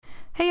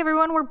Hey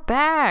everyone, we're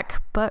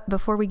back! But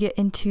before we get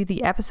into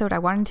the episode, I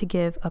wanted to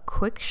give a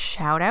quick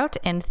shout out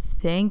and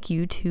thank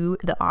you to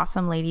the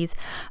awesome ladies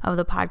of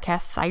the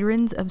podcast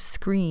Sirens of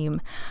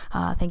Scream.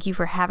 Thank you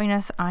for having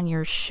us on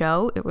your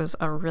show. It was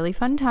a really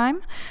fun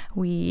time.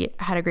 We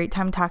had a great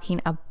time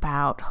talking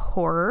about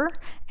horror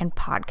and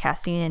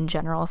podcasting in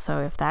general.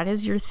 So if that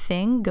is your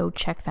thing, go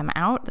check them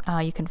out.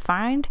 You can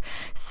find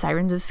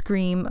Sirens of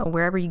Scream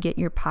wherever you get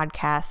your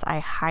podcasts. I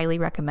highly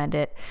recommend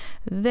it.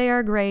 They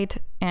are great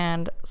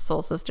and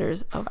soul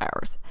sisters of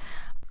ours.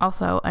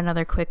 Also,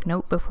 another quick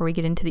note before we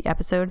get into the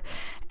episode.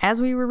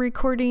 As we were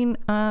recording,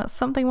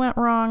 something went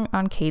wrong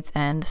on Kate's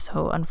end,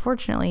 so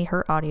unfortunately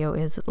her audio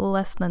is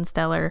less than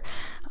stellar.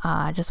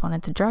 I just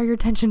wanted to draw your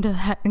attention to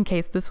that in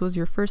case this was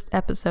your first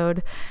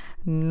episode.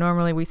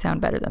 Normally we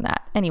sound better than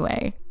that.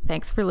 Anyway,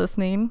 thanks for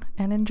listening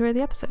and enjoy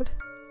the episode.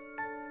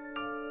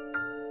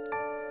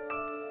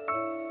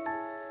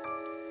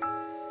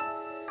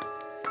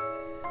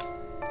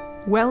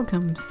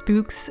 Welcome,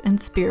 spooks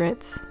and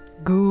spirits,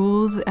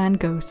 ghouls and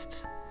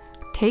ghosts.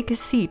 Take a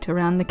seat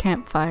around the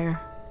campfire.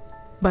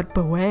 But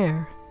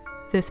beware,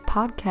 this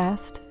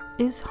podcast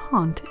is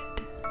haunted.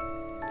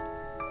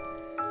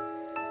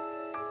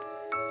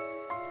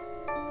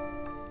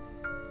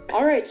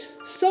 All right,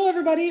 so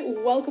everybody,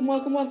 welcome.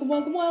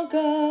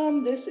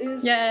 This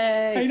is...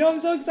 Yay! I know, I'm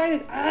so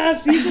excited.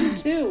 Season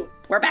 2.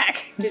 We're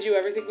back! Did you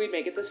ever think we'd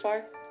make it this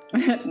far?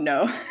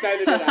 No.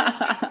 Neither did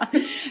I.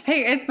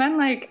 Hey, it's been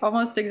like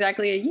almost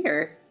exactly a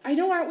year. I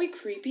know, aren't we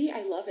creepy?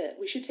 I love it.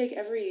 We should take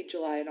every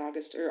July and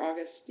August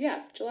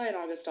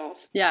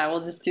off. Yeah, we'll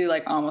just do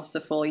like almost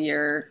a full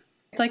year.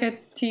 It's like a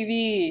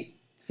TV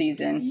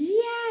season.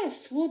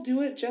 Yes, we'll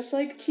do it just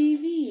like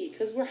TV,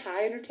 because we're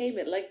high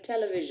entertainment, like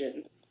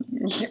television.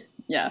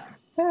 Yeah.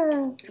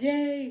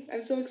 Yay,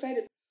 I'm so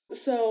excited.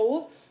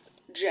 So,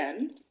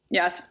 Jen.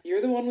 Yes.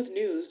 You're the one with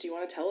news. Do you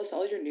want to tell us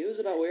all your news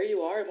about where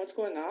you are and what's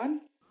going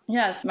on?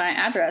 Yes, my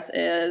address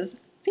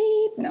is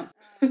beep. No.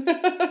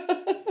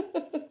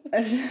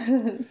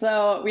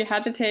 So we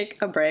had to take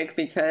a break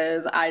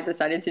because I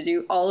decided to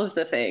do all of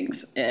the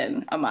things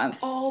in a month.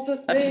 All the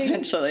things.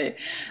 Essentially.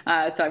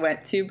 So I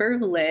went to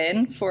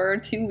Berlin for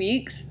 2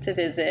 weeks to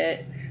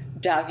visit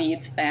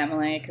David's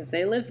family because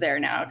they live there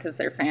now because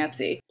they're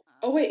fancy.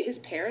 Oh, wait, his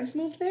parents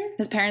moved there?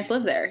 His parents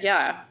live there,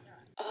 yeah.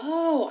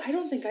 Oh, I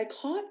don't think I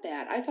caught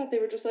that. I thought they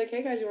were just like,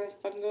 hey guys, you want to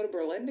fucking go to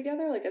Berlin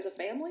together, like as a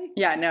family?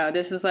 Yeah, no,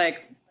 this is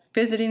like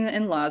visiting the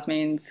in-laws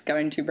means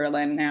going to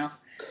Berlin now.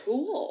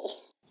 Cool.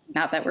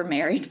 Not that we're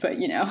married, but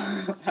you know,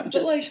 I'm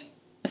just like,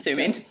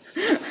 assuming.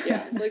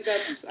 Yeah, like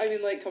that's, I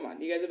mean, like, come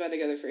on. You guys have been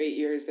together for 8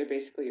 years. They're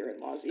basically your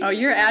in-laws. Oh,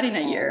 you're adding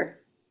a year.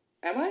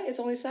 Am I? It's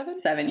only 7?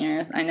 7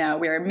 years. I know.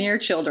 We're mere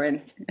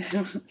children.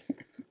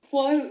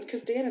 Well,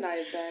 because Dan and I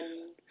have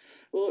been...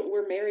 Well,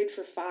 we're married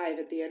for 5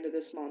 at the end of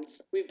this month.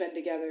 We've been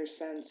together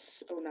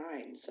since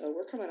 2009, so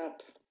we're coming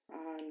up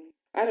on,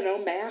 I don't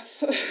know,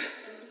 math.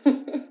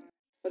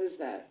 What is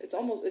that?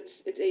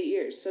 It's 8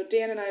 years. So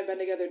Dan and I have been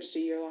together just a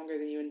year longer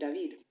than you and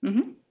David.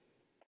 Mm-hmm.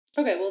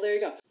 Okay, well, there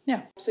you go.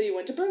 Yeah. So you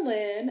went to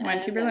Berlin.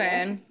 Went to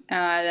Berlin,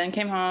 then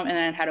came home, and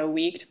then had a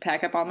week to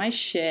pack up all my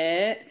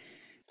shit.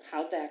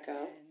 How'd that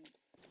go?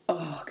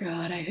 Oh,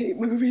 God, I hate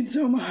moving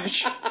so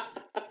much.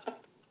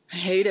 I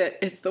hate it.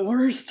 It's the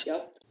worst.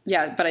 Yep.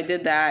 Yeah, but I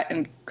did that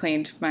and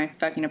cleaned my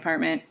fucking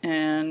apartment,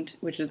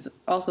 which is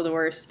also the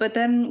worst. But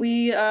then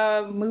we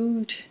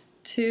moved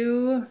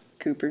to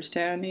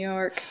Cooperstown, New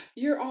York.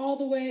 You're all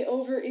the way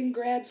over in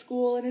grad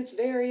school, and it's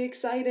very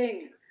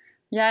exciting.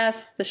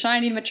 Yes, the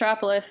shining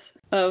metropolis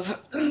of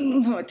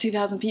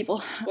 2,000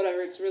 people.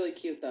 Whatever, it's really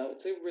cute, though.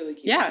 It's a really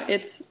cute Yeah, town.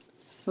 it's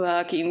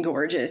fucking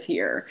gorgeous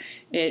here.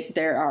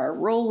 There are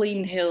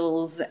rolling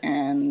hills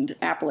and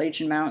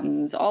Appalachian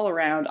mountains all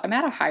around. I'm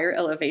at a higher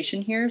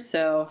elevation here,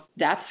 so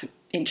that's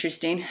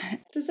interesting.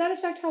 Does that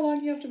affect how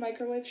long you have to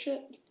microwave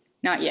shit?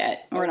 Not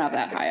yet. We're not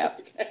that high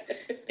up.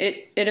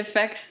 Okay. It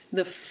affects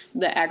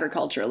the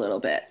agriculture a little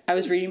bit. I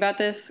was reading about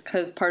this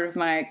because part of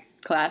my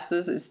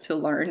classes is to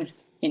learn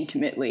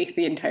intimately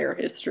the entire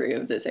history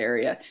of this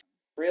area.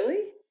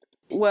 Really?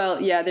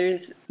 Well, yeah,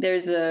 there's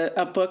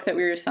a book that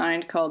we were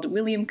assigned called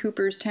William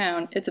Cooper's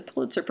Town. It's a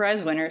Pulitzer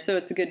Prize winner, so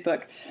it's a good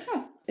book.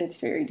 Huh. It's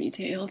very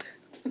detailed.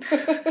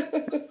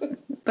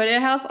 But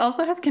it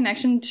also has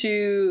connection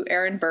to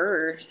Aaron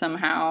Burr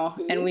somehow.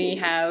 Ooh. And we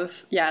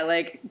have,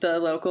 like the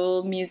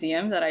local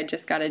museum that I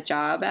just got a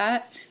job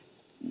at,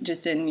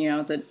 just in,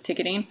 the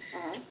ticketing.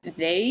 Uh-huh.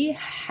 They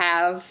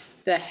have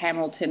the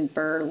Hamilton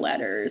Burr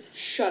letters.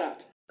 Shut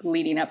up.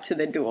 Leading up to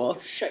the duel.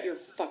 Shut your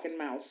fucking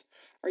mouth.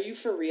 Are you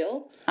for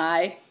real?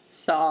 I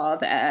saw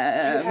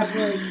them. You have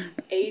like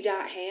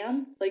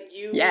A.Ham? Like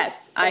you?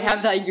 Yes, I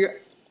have the.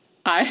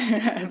 I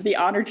have the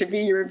honor to be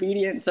your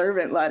obedient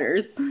servant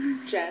letters.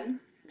 Jen.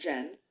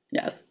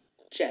 Yes.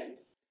 Jen.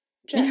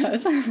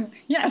 Yes.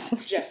 Yes.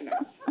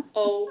 Jeffno.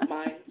 Oh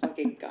my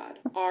fucking God.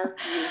 Are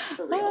you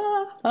for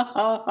real?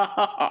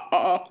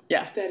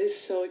 Yeah. That is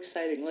so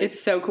exciting. Like,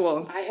 it's so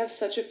cool. I have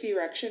such a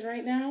erection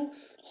right now.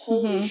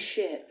 Holy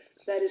shit.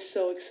 That is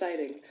so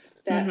exciting.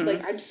 That Mhm.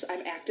 like I'm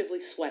actively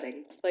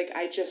sweating. Like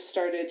I just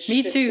started.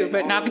 Me too, schwitzing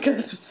but all not because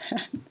over. of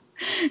that.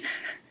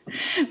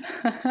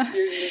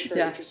 Yours is for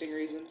Yeah. interesting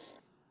reasons.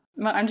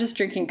 Well, I'm just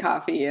drinking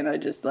coffee and I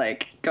just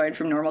like going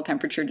from normal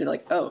temperature to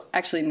like, oh,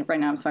 actually right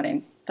now I'm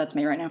sweating. That's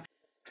me right now.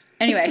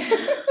 Anyway.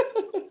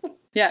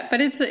 Yeah,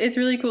 but it's a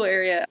really cool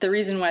area. The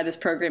reason why this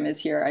program is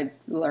here, I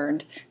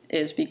learned,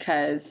 is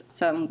because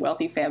some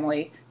wealthy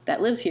family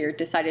that lives here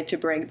decided to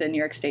bring the New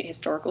York State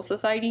Historical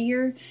Society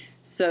here.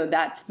 So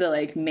that's the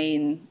like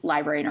main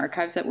library and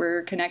archives that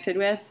we're connected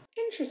with.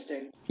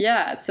 Interesting.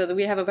 Yeah, so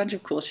we have a bunch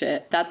of cool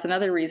shit. That's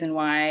another reason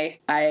why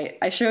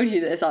I showed you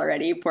this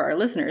already. For our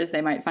listeners, they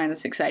might find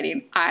this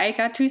exciting. I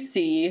got to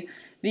see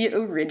the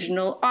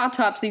original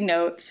autopsy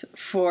notes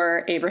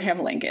for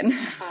Abraham Lincoln.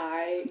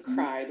 I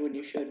cried when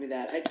you showed me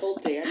that. I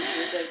told Dan, he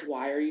was like,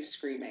 "Why are you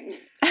screaming?"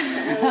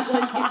 And I was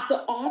like, "It's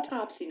the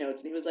autopsy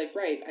notes." And he was like,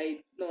 "Right,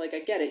 I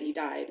get it. He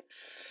died."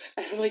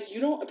 And I'm like,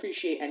 "You don't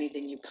appreciate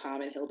anything, you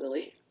common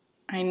hillbilly."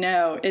 I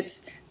know.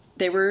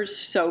 They were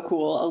so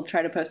cool. I'll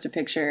try to post a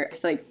picture.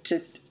 It's like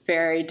just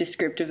very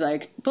descriptive,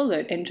 like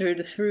bullet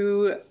entered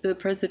through the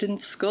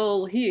president's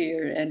skull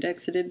here and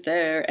exited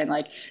there, and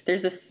like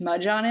there's a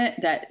smudge on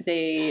it that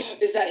they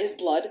Is that his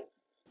blood?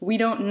 We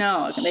don't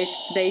know.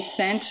 They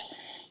sent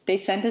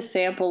a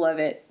sample of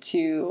it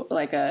to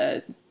like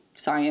a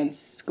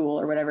science school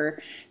or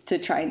whatever to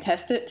try and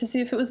test it to see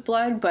if it was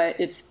blood, but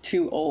it's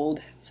too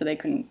old, so they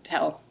couldn't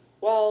tell.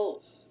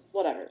 Well,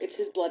 whatever. It's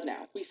his blood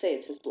now. We say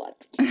it's his blood.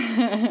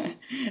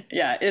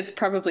 Yeah, it's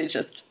probably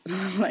just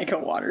like a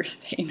water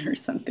stain or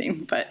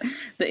something, but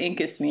the ink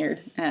is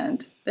smeared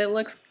and it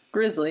looks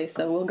grisly,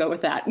 so we'll go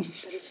with that.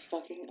 That is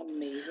fucking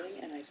amazing,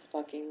 and I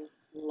fucking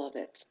love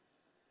it.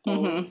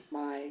 Mm-hmm. Oh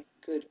my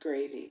good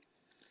gravy.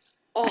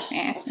 Oh,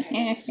 okay, that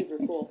is super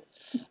cool.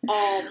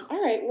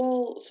 All right,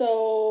 well,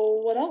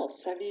 so what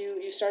else? Have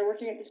you started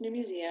working at this new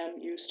museum?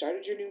 You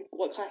started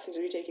what classes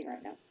are you taking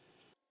right now?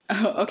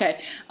 Oh, okay.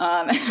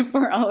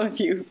 For all of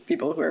you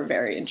people who are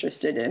very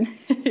interested in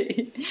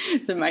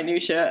the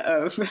minutia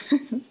of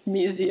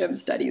museum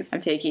studies, I'm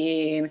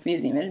taking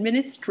museum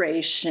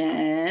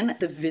administration,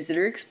 the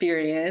visitor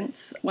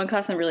experience. One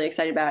class I'm really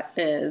excited about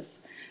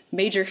is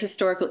major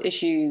historical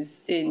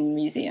issues in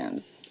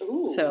museums.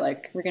 Ooh. So,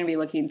 like, we're going to be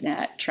looking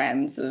at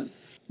trends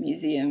of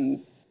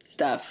museum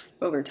stuff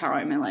over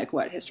time and like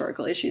what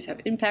historical issues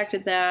have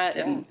impacted that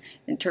and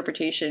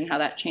interpretation, how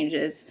that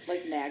changes.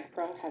 Like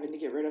NAGPRA having to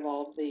get rid of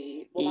all of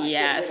the, well, not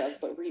Yes. get rid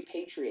of, but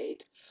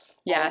repatriate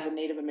all Yeah. of the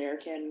Native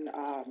American,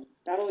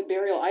 not only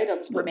burial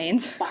items, but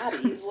Remains.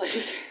 bodies. Like,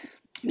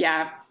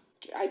 Yeah.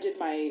 I did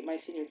my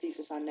senior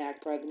thesis on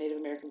NAGPRA, the Native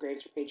American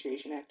Graves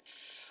Repatriation Act.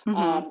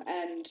 Mhm.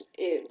 And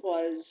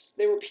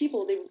they were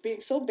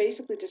being so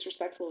basically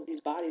disrespectful of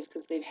these bodies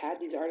because they've had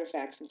these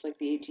artifacts since like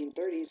the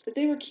 1830s that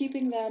they were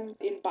keeping them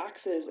in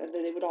boxes, and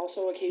then they would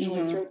also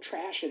occasionally throw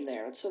trash in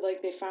there. And so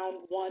like they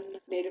found one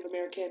Native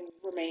American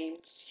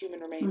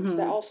human remains,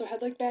 that also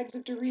had like bags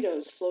of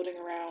Doritos floating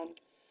around.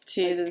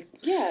 Jesus.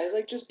 Like,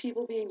 like just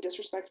people being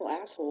disrespectful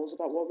assholes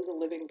about what was a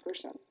living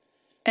person.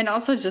 And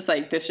also just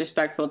like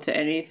disrespectful to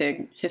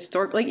anything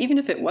historic, like even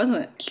if it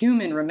wasn't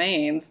human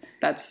remains,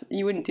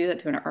 you wouldn't do that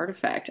to an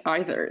artifact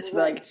either. It's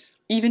like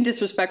even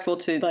disrespectful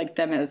to like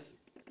them as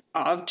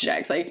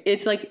objects. Like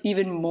it's like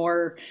even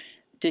more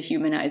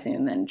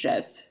dehumanizing than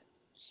just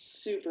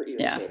super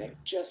irritating.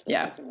 Just the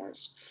fucking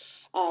worst.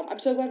 I'm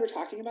so glad we're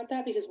talking about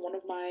that because one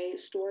of my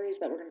stories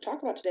that we're going to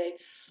talk about today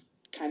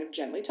kind of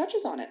gently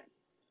touches on it.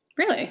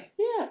 Really?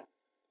 Yeah.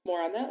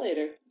 More on that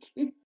later.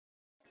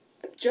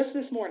 Just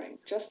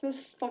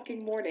this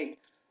fucking morning,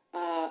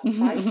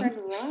 my friend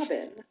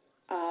Robin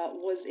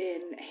was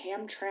in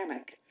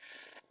Hamtramck,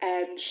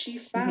 and she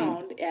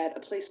found at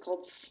a place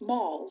called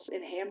Smalls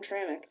in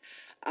Hamtramck,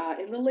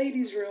 in the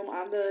ladies' room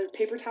on the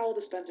paper towel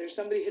dispenser,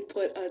 somebody had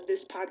put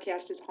 "This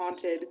podcast is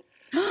haunted"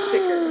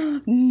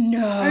 sticker.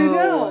 No. I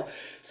know.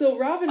 So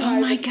Robin and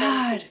I have been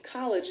friends since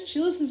college, and she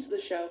listens to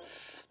the show.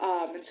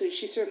 And so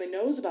she certainly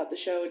knows about the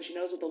show, and she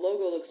knows what the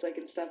logo looks like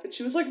and stuff. And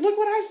she was like, "Look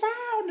what I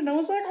found!" And I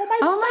was like,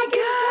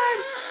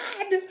 "Oh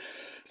my God!"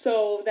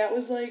 So that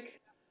was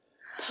like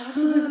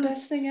possibly the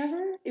best thing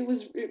ever. It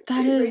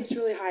rates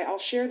really high. I'll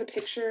share the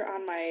picture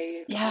on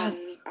my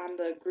on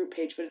the group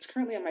page, but it's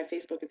currently on my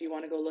Facebook if you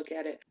want to go look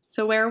at it.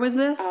 So where was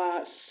this?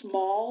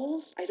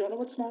 Smalls. I don't know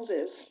what Smalls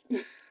is.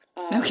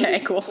 Okay,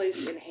 it's cool. a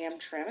place in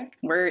Hamtramck.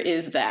 Where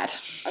is that?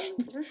 I'm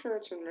pretty sure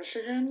it's in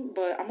Michigan,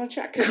 but I'm gonna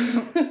check.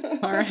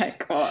 All right,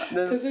 cool.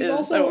 Because there's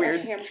also a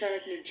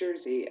Hamtramck, New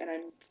Jersey, and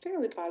I'm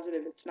fairly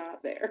positive it's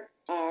not there.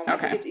 I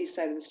think it's east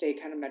side of the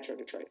state, kind of Metro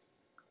Detroit.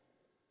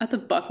 That's a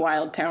buck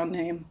wild town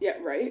name. Yeah,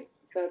 right?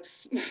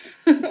 That's...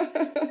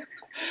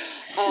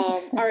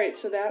 all right,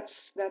 so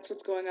that's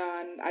what's going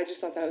on. I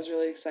just thought that was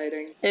really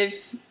exciting.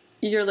 If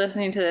you're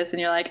listening to this and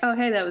you're like, oh,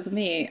 hey, that was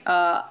me,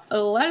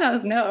 let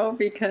us know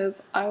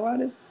because I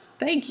want to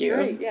thank you.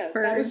 Right, yeah,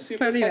 that was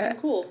super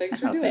fucking cool. Thanks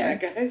for doing that,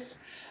 guys.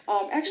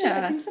 Actually,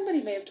 I think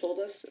somebody may have told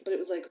us, but it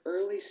was like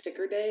early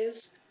sticker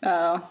days.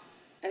 Oh.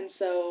 And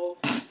so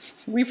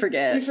we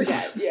forget.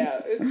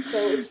 Yeah.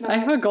 So it's not. I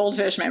have a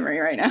goldfish memory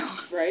right now.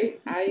 Right?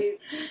 I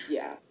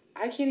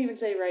can't even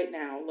say right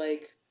now.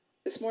 Like,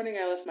 this morning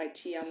I left my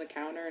tea on the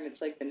counter, and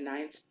it's like the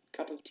 9th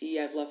cup of tea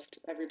I've left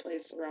every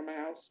place around my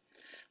house.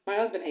 My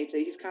husband hates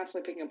it. He's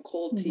constantly picking up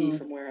cold tea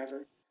from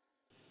wherever.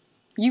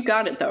 You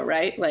got it though,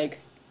 right? Like,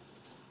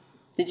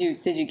 did you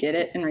get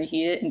it and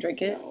reheat it and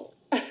drink it? No.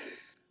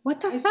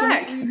 What the fuck?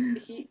 I don't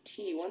reheat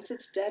tea. Once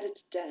it's dead,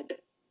 it's dead.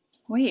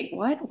 Wait,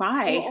 what?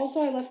 Why? Well,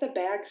 also, I left the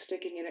bag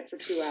sticking in it for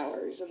 2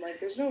 hours, and, like,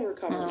 there's no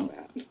recovering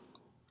that.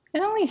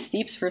 It only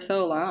steeps for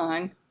so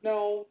long.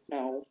 No.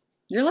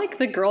 You're like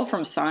the girl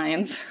from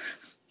Signs.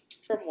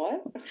 From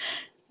what?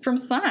 From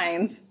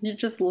Signs. You're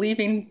just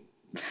leaving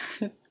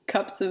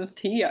cups of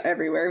tea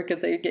everywhere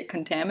because they get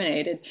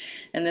contaminated,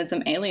 and then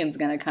some alien's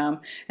gonna come,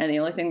 and the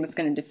only thing that's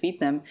gonna defeat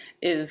them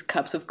is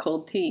cups of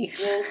cold tea.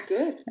 Well,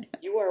 good.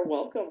 You are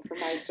welcome for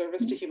my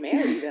service to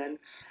humanity, then.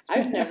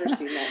 I've never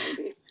seen that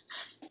movie.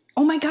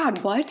 Oh my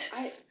god, what?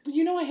 I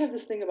have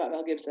this thing about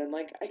Mel Gibson.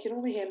 Like, I can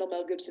only handle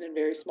Mel Gibson in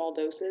very small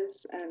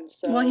doses, and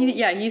so... Well,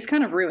 he's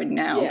kind of ruined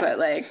now, but,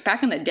 like,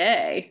 back in the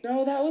day...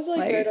 No, that was, like,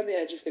 right on the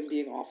edge of him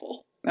being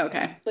awful.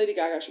 Okay. Lady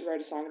Gaga should write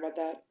a song about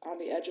that, On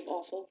the Edge of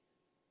Awful.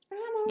 I'm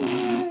on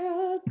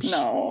the edge.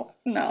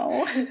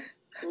 No.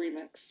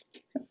 Remix.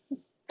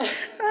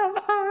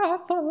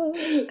 Awful.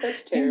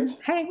 That's terrible.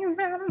 Hanging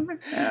around. Oh,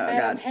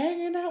 God. I'm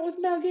hanging out with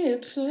Mel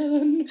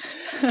Gibson.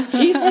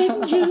 He's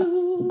hating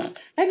Jews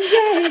and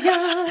gay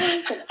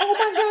guys. And oh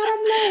my God,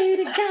 I'm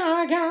Lady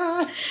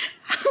Gaga.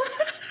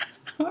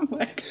 Oh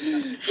my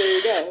God. There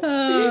you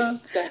go.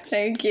 See?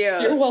 Thank you.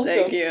 You're welcome.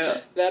 Thank you.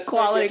 That's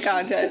quality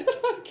content.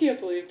 I can't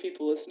believe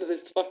people listen to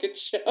this fucking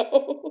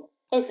show.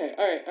 Okay,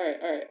 all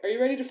right. Are you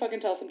ready to fucking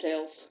tell some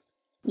tales?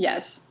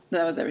 Yes,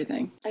 that was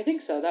everything. I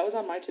think so. That was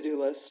on my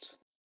to-do list.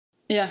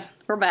 Yeah,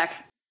 we're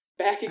back.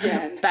 Back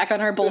again. Back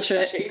on our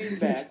bullshit. Shady's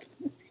back.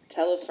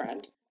 Tell a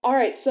friend. All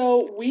right,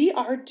 so we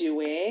are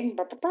doing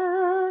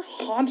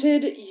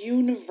haunted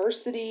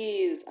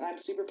universities, and I'm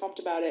super pumped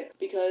about it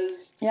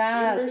because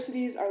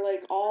universities are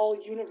like all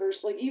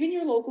like even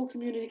your local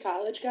community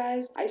college,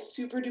 guys, I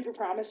super duper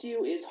promise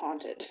you is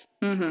haunted.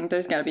 Mm-hmm.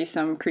 There's got to be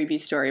some creepy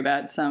story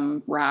about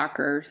some rock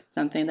or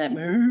something that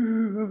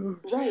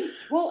moves. Right.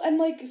 Well, and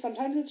like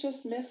sometimes it's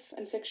just myth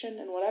and fiction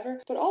and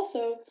whatever, but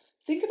also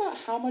think about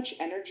how much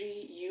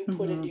energy you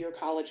put into your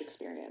college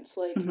experience.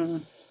 Like,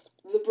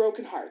 the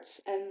broken hearts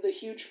and the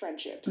huge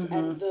friendships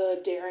and the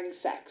daring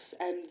sex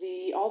and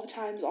all the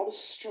times, all the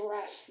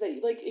stress that,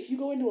 like, if you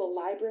go into a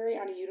library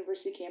on a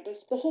university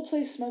campus, the whole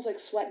place smells like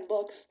sweat and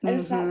books. And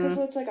it's not because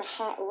it's like a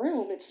hot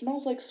room. It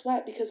smells like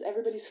sweat because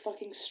everybody's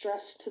fucking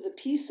stressed to the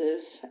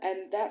pieces,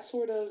 and that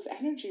sort of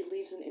energy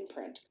leaves an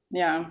imprint.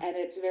 Yeah. And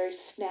it's very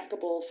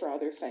snackable for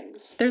other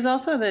things. There's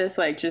also this,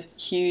 like, just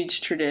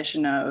huge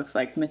tradition of,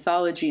 like,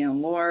 mythology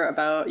and lore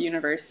about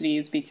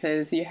universities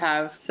because you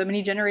have so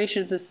many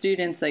generations of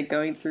students, like,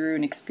 going through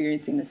and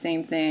experiencing the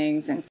same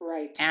things.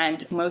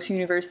 And most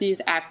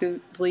universities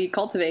actively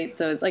cultivate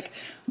those. Like,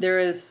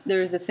 there's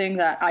a thing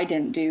that I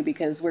didn't do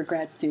because we're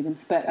grad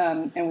students, but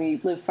and we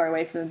live far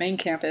away from the main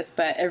campus,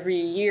 but every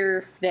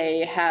year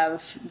they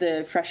have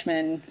the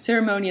freshmen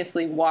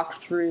ceremoniously walk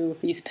through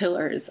these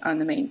pillars on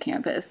the main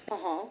campus.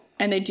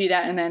 And they do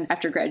that, and then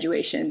after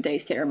graduation, they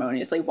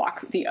ceremoniously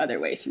walk the other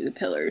way through the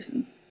pillars.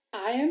 And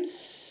I am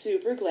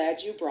super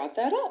glad you brought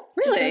that up.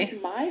 Really?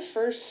 Because my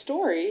first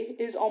story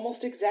is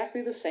almost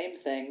exactly the same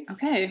thing.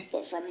 Okay.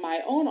 But from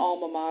my own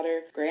alma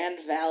mater,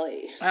 Grand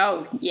Valley.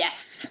 Oh,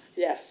 yes.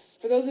 Yes.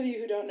 For those of you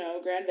who don't know,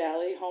 Grand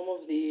Valley,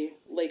 home of the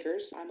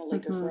Lakers. I'm a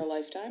Laker for a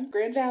lifetime.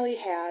 Grand Valley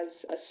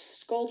has a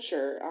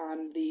sculpture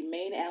on the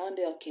main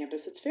Allendale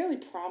campus. It's fairly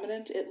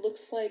prominent. It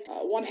looks like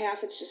one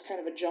half it's just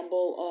kind of a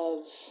jumble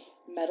of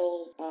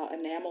metal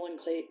enamel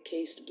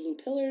encased blue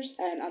pillars,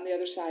 and on the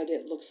other side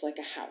it looks like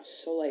a house,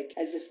 so like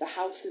as if the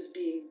house is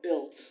being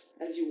built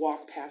as you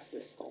walk past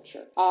this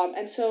sculpture.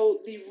 And so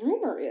the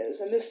rumor is,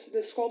 and this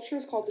sculpture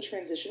is called the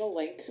Transitional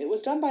Link. It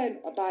was done by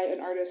an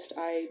artist,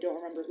 I don't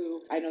remember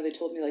who. I know they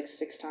told me like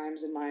 6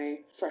 times in my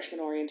freshman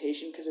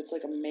orientation because it's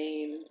like a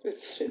main,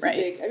 it's right. A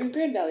big, I mean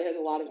Grand Valley has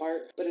a lot of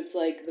art, but it's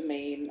like the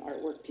main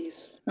artwork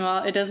piece.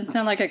 Well, it doesn't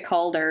sound like a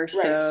Calder,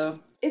 right. So...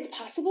 It's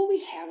possible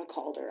we have a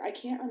Calder. I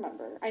can't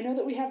remember. I know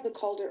that we have the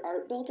Calder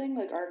Art Building.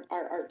 Like, our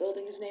art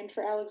building is named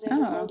for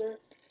Alexander Calder.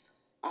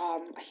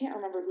 I can't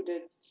remember who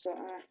did, so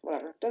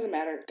whatever. Doesn't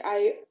matter.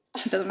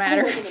 Doesn't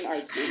matter. I wasn't an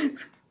art student.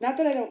 Not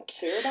that I don't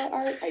care about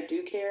art. I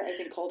do care. I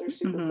think Calder's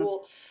super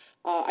cool.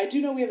 I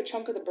do know we have a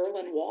chunk of the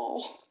Berlin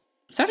Wall.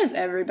 So does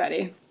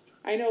everybody.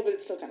 I know, but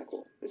it's still kind of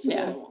cool. It's the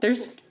Berlin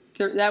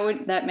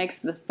Wall. That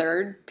makes the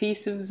third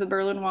piece of the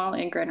Berlin Wall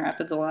in Grand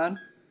Rapids alone.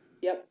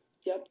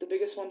 Yep, the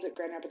biggest one's at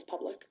Grand Rapids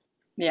Public.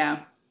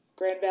 Yeah.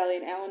 Grand Valley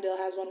and Allendale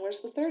has one. Where's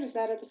the third? Is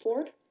that at the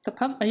Ford?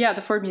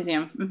 The Ford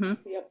Museum. Mm-hmm.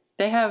 Yep.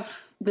 They have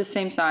the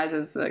same size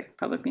as the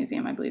Public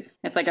Museum, I believe.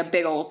 It's like a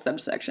big old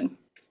subsection.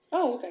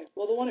 Oh, okay.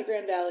 Well, the one at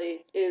Grand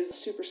Valley is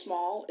super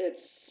small. It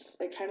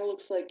kind of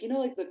looks like,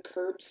 like the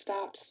curb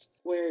stops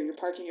where you're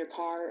parking your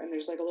car and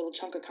there's like a little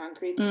chunk of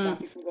concrete to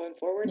stop you from going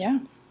forward. Yeah.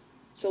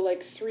 So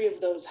like 3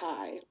 of those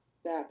high.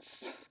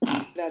 That's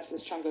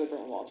this chunk of the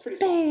Berlin Wall. It's pretty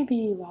small.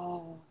 Baby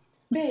wall.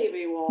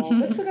 Baby wall.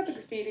 But still got the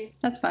graffiti.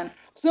 That's fun.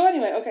 So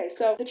anyway, okay,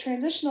 so the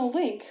transitional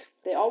link,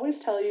 they always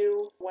tell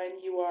you when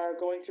you are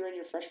going through in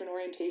your freshman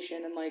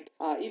orientation and like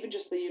even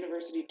just the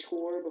university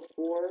tour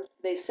before,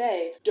 they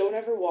say don't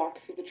ever walk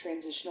through the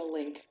transitional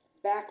link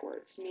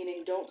backwards,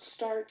 meaning don't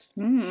start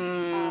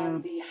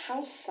on the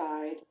house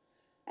side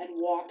and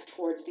walk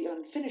towards the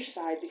unfinished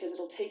side because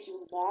it'll take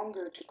you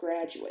longer to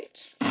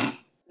graduate.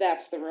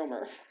 That's the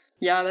rumor.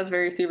 Yeah, that's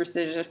very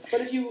superstitious.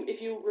 But if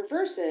you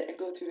reverse it and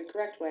go through the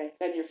correct way,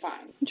 then you're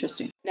fine.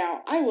 Interesting.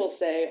 Now, I will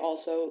say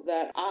also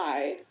that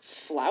I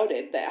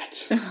flouted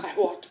that. I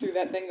walked through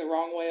that thing the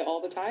wrong way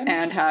all the time.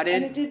 And how did...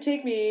 And it did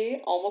take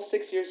me almost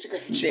 6 years to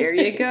graduate. There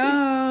you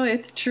go.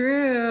 It's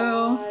true.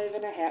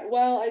 5.5.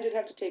 Well, I did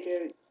have to take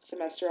a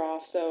semester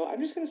off, so I'm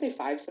just going to say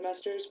 5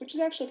 semesters, which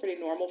is actually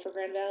pretty normal for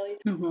Grand Valley.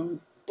 Mm-hmm.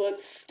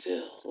 But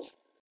still...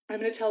 I'm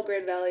going to tell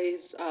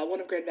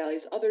one of Grand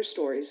Valley's other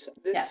stories.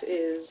 This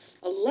is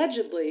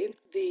allegedly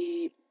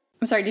the...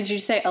 I'm sorry, did you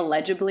say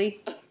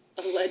allegedly?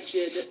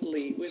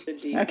 Allegedly, with a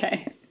D.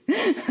 Okay.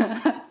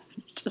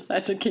 Just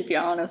had to keep you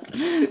honest.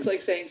 It's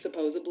like saying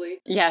supposedly.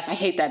 Yes, I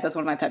hate that. That's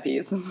one of my pet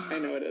peeves. I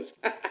know it is.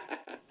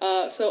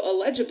 So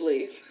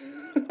allegedly...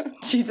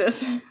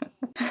 Jesus.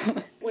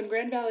 When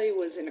Grand Valley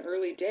was in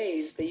early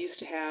days, they used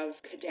to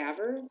have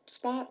cadaver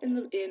spot in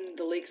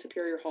the Lake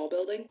Superior Hall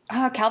building.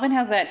 Calvin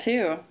has that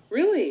too.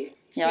 Really?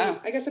 Yeah. See,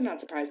 I guess I'm not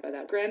surprised by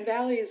that. Grand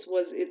Valley's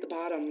was at the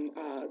bottom,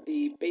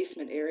 the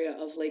basement area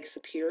of Lake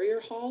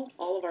Superior Hall.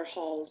 All of our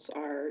halls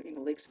are,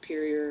 Lake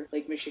Superior,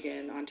 Lake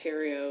Michigan,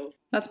 Ontario.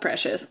 That's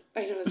precious.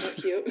 I know, isn't that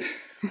cute?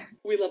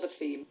 We love a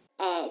theme.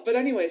 But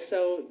anyway,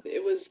 so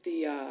it was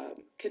the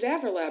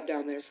cadaver lab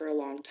down there for a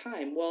long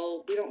time.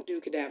 Well, we don't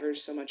do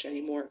cadavers so much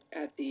anymore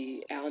at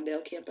the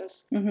Allendale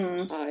campus.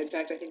 Mm-hmm. In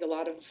fact, I think a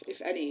lot of,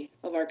 if any,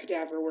 of our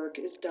cadaver work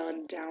is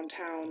done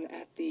downtown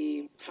at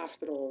the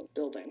hospital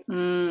building.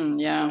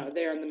 Yeah.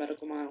 There on the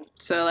Medical Mile.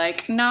 So,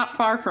 like, not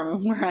far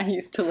from where I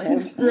used to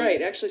live.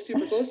 Right, actually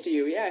super close to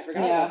you. Yeah, I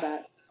forgot about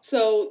that.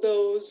 So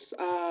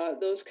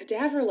those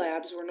cadaver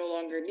labs were no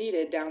longer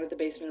needed down at the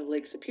basement of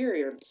Lake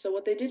Superior. So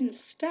what they did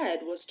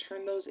instead was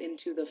turn those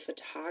into the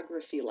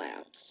photography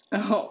labs.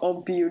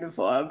 Oh,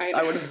 beautiful.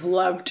 I would have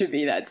loved to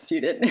be that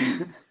student.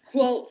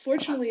 Well,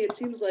 fortunately, it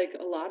seems like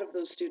a lot of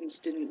those students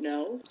didn't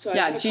know. So I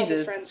have a couple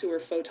friends who were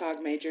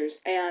photog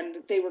majors, and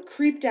they were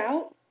creeped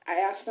out. I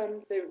asked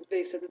them,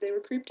 they said that they were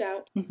creeped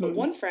out. Mm-hmm. But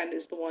one friend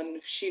is the one,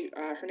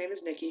 her name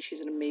is Nikki,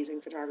 she's an amazing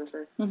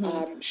photographer.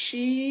 Mm-hmm.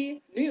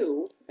 She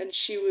knew, and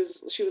she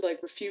would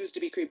like refuse to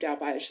be creeped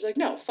out by it. She's like,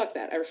 no, fuck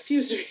that. I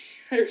refuse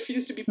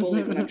to be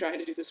bullied when I'm trying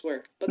to do this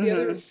work. But the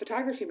other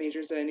photography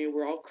majors that I knew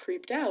were all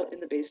creeped out in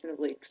the basement of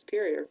Lake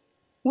Superior.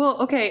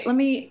 Well, okay,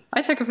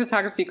 I took a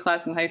photography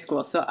class in high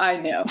school, so I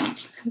know.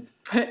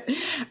 But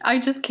I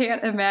just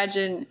can't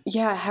imagine,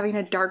 having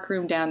a dark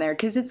room down there.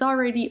 Because it's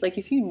already, like,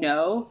 if you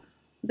know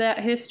that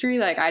history,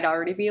 like, I'd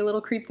already be a little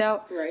creeped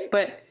out. Right.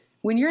 But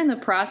when you're in the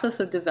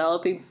process of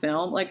developing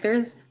film, like,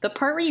 there's the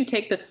part where you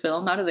take the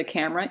film out of the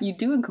camera, you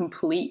do in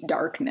complete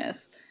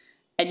darkness.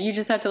 And you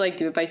just have to, like,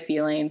 do it by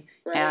feeling.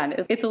 Right.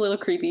 And it's a little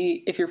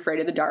creepy if you're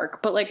afraid of the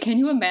dark. But, like, can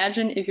you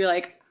imagine if you're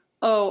like,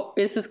 oh,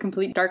 this is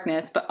complete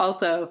darkness, but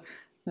also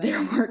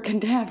there were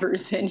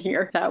cadavers in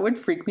here? That would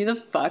freak me the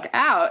fuck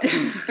out.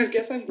 I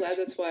guess I'm glad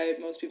that's why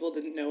most people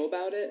didn't know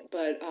about it.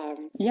 But,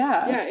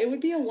 yeah, it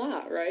would be a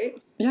lot,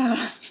 right?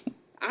 Yeah.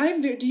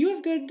 Do you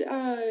have good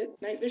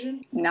night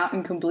vision? Not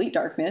in complete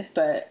darkness,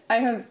 but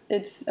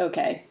it's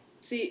okay.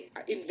 See,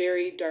 in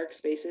very dark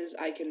spaces,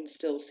 I can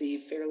still see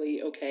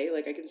fairly okay.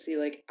 Like, I can see,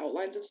 like,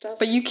 outlines of stuff.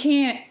 But you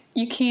can't,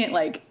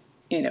 like,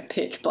 in a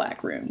pitch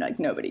black room. Like,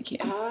 nobody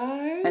can.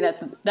 And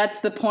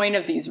that's the point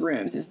of these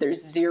rooms, is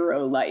there's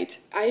zero light.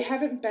 I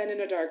haven't been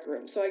in a dark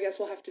room, so I guess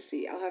we'll have to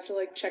see. I'll have to,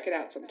 like, check it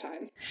out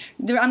sometime.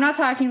 I'm not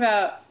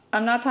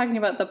talking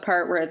about the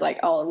part where it's like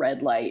all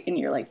red light and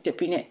you're like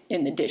dipping it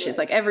in the dishes.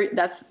 Right.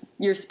 Like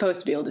you're supposed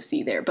to be able to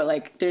see there. But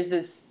like there's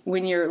this,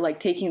 when you're like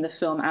taking the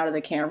film out of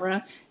the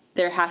camera,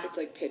 it's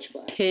like pitch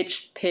black.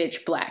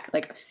 Pitch black.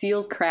 Like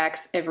sealed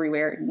cracks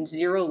everywhere,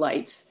 zero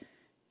lights,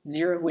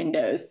 zero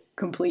windows,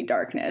 complete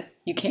darkness.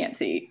 You can't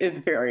see. It's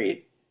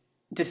very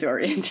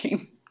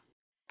disorienting.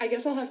 I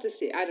guess I'll have to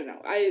see. I don't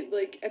know. I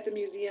like at the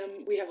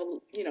museum, we have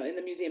in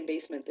the museum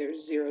basement,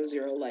 there's zero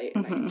light,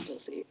 and I can still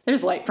see.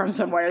 There's light from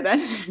somewhere then.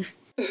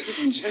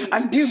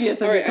 I'm dubious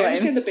of your claims. I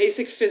understand the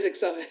basic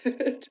physics of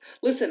it.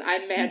 Listen,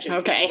 I'm magic.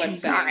 Okay. Is what I'm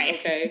saying. All right.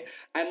 Okay.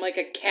 I'm like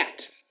a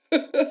cat.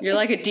 You're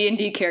like a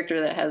D&D character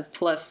that has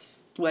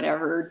plus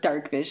whatever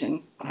dark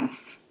vision.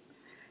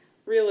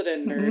 Reel it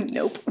in, nerd.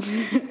 Nope.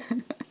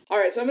 All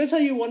right, so I'm going to tell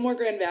you one more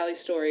Grand Valley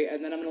story,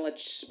 and then we're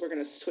going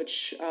to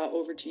switch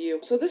over to you.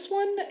 So this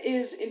one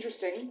is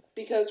interesting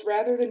because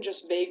rather than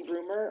just vague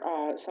rumor,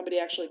 somebody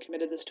actually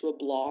committed this to a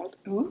blog.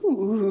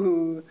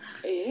 Ooh.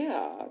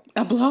 Yeah.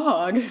 A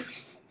blog.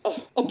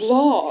 A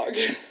blog.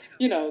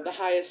 You know, the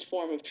highest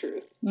form of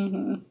truth.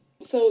 Mm-hmm.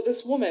 So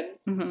this woman,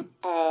 Mm-hmm.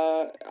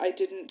 I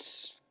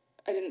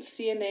didn't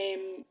see a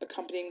name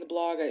accompanying the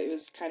blog. It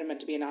was kind of meant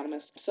to be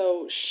anonymous.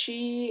 So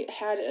she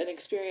had an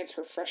experience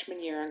her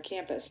freshman year on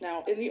campus.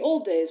 Now, in the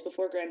old days,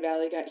 before Grand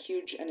Valley got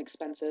huge and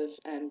expensive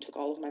and took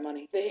all of my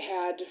money, they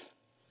had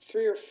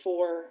 3 or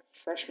 4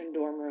 freshman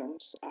dorm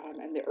rooms.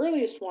 And the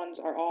earliest ones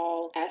are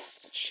all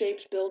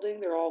S-shaped building.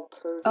 They're all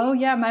curvy. Oh,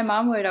 yeah, my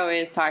mom would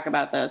always talk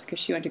about those because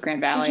she went to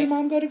Grand Valley. Did your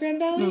mom go to Grand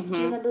Valley? Mm-hmm. Do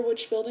you remember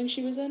which building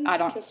she was in? I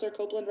don't. Kistler,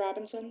 Copeland,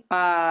 Robinson?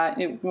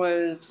 It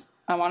was,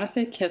 I want to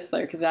say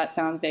Kistler because that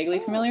sounds vaguely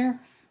familiar.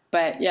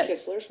 But yeah,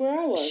 Kistler's where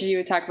I was. She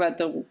would talk about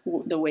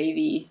the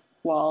wavy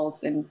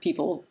walls and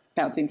people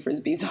bouncing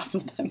frisbees off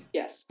of them.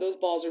 Yes, those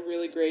balls are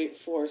really great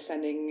for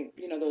sending,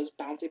 those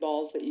bouncy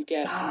balls that you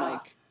get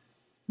from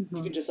Mm-hmm.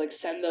 You can just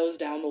send those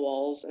down the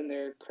walls and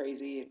they're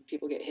crazy and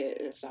people get hit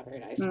and it's not very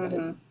nice, but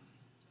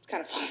it's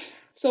kind of fun.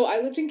 So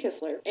I lived in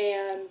Kistler,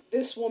 and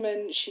this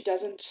woman, she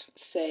doesn't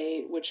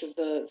say which of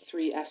the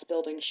 3 S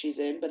buildings she's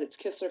in, but it's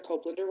Kistler,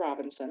 Copeland, or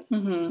Robinson.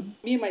 Mm-hmm.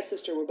 Me and my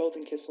sister were both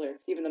in Kistler,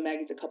 even though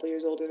Maggie's a couple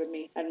years older than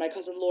me. And my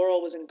cousin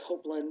Laurel was in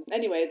Copeland.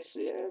 Anyway,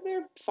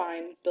 they're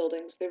fine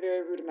buildings. They're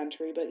very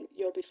rudimentary, but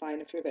you'll be fine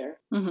if you're there.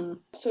 Mm-hmm.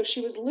 So she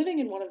was living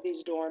in one of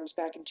these dorms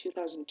back in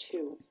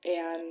 2002,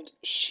 and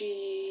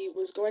she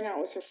was going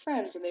out with her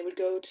friends, and they would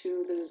go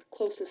to the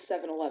closest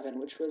 7-Eleven,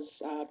 which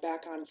was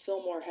back on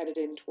Fillmore, headed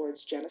in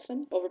towards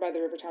Jenison, over by the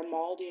Rivertown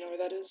Mall. Do you know where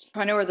that is?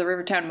 I know where the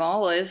Rivertown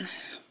Mall is.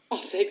 I'll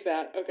take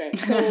that. Okay.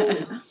 So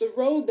the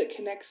road that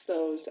connects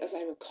those, as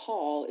I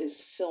recall,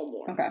 is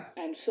Fillmore. Okay.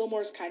 And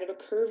Fillmore's kind of a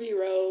curvy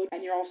road,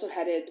 and you're also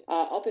headed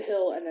up a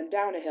hill and then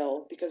down a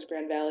hill because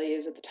Grand Valley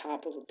is at the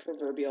top of a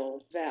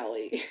proverbial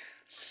valley.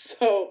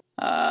 So...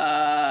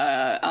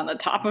 on the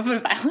top of a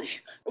valley?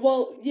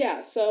 Well,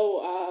 yeah.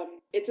 So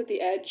it's at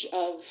the edge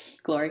of...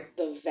 Glory.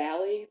 The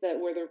valley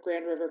where the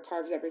Grand River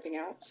carves everything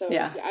out. So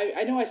yeah.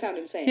 I know I sound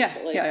insane. Yeah,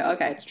 but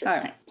okay. That's true. All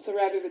right. So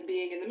rather than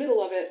being in the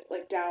middle of it,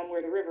 down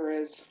where the river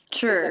is,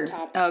 sure. it's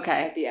up top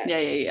okay. at the edge. Yeah.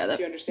 Do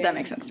you understand? That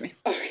makes sense to me.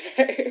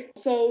 Okay.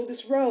 So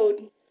this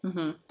road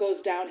mm-hmm. goes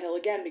downhill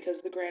again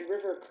because the Grand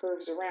River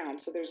curves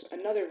around. So there's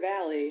another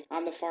valley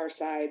on the far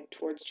side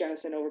towards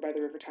Jenison over by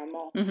the Rivertown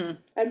Mall. Mm-hmm.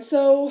 And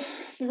so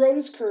the road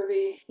is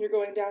curvy. You're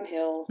going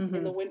downhill. Mm-hmm.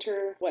 In the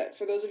winter,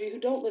 for those of you who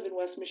don't live in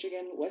West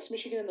Michigan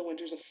in the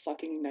winter is a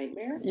fucking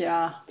nightmare.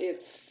 Yeah.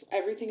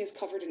 Everything is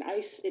covered in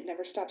ice. It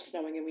never stops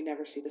snowing and we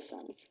never see the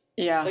sun.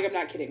 Yeah. I'm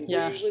not kidding.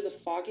 Yeah. We're usually the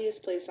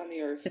foggiest place on the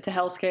earth. It's a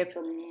hellscape.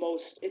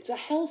 It's a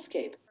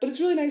hellscape. But it's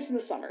really nice in the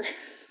summer.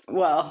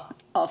 Well,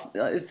 also,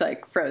 it's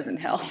like frozen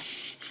hell.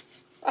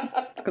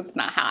 It's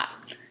not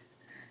hot.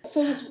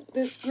 So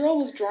this girl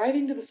was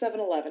driving to the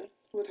 7-Eleven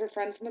with her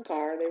friends in the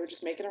car. They were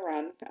just making a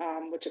run,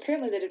 which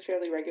apparently they did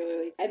fairly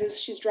regularly. And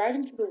as she's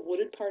driving through the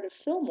wooded part of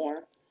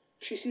Fillmore,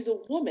 she sees a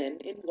woman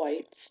in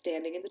white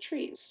standing in the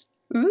trees.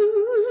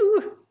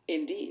 Ooh.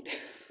 Indeed.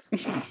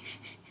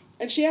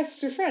 And she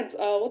asks her friends,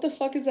 what the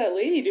fuck is that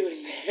lady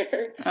doing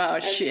there? Oh,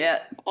 and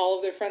shit. All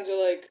of their friends are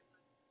like,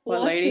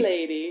 what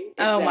lady?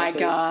 Exactly. Oh, my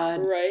God.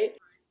 Right?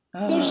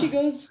 Oh. So she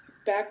goes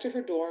back to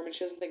her dorm and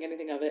she doesn't think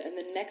anything of it. And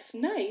the next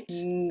night...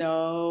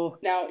 No.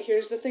 Now,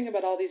 here's the thing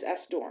about all these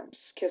S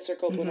dorms, Kistler,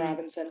 Copeland, mm-hmm.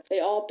 Robinson.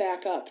 They all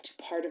back up to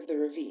part of the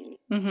ravine.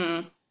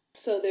 Mm-hmm.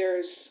 So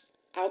there's...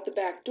 Out the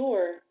back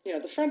door,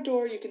 the front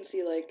door, you can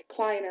see,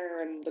 Kleiner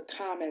and the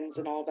Commons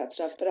and all of that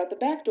stuff. But out the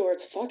back door,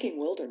 it's fucking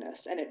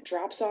wilderness. And it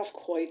drops off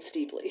quite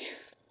steeply.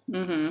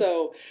 Mm-hmm.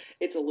 So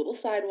it's a little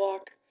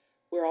sidewalk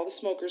where all the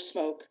smokers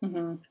smoke.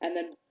 Mm-hmm. And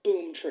then,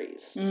 boom,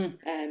 trees. Mm.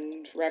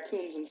 And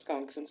raccoons and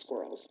skunks and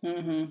squirrels.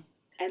 Mm-hmm.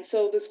 And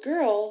so this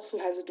girl, who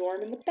has a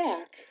dorm in the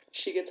back,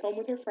 she gets home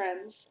with her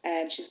friends.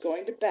 And she's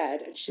going to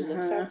bed. And she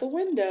looks out the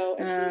window.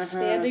 And who's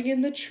standing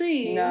in the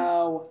trees?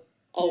 No.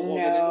 A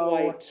woman in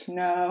white.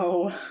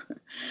 No.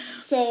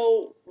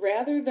 So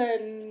rather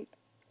than,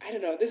 I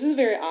don't know, this is a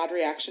very odd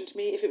reaction to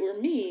me. If it were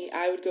me,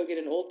 I would go get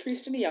an old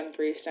priest and a young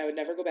priest, and I would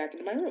never go back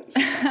into my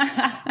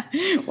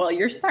room. Well,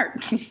 you're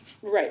smart.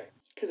 Right,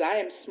 because I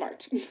am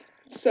smart.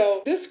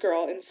 So this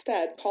girl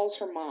instead calls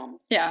her mom.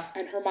 Yeah.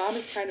 And her mom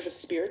is kind of a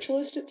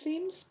spiritualist, it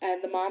seems.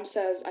 And the mom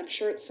says, I'm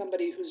sure it's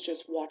somebody who's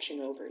just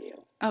watching over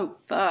you. Oh,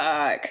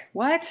 fuck.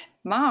 What?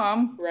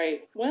 Mom?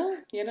 Right. Well,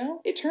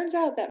 it turns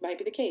out that might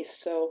be the case.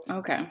 So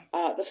okay.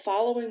 The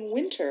following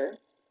winter,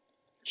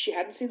 she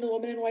hadn't seen the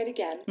woman in white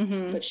again,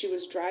 mm-hmm. but she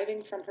was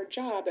driving from her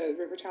job at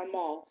the Rivertown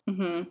Mall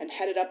mm-hmm. and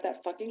headed up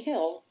that fucking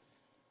hill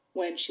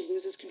when she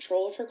loses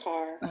control of her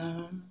car.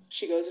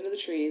 She goes into the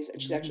trees,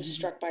 and she's actually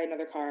struck by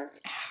another car.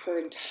 Her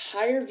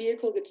entire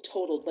vehicle gets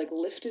totaled,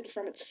 lifted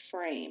from its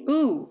frame.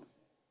 Ooh.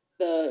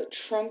 The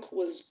trunk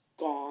was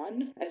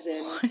gone, as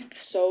in What?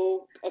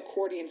 so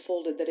accordion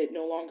folded that it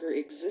no longer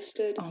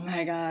existed. Oh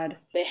my God.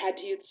 They had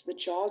to use the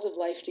jaws of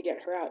life to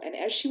get her out. And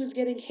as she was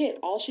getting hit,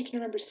 all she can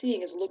remember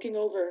seeing is looking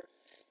over,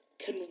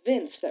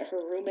 convinced that her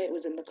roommate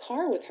was in the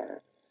car with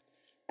her.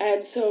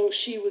 And so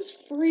she was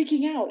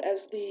freaking out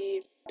as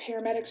the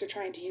paramedics are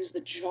trying to use the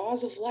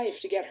jaws of life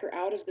to get her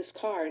out of this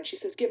car. And she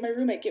says, get my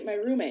roommate, get my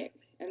roommate.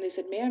 And they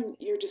said, ma'am,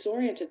 you're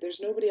disoriented. There's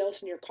nobody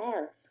else in your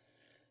car.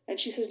 And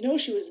she says, no,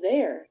 she was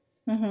there.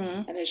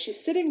 Mm-hmm. And as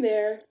she's sitting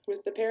there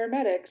with the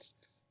paramedics,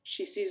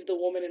 she sees the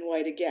woman in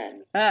white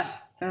again.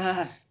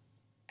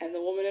 And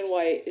the woman in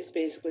white is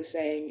basically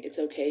saying, it's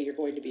okay, you're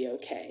going to be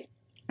okay.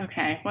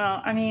 Okay,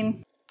 well, I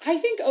mean... I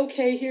think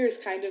okay here is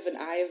kind of an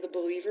eye of the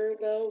believer,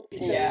 though,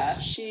 because Yeah.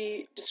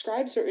 she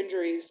describes her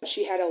injuries.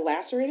 She had a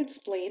lacerated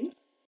spleen,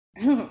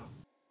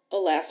 a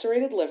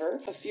lacerated liver,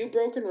 a few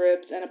broken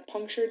ribs, and a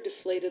punctured,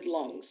 deflated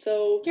lung.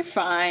 So... You're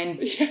fine.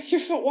 Yeah,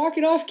 walk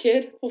it off,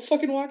 kid. We'll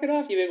fucking walk it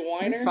off, you big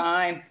whiner. You're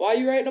fine. Why are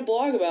you writing a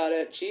blog about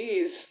it?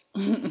 Jeez.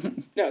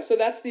 No, so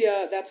that's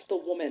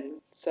the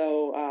woman.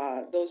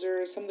 So those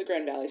are some of the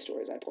Grand Valley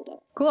stories I pulled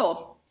up.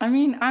 Cool. I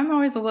mean, I'm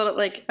always a little,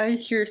 like, I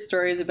hear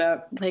stories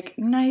about, like,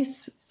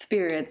 nice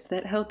spirits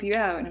that help you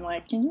out, and I'm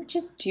like, can you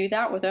just do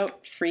that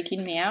without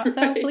freaking me out,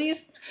 though, Right.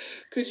 please?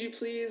 Could you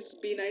please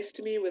be nice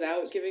to me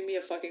without giving me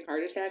a fucking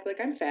heart attack?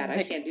 Like, I'm fat. I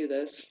Like- can't do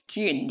this.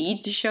 Do you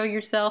need to show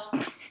yourself?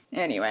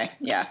 Anyway,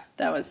 yeah,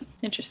 that was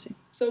interesting.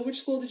 So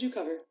which school did you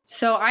cover?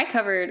 So I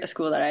covered a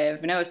school that I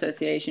have no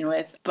association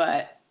with,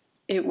 but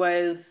it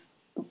was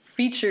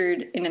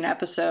featured in an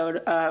episode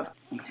of,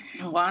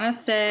 I want to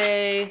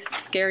say,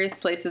 Scariest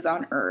Places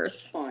on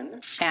Earth.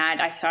 Fun.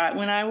 And I saw it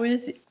when I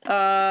was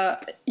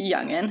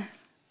youngin',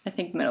 I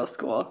think middle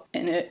school,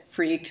 and it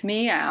freaked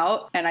me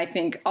out. And I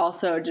think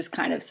also just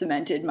kind of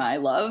cemented my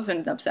love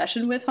and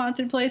obsession with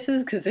haunted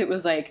places, because it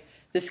was like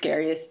the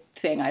scariest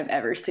thing I've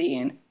ever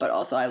seen, but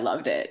also I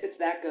loved it. It's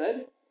that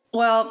good?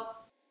 Well,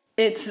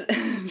 it's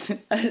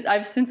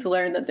I've since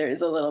learned that there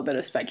is a little bit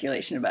of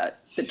speculation about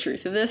the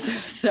truth of this,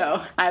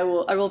 so I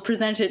will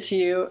present it to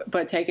you,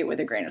 but take it with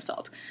a grain of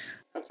salt.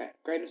 Okay,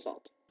 grain of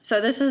salt. So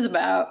this is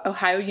about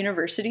Ohio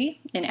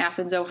University in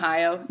Athens,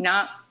 Ohio,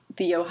 not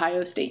the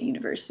Ohio State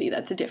University.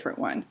 That's a different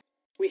one.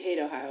 We hate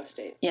Ohio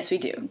State. Yes, we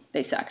do.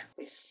 They suck.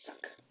 They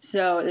suck.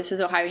 So this is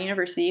Ohio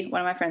University.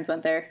 One of my friends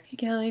went there. Hey,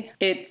 Kelly.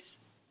 It's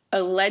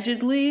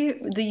allegedly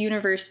the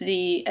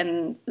university,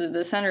 and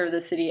the center of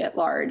the city at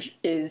large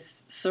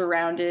is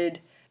surrounded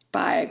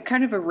by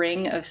kind of a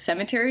ring of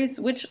cemeteries,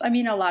 which, I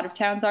mean, a lot of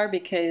towns are,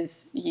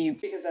 because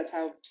Because that's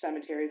how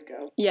cemeteries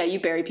go. you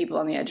bury people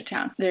on the edge of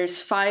town.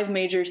 There's 5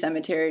 major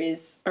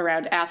cemeteries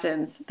around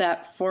Athens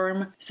that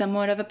form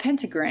somewhat of a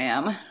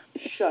pentagram.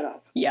 Shut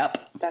up.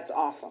 Yep. That's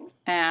awesome.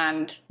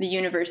 And the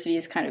university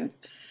is kind of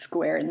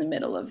square in the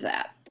middle of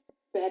that.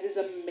 That is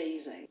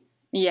amazing.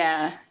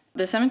 Yeah.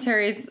 The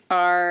cemeteries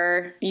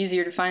are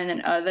easier to find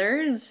than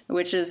others,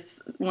 which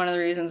is one of the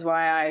reasons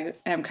why I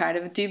am kind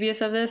of dubious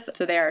of this.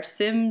 So they are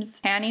Sims,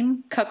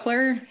 Hanning,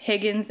 Kuckler,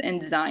 Higgins,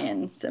 and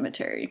Zion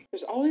Cemetery.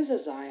 There's always a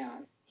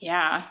Zion.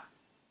 Yeah.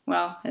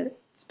 Well,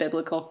 it's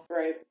biblical.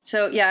 Right.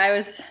 So yeah,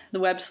 the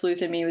web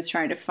sleuth in me was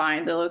trying to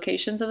find the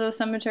locations of those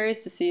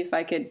cemeteries to see if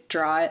I could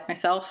draw it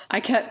myself. I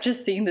kept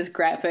just seeing this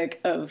graphic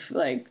of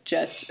like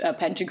just a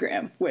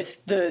pentagram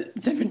with the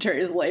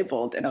cemeteries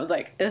labeled, and I was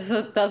like, this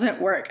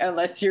doesn't work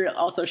unless you're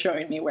also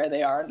showing me where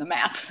they are on the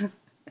map.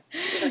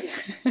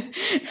 Right.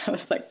 I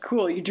was like,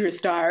 cool, you drew a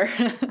star.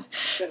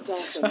 That's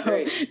awesome.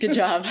 Great. Good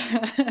job.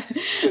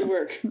 Good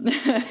work.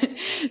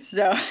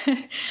 So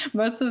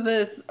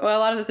a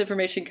lot of this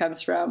information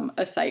comes from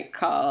a site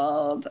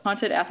called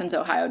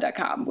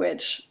HauntedAthensOhio.com,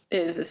 which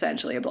is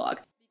essentially a blog.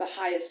 The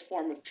highest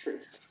form of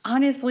truth.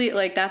 Honestly,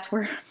 like, that's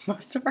where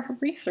most of our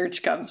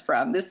research comes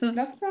from. This is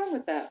Nothing wrong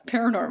with that.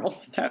 paranormal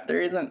stuff.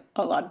 There isn't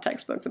a lot of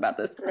textbooks about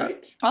this.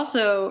 Right.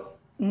 Also,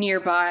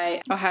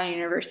 nearby Ohio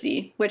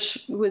University,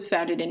 which was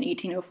founded in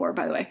 1804,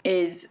 by the way,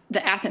 is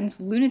the Athens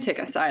Lunatic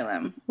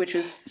Asylum, which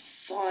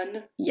was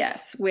Fun.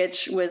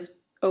 which was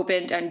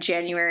opened on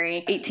January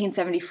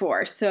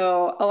 1874.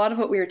 So a lot of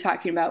what we were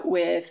talking about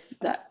with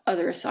the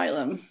other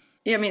asylum,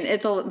 I mean,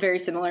 it's a very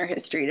similar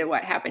history to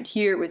what happened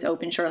here. It was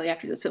opened shortly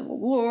after the Civil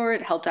War.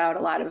 It helped out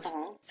a lot of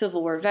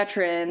Civil War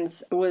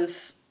veterans.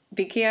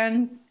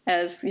 Began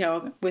as,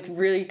 with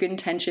really good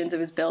intentions. It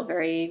was built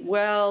very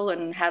well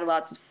and had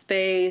lots of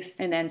space.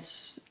 And then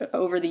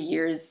over the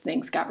years,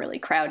 things got really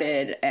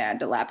crowded and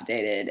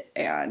dilapidated,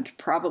 and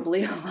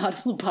probably a lot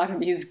of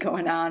lobotomies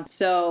going on.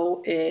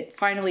 So it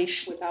finally...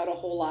 Without a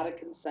whole lot of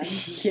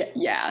consent.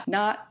 yeah,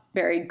 not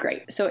very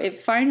great. So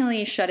it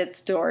finally shut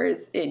its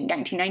doors in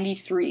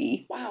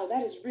 1993. Wow,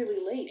 that is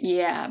really late.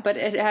 Yeah, but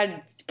it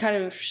had kind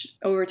of,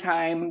 over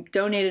time,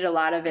 donated a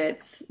lot of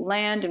its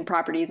land and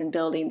properties and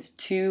buildings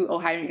to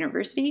Ohio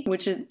University,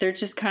 they're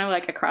just kind of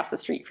like across the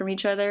street from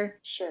each other.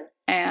 Sure.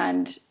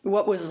 And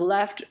what was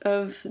left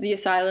of the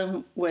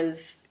asylum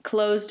was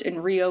closed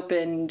and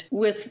reopened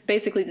with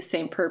basically the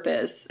same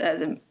purpose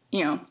as,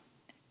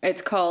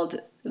 it's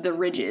called The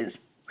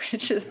Ridges,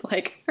 which is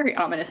like a very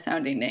ominous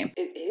sounding name.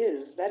 It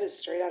is. That is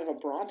straight out of a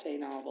Bronte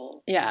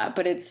novel. Yeah,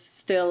 but it's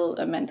still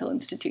a mental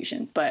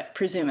institution. But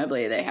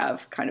presumably they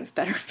have kind of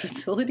better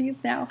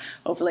facilities now,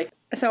 hopefully.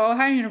 So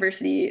Ohio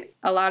University,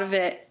 a lot of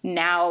it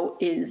now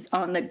is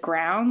on the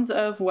grounds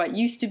of what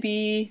used to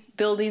be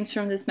buildings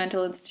from this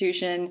mental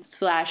institution /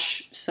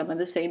 some of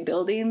the same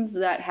buildings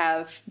that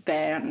have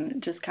been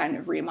just kind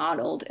of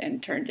remodeled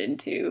and turned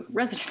into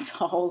residence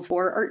halls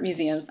or art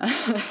museums.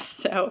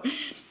 So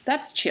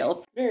that's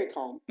chill. Very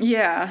calm.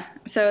 Yeah.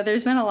 So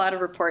there's been a lot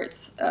of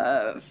reports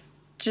of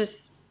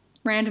just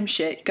random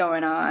shit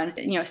going on.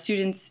 You know,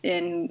 students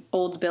in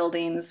old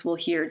buildings will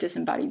hear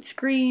disembodied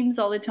screams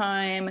all the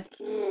time.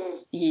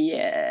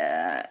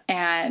 Yeah.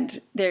 And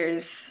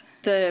there's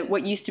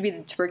what used to be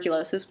the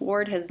tuberculosis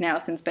ward has now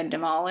since been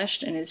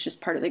demolished and is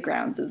just part of the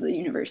grounds of the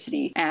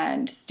university.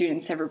 And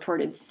students have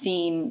reported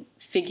seeing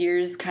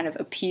figures kind of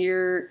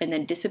appear and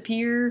then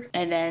disappear.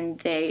 And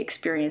then they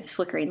experience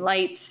flickering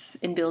lights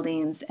in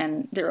buildings,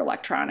 and their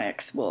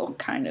electronics will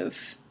kind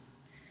of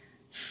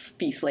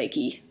be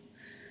flaky.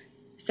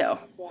 So,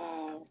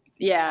 wow.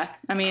 Yeah,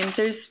 I mean,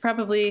 there's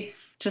probably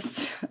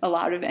just a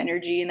lot of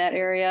energy in that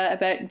area. I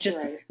bet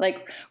just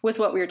like with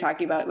what we were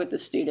talking about with the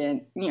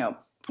student, you know,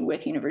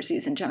 with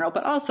universities in general,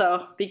 but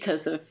also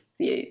because of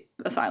the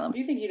asylum.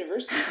 You think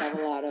universities have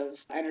a lot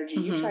of energy?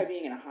 You try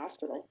being in a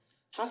hospital.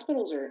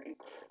 Hospitals are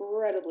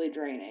incredibly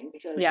draining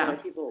because there are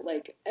people,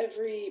 like,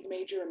 every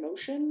major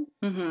emotion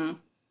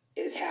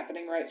is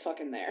happening right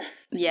fucking there.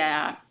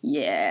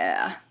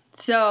 Yeah.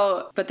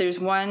 So, but there's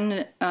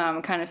one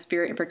kind of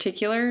spirit in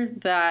particular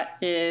that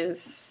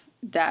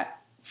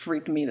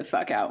freaked me the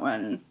fuck out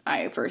when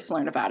I first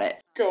learned about it.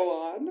 Go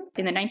on.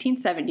 In the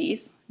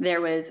 1970s,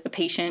 there was a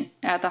patient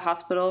at the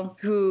hospital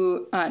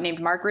who named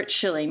Margaret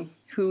Schilling,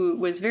 who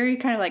was very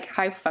kind of like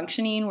high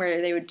functioning,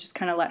 where they would just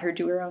kind of let her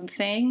do her own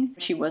thing.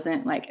 She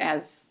wasn't like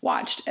as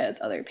watched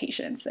as other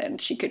patients, and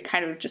she could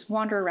kind of just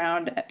wander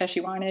around as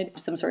she wanted.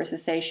 Some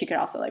sources say she could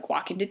also like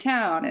walk into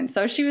town, and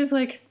so she was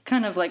like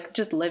kind of like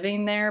just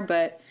living there,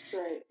 but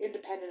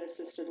independent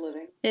assisted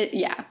living.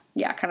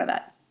 Kind of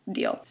that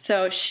deal.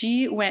 So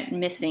she went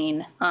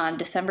missing on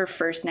December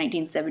 1st,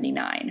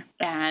 1979,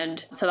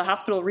 and so the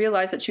hospital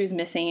realized that she was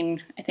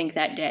missing, I think,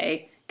 that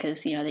day,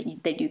 because, you know,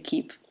 they do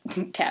keep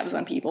tabs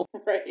on people.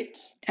 Right.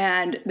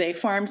 And they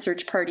formed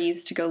search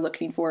parties to go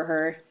looking for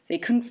her. They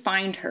couldn't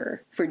find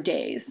her for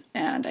days,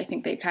 and I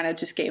think they kind of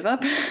just gave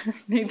up,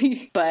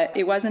 maybe. But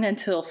it wasn't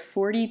until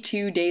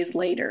 42 days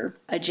later,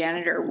 a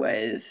janitor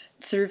was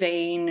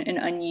surveying an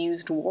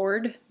unused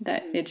ward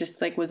that it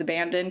just, like, was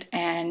abandoned,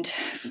 and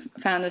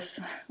found this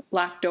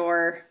locked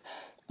door,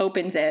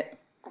 opens it,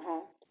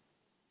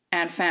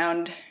 and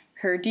found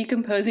her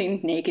decomposing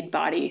naked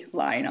body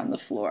lying on the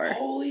floor.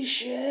 Holy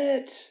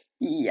shit!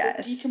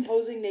 Yes. A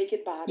decomposing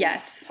naked body?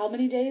 Yes. How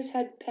many days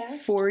had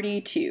passed?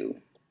 42.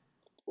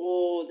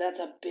 Oh, that's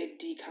a big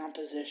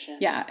decomposition.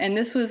 Yeah, and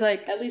this was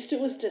like... At least it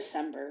was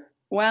December.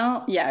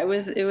 Well, yeah, it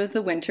was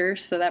the winter,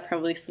 so that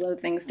probably slowed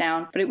things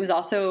down. But it was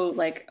also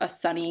like a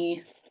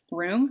sunny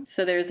room,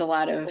 so there's a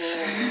lot of...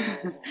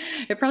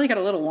 It probably got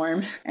a little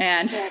warm.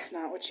 And that's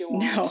not what you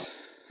want. No.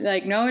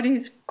 Like,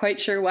 nobody's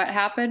quite sure what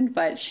happened,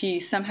 but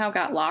she somehow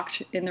got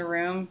locked in the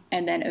room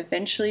and then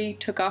eventually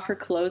took off her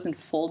clothes and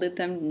folded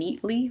them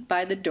neatly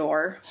by the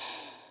door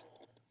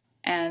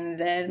and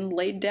then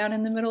laid down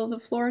in the middle of the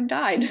floor and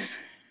died.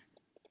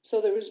 So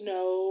there was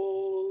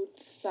no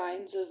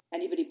signs of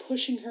anybody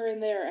pushing her in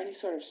there, any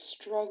sort of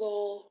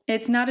struggle?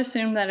 It's not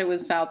assumed that it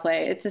was foul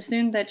play. It's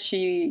assumed that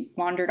she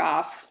wandered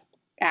off,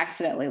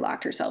 accidentally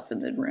locked herself in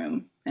the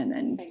room, and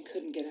then... And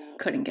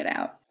couldn't get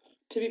out.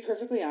 To be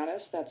perfectly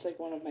honest, that's like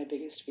one of my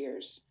biggest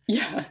fears.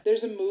 Yeah.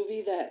 There's a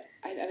movie that,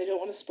 and I don't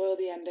want to spoil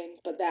the ending,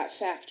 but that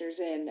factors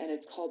in, and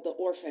it's called The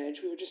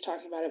Orphanage. We were just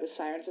talking about it with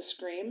Sirens of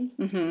Scream.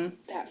 Mm-hmm.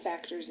 That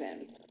factors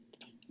in.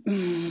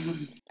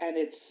 Mm-hmm. And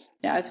it's...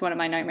 Yeah, it's one of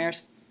my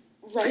nightmares.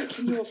 Right?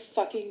 Can you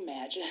fucking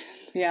imagine?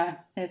 Yeah,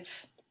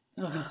 it's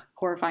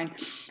horrifying.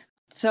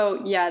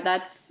 So yeah,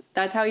 that's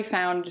how he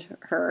found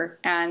her,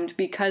 and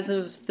because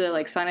of the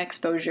like sun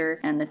exposure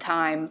and the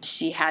time,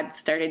 she had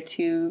started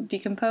to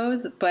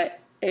decompose, but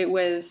it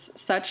was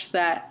such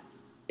that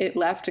it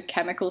left a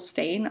chemical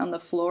stain on the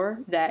floor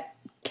that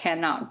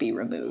cannot be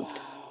removed.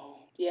 Wow.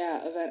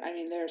 Yeah, I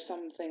mean, there are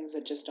some things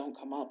that just don't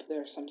come up.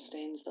 There are some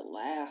stains that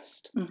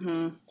last.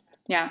 Mm-hmm.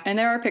 Yeah, and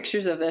there are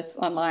pictures of this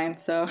online,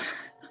 so...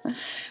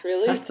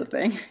 Really? That's a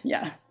thing,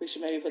 yeah. We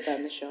should maybe put that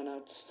in the show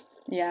notes.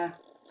 Yeah.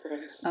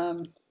 Gross.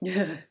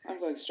 Yeah. I'm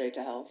going straight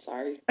to hell,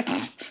 sorry.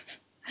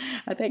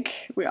 I think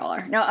we all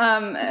are.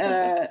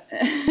 No,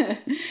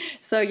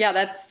 so yeah,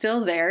 that's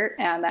still there,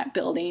 and that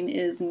building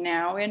is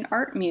now an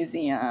art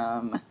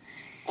museum.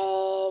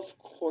 Of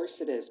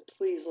course it is.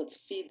 Please, let's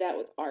feed that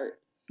with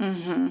art.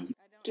 Mm-hmm.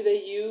 Do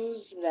they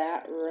use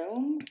that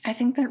room? I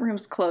think that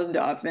room's closed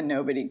off and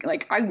nobody...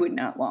 Like, I would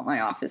not want my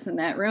office in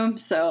that room,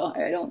 so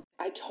I don't...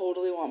 I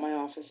totally want my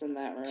office in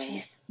that room.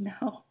 Jeez,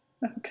 no.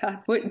 Oh, God.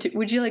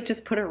 Would you, like,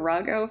 just put a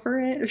rug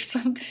over it or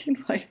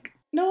something? Like...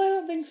 No, I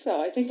don't think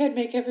so. I think I'd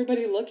make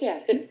everybody look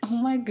at it.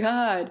 Oh my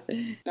god.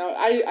 No,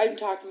 I'm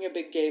talking a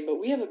big game, but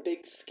we have a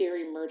big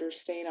scary murder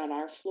stain on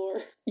our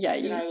floor Yeah,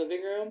 in our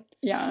living room,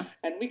 yeah.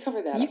 and we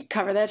cover that You up.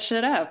 cover that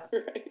shit up.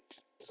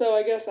 Right. So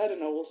I guess, I don't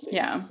know, we'll see.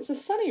 Yeah. It's a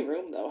sunny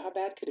room, though. How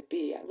bad could it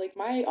be? Like,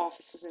 my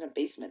office is in a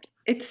basement.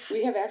 It's...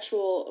 We have a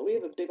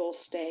big old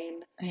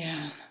stain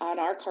Yeah. on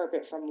our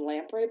carpet from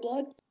lamprey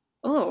blood.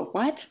 Oh,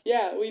 what?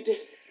 Yeah, we did.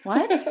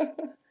 What?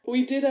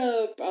 We did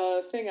a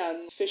thing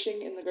on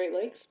fishing in the Great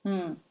Lakes.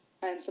 Hmm.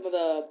 And some of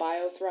the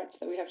bio threats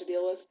that we have to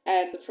deal with.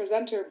 And the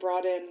presenter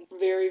brought in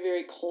very,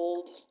 very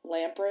cold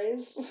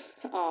lampreys.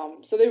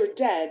 So they were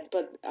dead,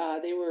 but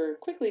they were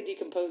quickly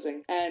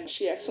decomposing. And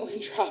she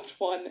accidentally dropped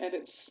one, and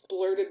it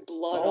splurted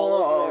blood all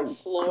over our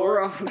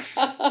floor. Gross.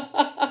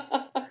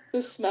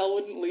 The smell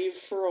wouldn't leave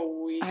for a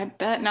week. I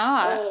bet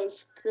not. Oh, it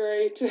was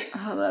great.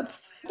 Oh,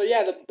 that's... But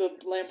yeah, the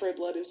lamprey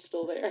blood is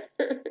still there.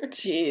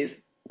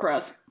 Jeez.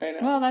 Gross. I know.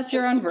 Well, that's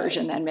your own the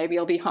version best. then. Maybe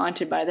you'll be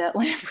haunted by that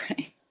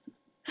lamprey.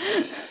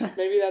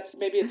 Maybe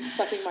it's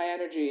sucking my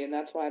energy, and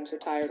that's why I'm so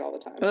tired all the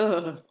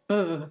time.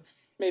 Ugh.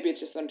 Maybe it's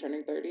just I'm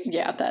turning 30.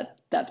 Yeah,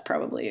 that's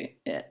probably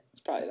it.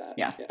 It's probably that.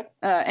 Yeah.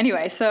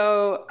 Anyway,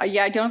 so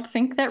I don't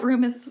think that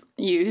room is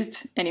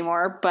used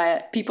anymore,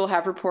 but people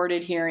have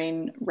reported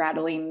hearing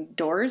rattling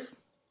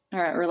doors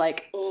or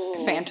like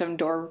Ooh. phantom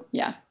door,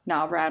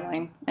 knob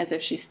rattling as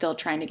if she's still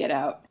trying to get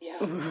out.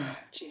 Yeah.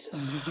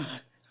 Jesus.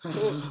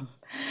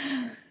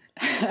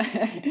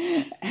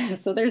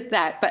 So there's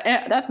that, but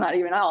that's not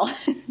even all.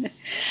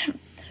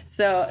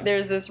 So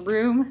there's this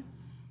room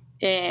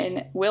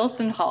in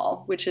Wilson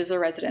Hall, which is a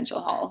residential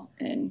hall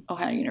in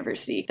Ohio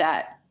University,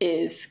 that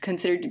is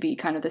considered to be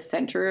kind of the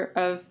center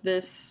of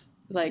this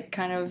like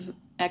kind of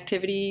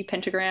activity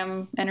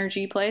pentagram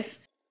energy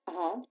place.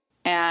 Uh-huh.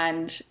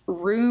 And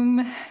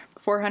room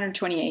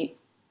 428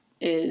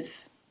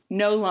 is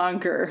no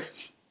longer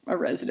a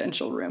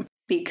residential room.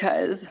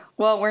 Because,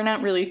 well, we're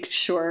not really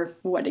sure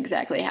what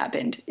exactly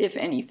happened, if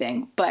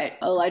anything. But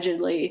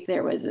allegedly,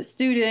 there was a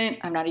student,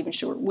 I'm not even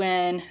sure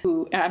when,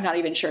 I'm not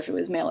even sure if it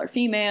was male or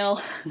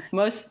female.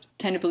 Most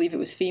tend to believe it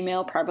was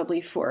female, probably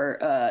for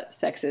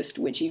sexist,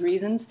 witchy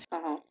reasons.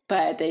 Uh-huh.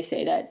 But they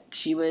say that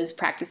she was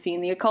practicing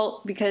the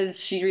occult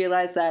because she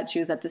realized that she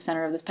was at the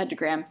center of this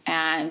pentagram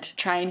and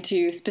trying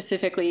to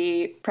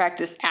specifically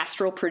practice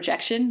astral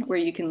projection, where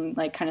you can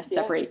like kind of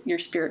separate your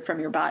spirit from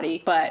your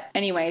body. But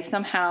anyway,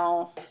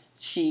 somehow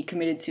she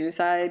committed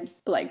suicide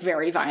like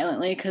very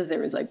violently because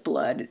there was like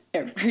blood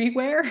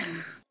everywhere.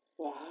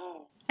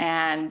 Wow.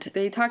 And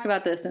they talked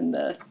about this in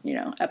the,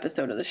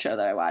 episode of the show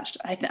that I watched.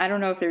 I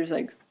don't know if there's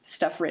like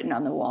stuff written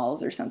on the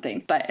walls or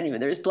something. But anyway,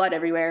 there's blood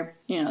everywhere.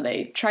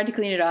 They tried to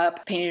clean it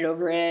up, painted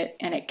over it,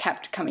 and it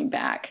kept coming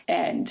back.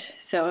 And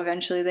so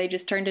eventually they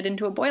just turned it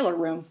into a boiler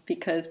room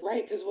because...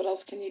 Right, because what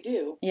else can you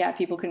do? Yeah,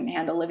 people couldn't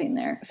handle living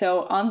there.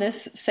 So on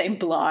this same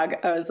blog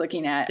I was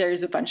looking at,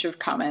 there's a bunch of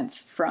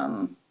comments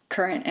from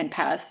current and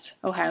past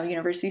Ohio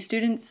University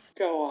students.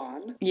 Go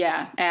on.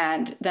 Yeah,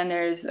 and then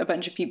there's a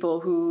bunch of people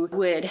who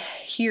would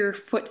hear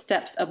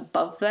footsteps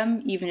above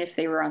them even if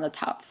they were on the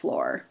top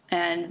floor.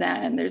 And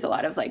then there's a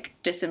lot of like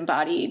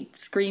disembodied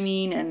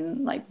screaming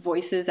and like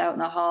voices out in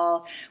the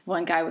hall.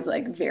 One guy was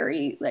like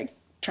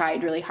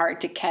tried really hard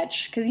to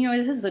catch, because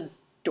this is a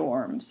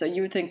dorm, so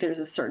you would think there's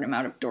a certain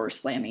amount of door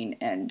slamming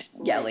and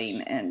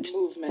yelling and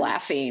movement,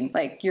 laughing.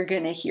 Like, you're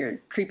gonna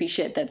hear creepy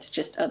shit that's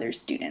just other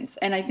students.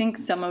 And I think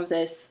some of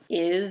this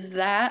is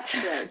that.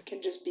 Right,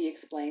 can just be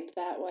explained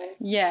that way.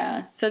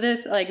 Yeah. So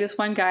this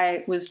one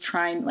guy was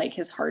trying like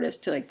his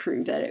hardest to like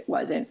prove that it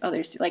wasn't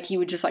others. Like, he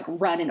would just like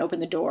run and open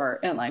the door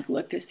and like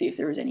look to see if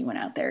there was anyone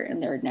out there,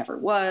 and there never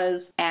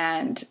was.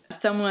 And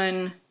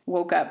someone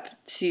woke up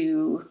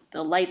to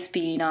the lights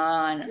being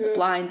on, the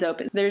blinds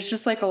open. There's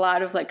just like a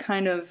lot of like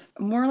kind of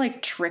more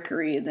like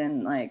trickery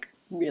than like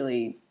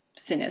really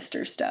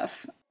sinister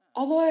stuff.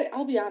 Although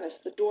I'll be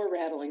honest, the door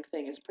rattling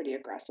thing is pretty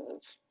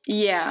aggressive.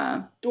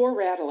 Yeah. Door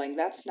rattling,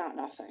 that's not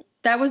nothing.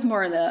 That was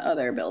more in the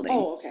other building.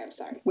 Oh, okay, I'm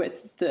sorry.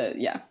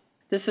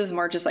 This is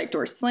more just like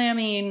door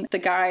slamming. The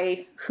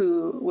guy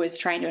who was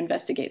trying to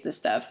investigate this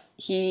stuff,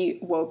 he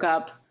woke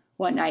up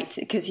one night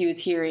because he was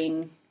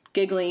hearing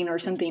giggling or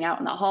something out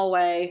in the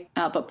hallway.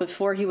 But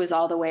before he was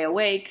all the way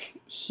awake,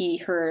 he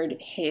heard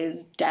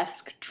his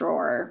desk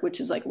drawer,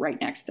 which is like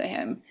right next to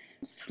him,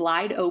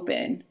 slide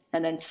open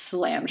and then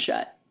slam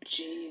shut.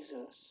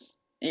 Jesus.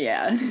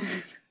 Yeah.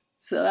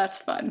 So that's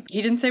fun.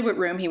 He didn't say what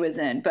room he was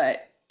in,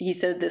 but he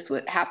said this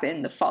would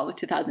happen the fall of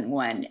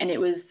 2001. And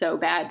it was so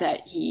bad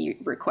that he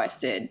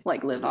requested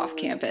like live off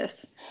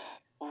campus.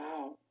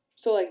 Wow.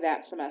 So like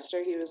that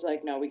semester, he was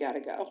like, no, we gotta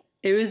go.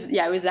 It was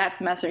that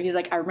semester. He's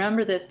like, I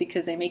remember this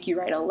because they make you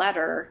write a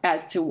letter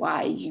as to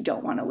why you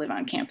don't want to live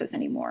on campus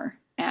anymore.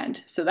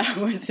 And so that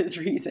was his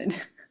reason.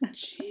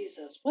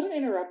 Jesus. What an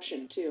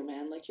interruption, too,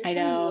 man. Like, you're I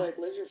trying know. to, like,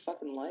 live your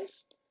fucking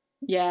life.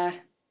 Yeah.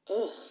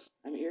 Ugh.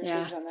 I'm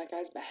irritated on that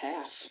guy's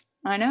behalf.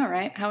 I know,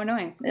 right? How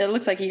annoying. It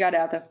looks like he got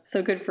out, though.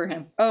 So good for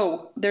him.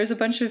 Oh, there's a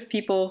bunch of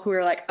people who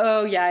are like,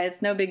 oh, yeah,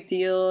 it's no big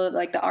deal.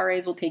 Like, the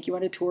RAs will take you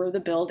on a tour of the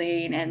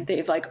building, and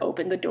they've, like,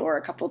 opened the door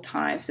a couple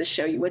times to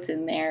show you what's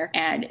in there.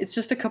 And it's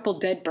just a couple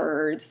dead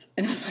birds.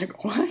 And I was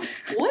like,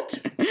 what?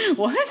 What?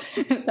 What?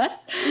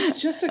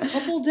 It's just a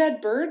couple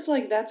dead birds?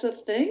 Like, that's a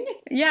thing?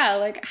 Yeah,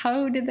 like,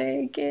 how did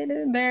they get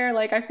in there?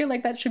 Like, I feel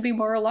like that should be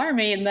more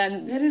alarming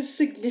than... That is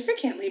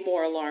significantly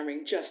more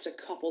alarming, just a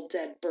couple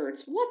dead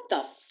birds. What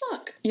the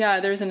fuck? Yeah,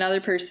 there's another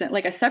person,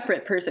 like a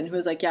separate person who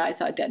was like, yeah, I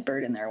saw a dead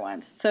bird in there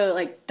once. So,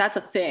 like, that's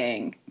a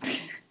thing.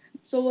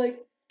 So,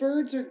 like,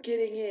 birds are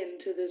getting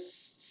into this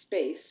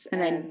space.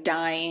 And then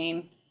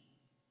dying.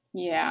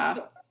 Yeah.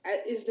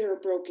 Is there a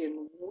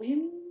broken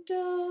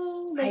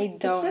window? Like, I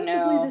don't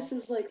ostensibly, know. this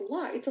is, like,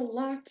 locked. It's a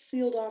locked,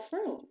 sealed-off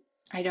room.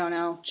 I don't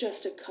know.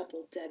 Just a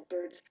couple dead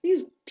birds.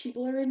 These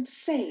people are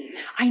insane.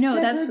 I know,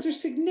 dead that's... birds are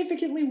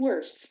significantly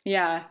worse.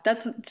 Yeah,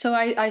 that's... So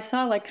I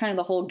saw, like, kind of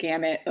the whole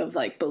gamut of,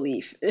 like,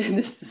 belief in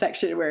this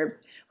section where,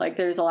 like,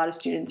 there's a lot of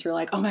students who are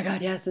like, oh my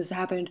god, yes, this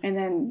happened. And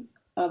then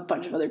a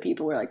bunch of other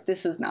people were like,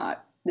 this is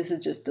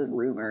just a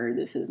rumor.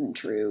 This isn't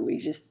true. We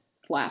just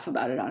laugh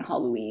about it on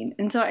Halloween.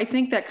 And so I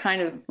think that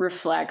kind of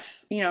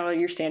reflects, you know,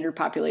 your standard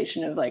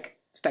population of, like,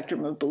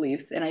 spectrum of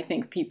beliefs. And I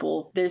think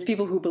there's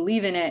people who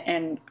believe in it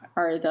and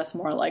are thus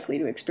more likely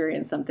to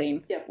experience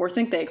something or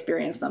think they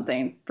experience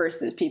something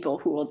versus people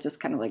who will just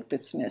kind of like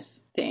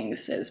dismiss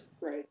things as...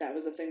 Right, that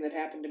was a thing that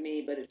happened to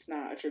me, but it's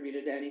not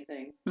attributed to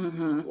anything.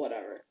 Mm-hmm.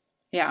 Whatever.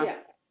 Yeah.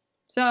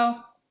 So...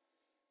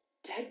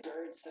 Dead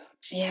birds, though.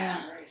 Jesus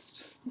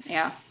Christ.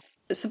 Yeah.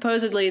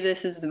 Supposedly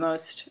this is the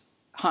most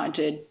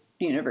haunted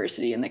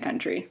university in the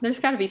country. There's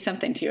got to be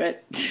something to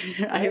it,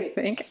 I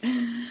think.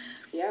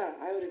 Yeah,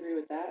 I would agree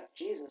with that.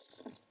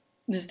 Jesus.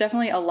 There's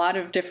definitely a lot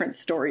of different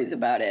stories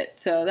about it.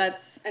 So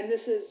that's... And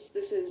this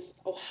is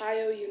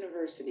Ohio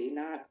University,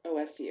 not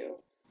OSU.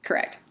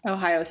 Correct.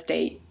 Ohio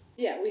State.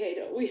 Yeah, we hate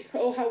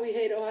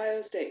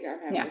Ohio State. I'm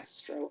having a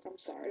stroke. I'm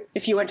sorry.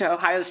 If you went to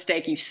Ohio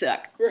State, you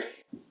suck. Right.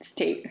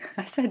 State.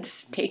 I said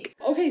steak.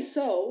 Okay,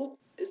 so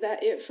is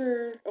that it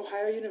for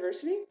Ohio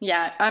University?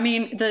 Yeah, I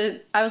mean,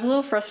 I was a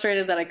little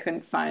frustrated that I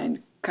couldn't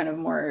find kind of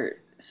more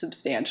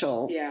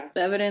substantial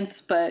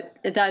evidence, but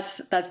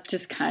that's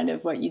just kind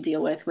of what you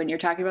deal with when you're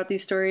talking about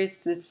these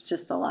stories. It's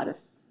just a lot of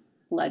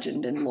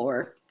legend and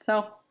lore.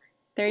 So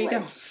there you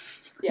go.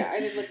 Yeah,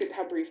 I mean, look at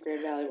how brief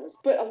Grand Valley was.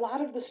 But a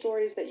lot of the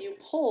stories that you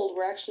pulled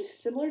were actually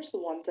similar to the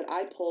ones that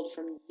I pulled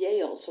from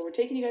Yale. So we're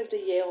taking you guys to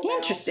Yale now.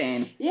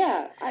 Interesting.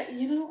 Yeah, I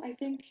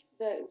think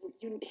that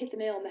you hit the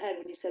nail on the head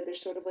when you said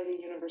there's sort of like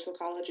a universal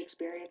college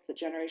experience that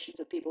generations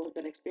of people have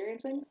been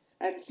experiencing.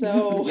 And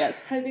so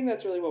yes. I think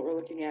that's really what we're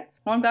looking at.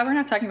 Well, I'm glad we're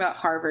not talking about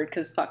Harvard,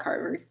 because fuck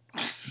Harvard.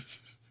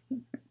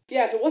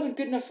 Yeah, if it wasn't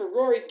good enough for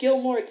Rory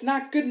Gilmore, it's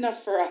not good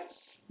enough for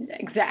us.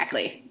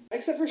 Exactly.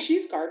 Except for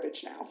she's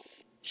garbage now.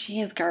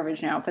 She is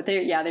garbage now, but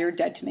they were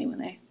dead to me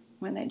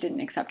when they didn't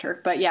accept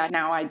her. But yeah,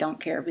 now I don't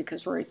care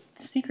because Rory's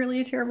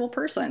secretly a terrible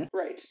person.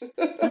 Right.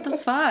 What the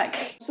fuck?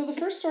 So the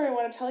first story I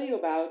want to tell you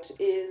about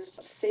is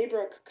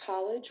Saybrook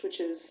College, which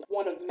is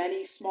one of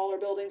many smaller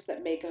buildings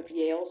that make up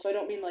Yale. So I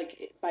don't mean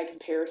like by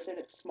comparison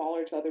it's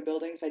smaller to other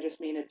buildings. I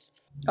just mean it's...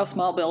 A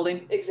small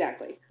building.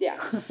 Exactly. Yeah.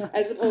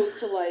 As opposed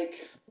to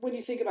like... When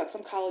you think about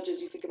some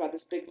colleges, you think about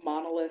this big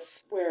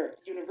monolith where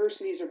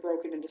universities are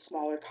broken into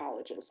smaller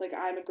colleges. Like,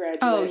 I'm a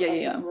graduate of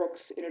the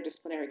Brooks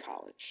Interdisciplinary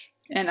College.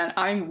 And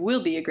I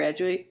will be a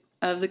graduate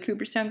of the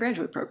Cooperstown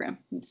Graduate Program.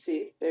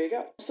 See, there you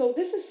go. So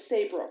this is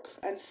Saybrook,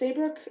 and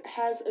Saybrook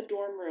has a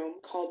dorm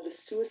room called the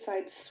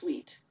Suicide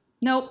Suite.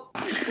 Nope.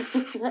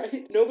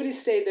 Right? Nobody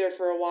stayed there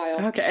for a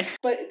while. Okay.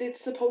 But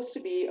it's supposed to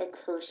be a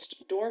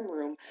cursed dorm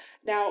room.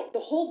 Now, the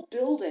whole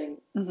building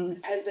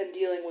has been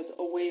dealing with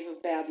a wave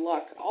of bad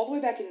luck. All the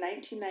way back in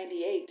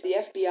 1998, the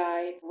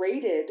FBI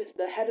raided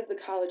the head of the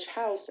college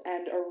house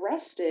and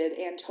arrested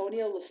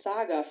Antonio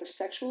Lasaga for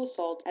sexual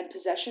assault and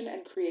possession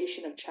and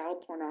creation of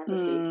child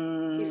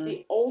pornography. He's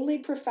the only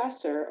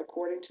professor,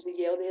 according to the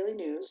Yale Daily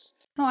News.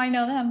 Oh, I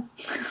know them.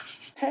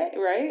 Hey,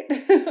 right?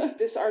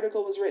 This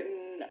article was written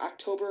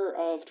October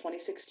of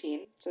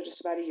 2016, so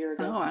just about a year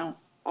ago. Oh, wow.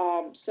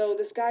 So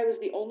this guy was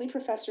the only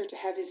professor to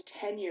have his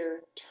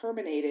tenure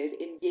terminated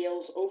in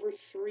Yale's over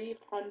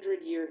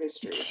 300-year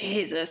history.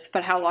 Jesus,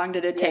 but how long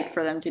did it take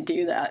for them to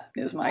do that,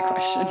 is my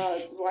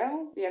question.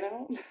 Well,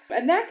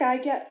 and that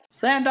guy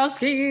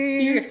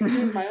Sandusky! Here's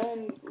my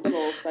own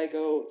little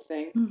psycho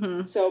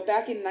thing. So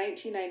back in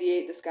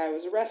 1998, this guy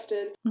was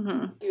arrested.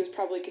 He was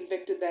probably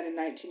convicted then in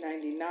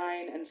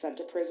 1999 and sent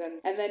to prison.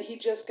 And then he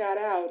just got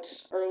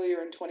out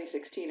earlier in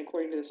 2016,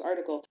 according to this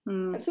article.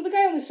 And so the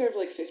guy only served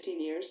like 15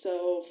 years,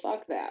 so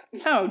fuck that.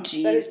 Oh,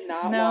 jeez. That is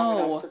not long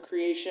enough for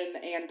creation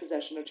and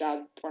possession of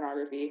child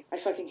pornography. I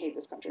fucking hate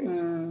this country.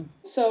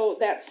 So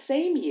that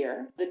same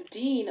year, the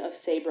dean of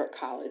Saybrook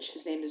College,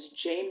 his name is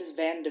James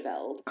Van de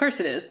Velde. Of course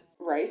it is.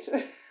 Right?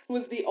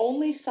 Was the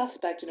only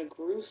suspect in a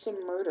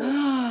gruesome murder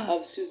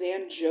of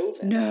Suzanne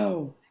Joven.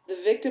 No.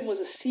 The victim was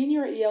a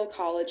senior at Yale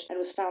College and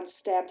was found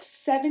stabbed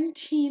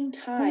 17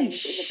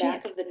 times in the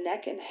back of the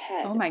neck and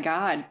head. Oh my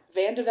God.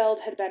 Van de Velde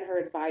had been her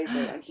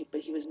advisor,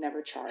 but he was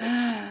never charged.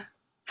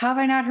 How have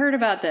I not heard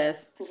about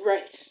this?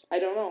 Right. I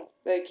don't know.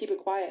 They keep it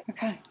quiet.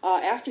 Okay.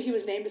 After he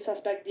was named a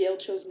suspect, Yale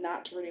chose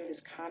not to renew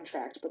his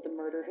contract, but the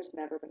murder has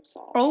never been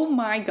solved. Oh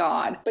my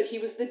God. But he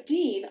was the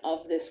dean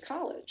of this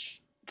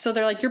college. So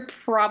they're like, you're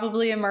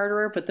probably a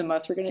murderer, but the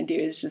most we're going to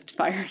do is just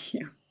fire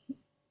you.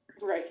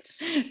 Right.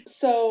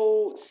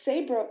 So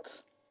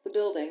Saybrook, the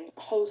building,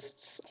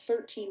 hosts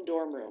 13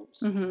 dorm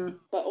rooms,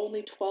 but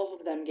only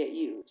 12 of them get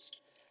used.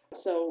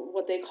 So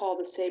what they call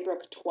the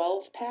Saybrook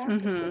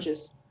 12-pack, which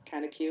is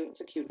kind of cute.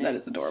 It's a cute name. That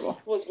is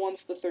adorable. Was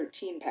once the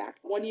 13-pack.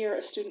 One year,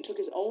 a student took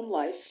his own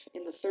life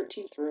in the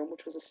 13th room,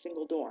 which was a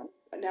single dorm.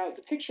 Now,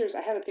 the pictures,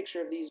 I have a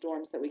picture of these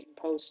dorms that we can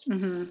post,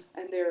 and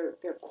they're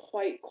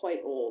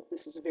quite old.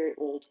 This is a very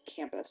old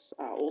campus,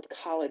 old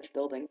college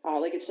building.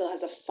 Like, it still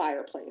has a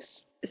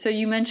fireplace. So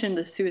you mentioned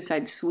the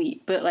suicide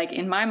suite, but like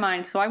in my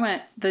mind,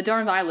 the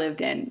dorm I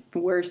lived in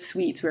were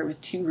suites where it was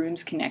 2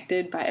 rooms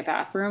connected by a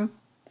bathroom.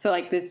 So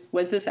like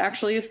was this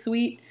actually a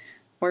suite?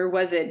 Or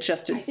was it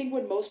just I think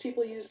when most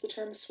people use the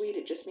term suite,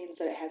 it just means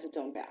that it has its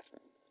own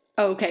bathroom.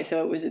 Oh, okay,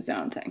 so it was its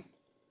own thing.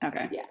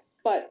 Okay. Yeah,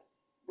 but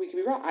we could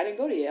be wrong. I didn't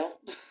go to Yale.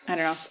 I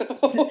don't know.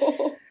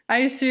 So... I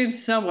assume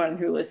someone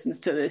who listens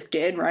to this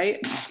did, right?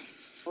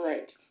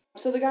 Right.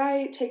 So the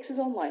guy takes his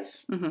own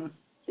life.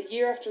 The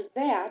year after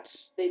that,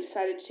 they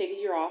decided to take a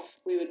year off.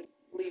 We would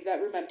leave that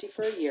room empty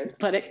for a year.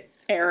 Let it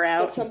air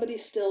out. But somebody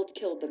still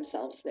killed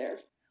themselves there.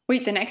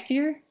 Wait, the next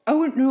year?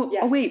 Oh, no.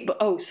 Yes. Oh, wait.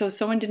 So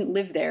someone didn't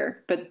live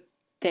there, but...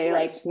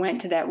 They,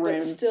 went to that room.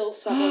 But still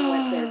someone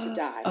went there to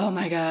die. Oh,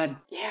 my God.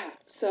 Yeah.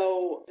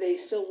 So they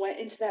still went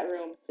into that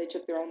room. They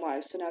took their own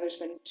lives. So now there's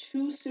been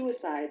 2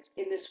 suicides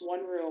in this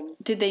one room.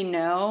 Did they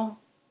know?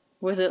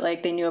 Was it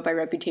like they knew it by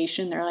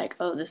reputation? They're like,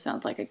 oh, this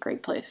sounds like a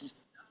great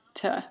place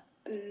to...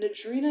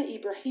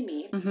 Nadrina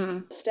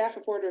Ibrahimi, staff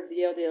reporter of the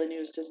Yale Daily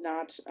News, does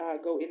not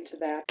go into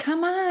that.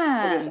 Come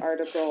on. For this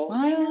article.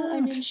 Why well, not?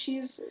 I mean,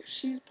 she's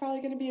probably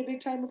going to be a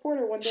big-time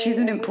reporter one day. She's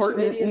an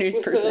important news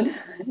person.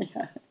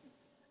 Yeah.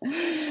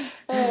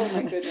 Oh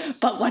my goodness.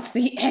 But what's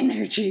the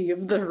energy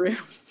of the room?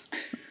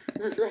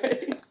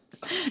 Right.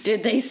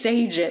 Did they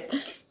sage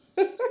it?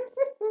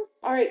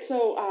 All right,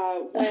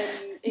 so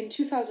when in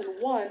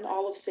 2001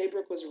 all of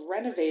Saybrook was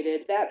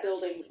renovated, that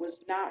building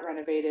was not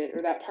renovated,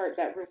 or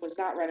that room was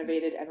not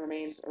renovated and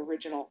remains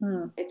original.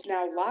 It's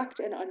now locked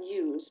and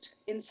unused.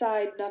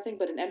 Inside, nothing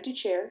but an empty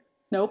chair,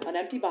 Nope. an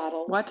empty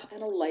bottle, What?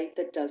 and a light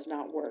that does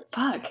not work.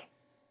 Fuck.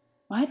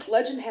 What?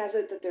 Legend has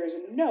it that there's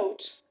a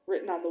note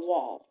written on the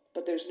wall,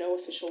 but there's no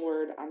official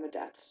word on the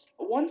deaths.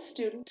 One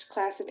student,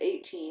 class of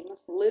 18,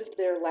 lived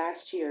there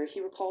last year.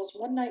 He recalls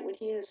one night when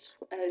he and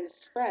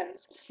his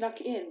friends snuck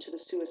into the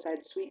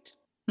suicide suite.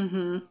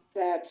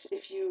 That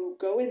if you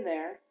go in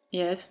there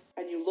Yes.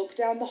 and you look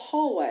down the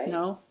hallway,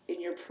 No.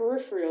 in your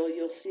peripheral,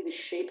 you'll see the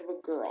shape of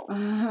a girl.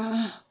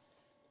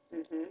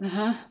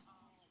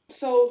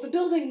 So the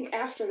building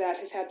after that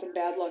has had some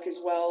bad luck as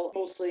well,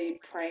 mostly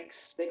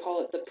pranks. They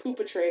call it the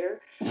poopatrator,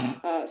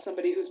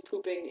 somebody who's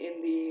pooping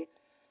in the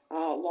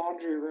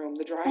laundry room,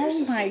 the dryers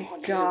Oh of the my laundry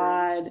room.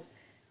 God.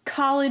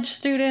 College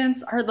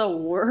students are the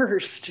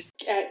worst.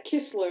 At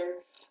Kistler,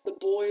 the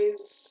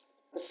boys,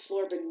 the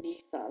floor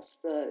beneath us,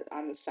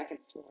 on the second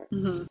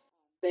floor,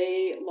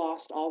 they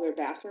lost all their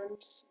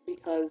bathrooms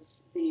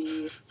because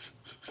the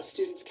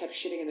students kept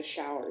shitting in the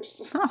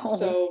showers. Oh.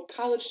 So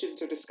college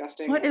students are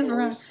disgusting. What is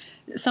wrong? Worst.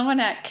 Someone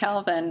at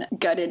Calvin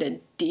gutted a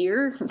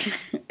deer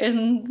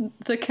in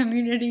the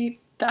community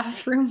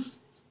bathroom.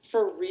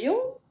 For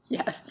real?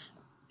 Yes.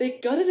 They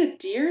gutted a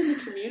deer in the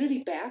community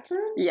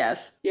bathrooms?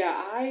 Yes. Yeah,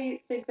 I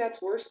think that's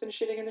worse than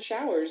shitting in the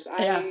showers.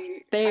 Yeah,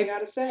 I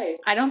gotta say.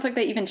 I don't think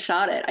they even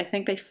shot it. I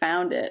think they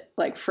found it,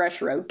 like, fresh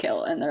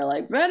roadkill, and they're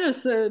like,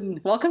 venison!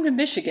 Welcome to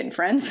Michigan,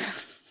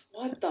 friends.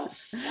 What the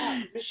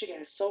fuck?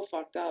 Michigan is so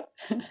fucked up.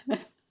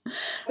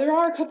 There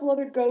are a couple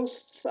other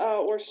ghosts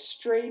or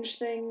strange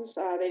things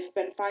they've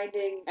been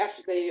finding.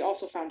 After they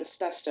also found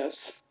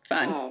asbestos.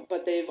 Fun.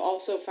 But they've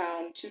also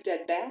found 2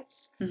 dead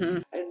bats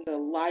in the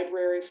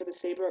library for the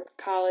Saybrook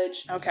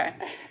College. Okay.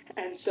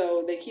 And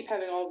so they keep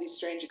having all these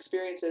strange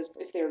experiences.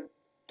 If they're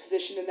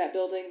positioned in that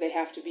building, they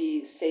have to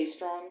be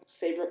Say-Strong,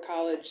 Saybrook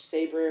College,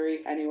 Saybrary.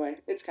 Anyway,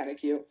 it's kind of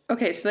cute.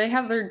 Okay, so they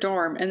have their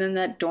dorm, and then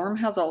that dorm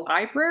has a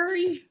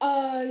library?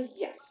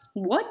 Yes.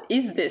 What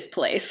is this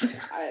place?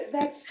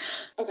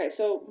 Okay,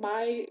 so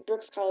my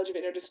Brooks College of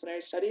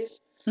Interdisciplinary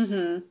Studies.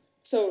 Mm-hmm.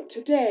 So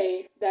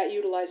today, that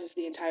utilizes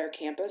the entire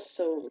campus,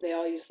 so they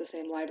all use the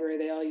same library,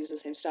 they all use the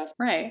same stuff.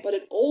 Right. But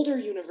at older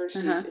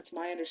universities, it's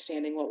my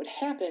understanding what would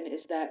happen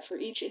is that for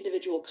each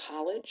individual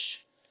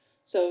college,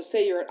 so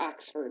say you're at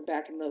Oxford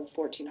back in the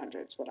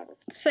 1400s, whatever.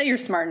 Say you're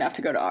smart enough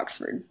to go to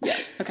Oxford.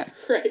 Yes. Okay.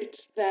 Right.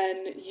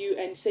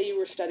 Then say you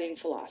were studying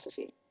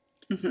philosophy.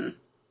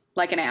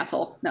 Like an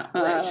asshole. No.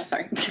 Right.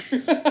 Sorry.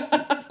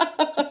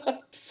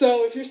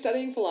 So if you're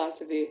studying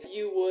philosophy,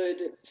 you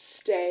would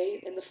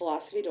stay in the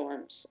philosophy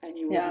dorms, and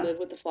you would live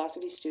with the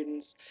philosophy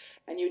students,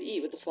 and you would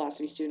eat with the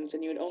philosophy students,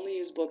 and you would only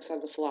use books out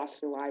of the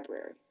philosophy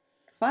library.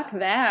 Fuck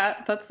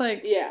that. That's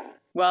like... Yeah.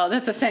 Well,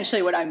 that's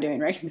essentially what I'm doing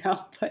right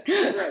now. But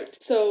Right.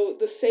 So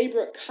the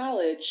Saybrook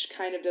College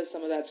kind of does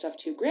some of that stuff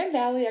too. Grand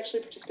Valley actually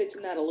participates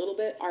in that a little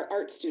bit. Our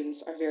art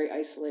students are very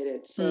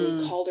isolated.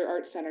 So Calder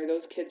Art Center,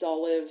 those kids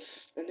all live,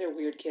 and they're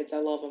weird kids. I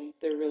love them.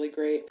 They're really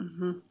great.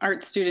 Mm-hmm.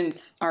 Art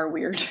students are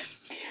weird.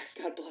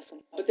 God bless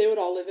them. But they would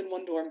all live in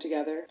one dorm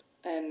together.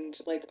 And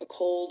like a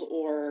cold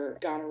or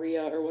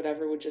gonorrhea or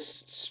whatever would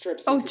just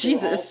strip them. Oh,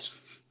 Jesus.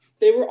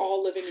 They were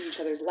all living in each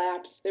other's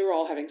laps. They were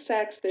all having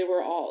sex. They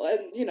were all,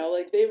 and you know,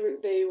 like they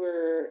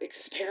were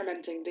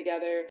experimenting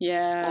together.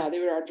 Yeah.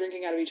 They were all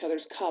drinking out of each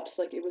other's cups.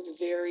 Like it was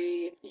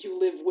very, you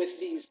live with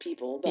these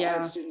people. The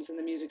art students and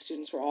the music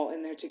students were all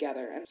in there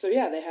together. And so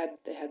yeah, they had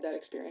that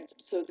experience.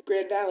 So the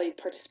Grand Valley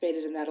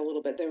participated in that a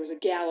little bit. There was a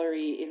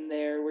gallery in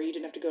there where you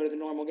didn't have to go to the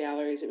normal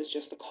galleries. It was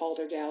just the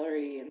Calder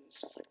Gallery and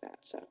stuff like that.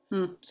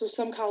 So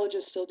some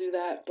colleges still do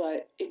that,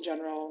 but in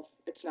general,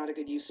 it's not a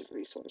good use of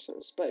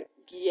resources. But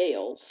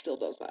Yale still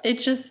does that. It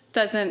just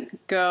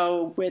doesn't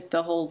go with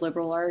the whole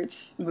liberal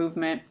arts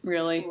movement,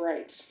 really.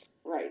 Right.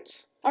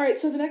 All right,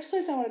 so the next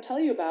place I want to tell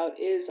you about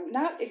is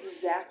not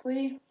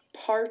exactly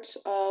part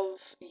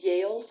of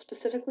Yale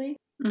specifically,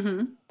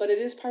 but it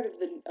is part of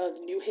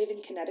New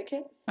Haven,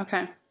 Connecticut.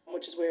 Okay.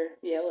 Which is where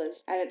Yale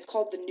is, and it's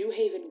called the New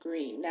Haven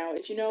Green. Now,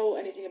 if you know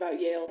anything about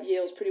Yale,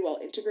 Yale's pretty well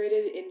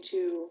integrated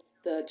into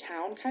the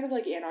town, kind of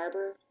like Ann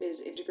Arbor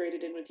is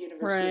integrated in with the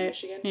University of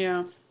Michigan.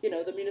 Yeah. You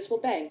know, the municipal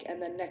bank,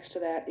 and then next to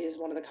that is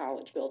one of the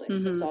college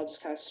buildings. It's all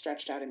just kind of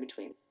stretched out in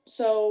between.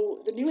 So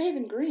the New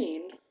Haven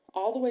Green,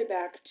 all the way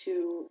back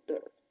to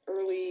the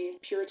early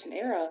Puritan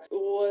era,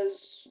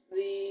 was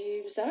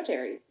the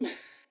cemetery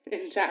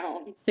in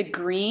town. The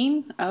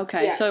Green?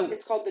 Okay. Yeah, so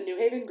it's called the New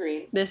Haven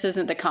Green. This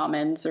isn't the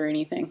Commons or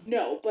anything?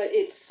 No, but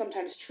it's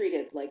sometimes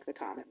treated like the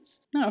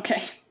Commons.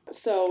 Okay.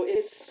 So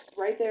it's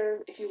right there.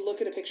 If you look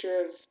at a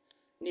picture of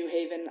New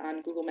Haven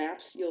on Google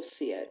Maps, you'll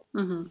see it.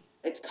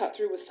 It's cut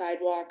through with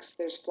sidewalks,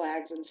 there's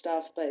flags and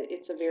stuff, but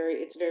it's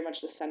very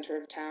much the center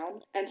of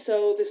town. And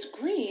so this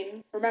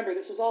green, remember,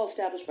 this was all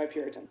established by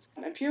Puritans.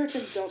 And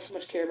Puritans don't so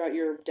much care about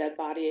your dead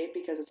body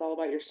because it's all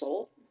about your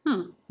soul.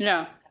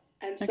 Yeah.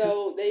 And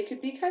so they could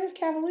be kind of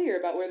cavalier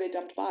about where they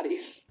dumped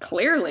bodies.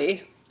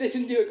 Clearly. They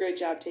didn't do a great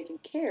job taking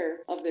care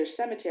of their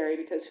cemetery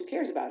because who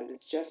cares about it?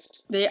 It's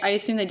just... I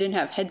assume they didn't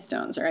have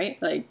headstones, right?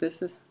 Like,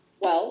 this is...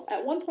 Well,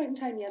 at one point in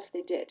time, yes,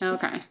 they did.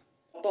 Okay.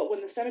 But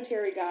when the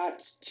cemetery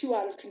got too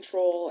out of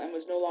control and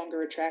was no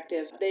longer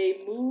attractive,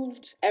 they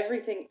moved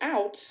everything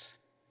out.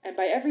 And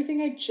by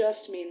everything, I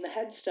just mean the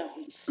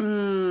headstones.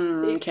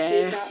 They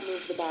did not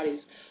move the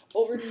bodies.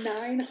 Over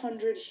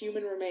 900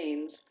 human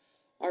remains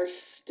are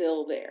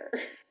still there.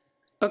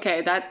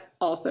 Okay, that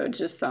also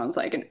just sounds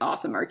like an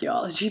awesome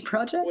archaeology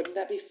project. Wouldn't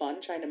that be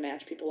fun, trying to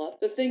match people up?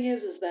 The thing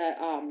is that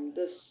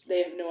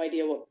they have no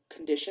idea what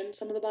condition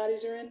some of the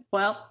bodies are in.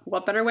 Well,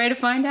 what better way to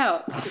find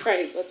out?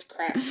 Right, let's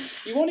crack.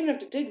 You won't even have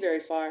to dig very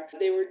far.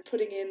 They were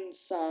putting in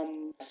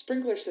some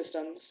sprinkler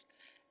systems,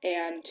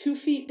 and 2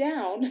 feet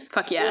down,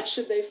 Fuck yes. What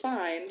should they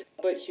find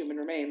but human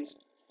remains?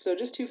 So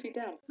just 2 feet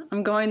down.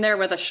 I'm going there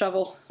with a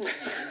shovel.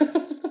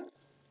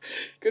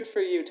 Good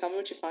for you. Tell me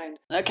what you find.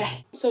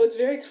 Okay. So it's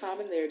very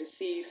common there to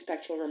see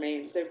spectral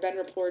remains. There have been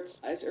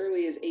reports as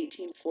early as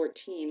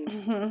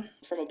 1814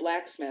 from a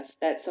blacksmith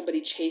that somebody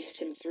chased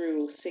him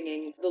through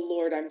singing, "The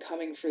Lord, I'm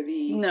coming for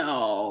thee."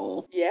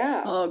 No.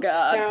 Yeah. Oh,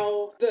 God.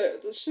 Now,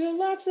 so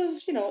lots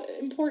of,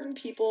 important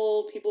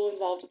people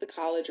involved at the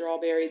college are all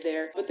buried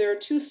there. But there are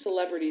 2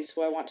 celebrities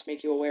who I want to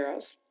make you aware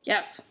of.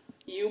 Yes.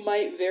 You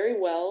might very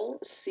well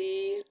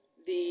see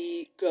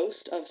the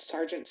ghost of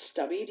Sergeant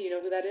Stubby. Do you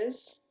know who that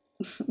is?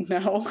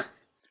 No.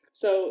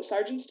 So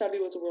Sergeant Stubby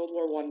was a World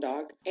War I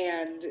dog,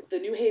 and the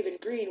New Haven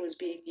Green was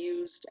being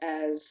used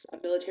as a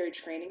military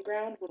training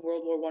ground when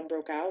World War I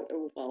broke out,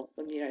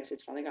 when the United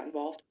States finally got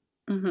involved.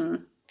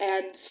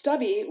 And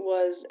Stubby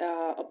was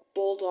a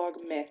bulldog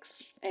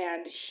mix,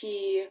 and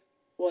he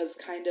was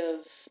kind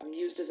of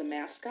used as a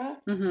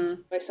mascot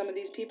by some of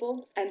these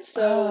people. And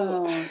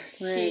so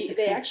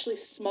they actually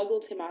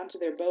smuggled him onto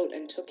their boat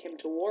and took him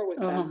to war with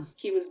them.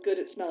 He was good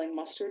at smelling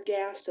mustard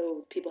gas,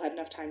 so people had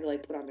enough time to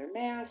put on their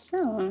masks.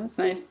 Oh, that's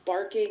nice. His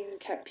barking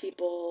kept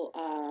people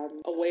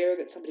aware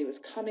that somebody was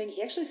coming.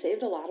 He actually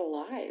saved a lot of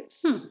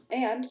lives.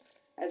 And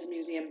as a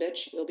museum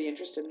bitch, you'll be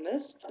interested in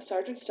this.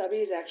 Sergeant Stubby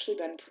has actually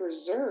been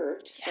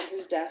preserved from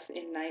his death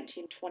in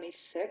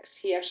 1926.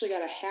 He actually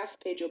got a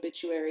half-page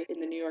obituary in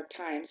the New York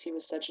Times. He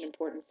was such an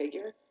important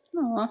figure.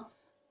 Aww.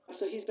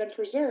 So he's been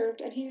preserved,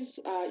 and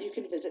you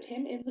can visit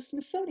him in the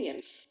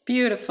Smithsonian.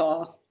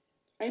 Beautiful.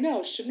 I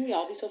know. Shouldn't we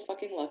all be so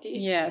fucking lucky?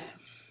 Yes.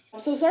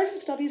 So Sergeant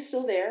Stubby's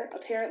still there.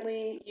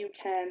 Apparently, you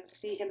can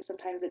see him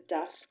sometimes at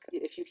dusk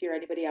if you hear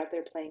anybody out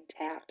there playing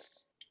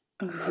taps.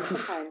 Like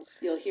sometimes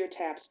you'll hear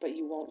taps, but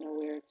you won't know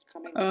where it's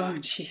coming from. Oh,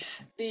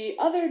 jeez. The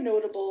other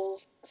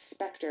notable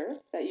specter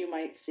that you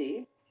might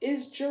see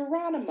is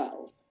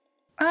Geronimo.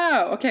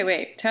 Oh, okay,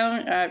 wait.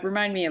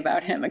 Remind me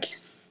about him again.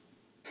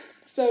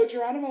 So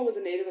Geronimo was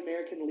a Native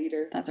American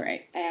leader. That's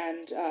right.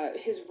 And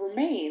his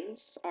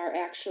remains are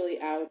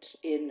actually out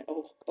in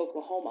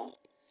Oklahoma.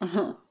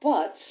 Uh-huh.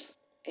 But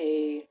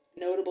a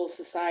notable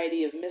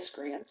society of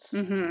miscreants,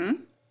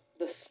 Mm-hmm.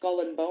 the Skull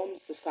and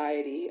Bones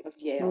Society of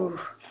Yale,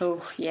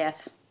 Oh,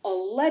 yes.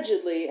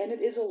 allegedly, and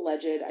it is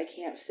alleged, I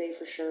can't say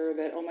for sure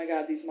that, oh my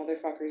god, these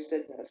motherfuckers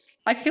did this.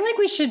 I feel like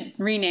we should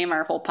rename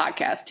our whole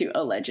podcast to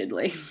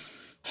Allegedly.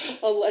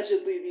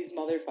 Allegedly, these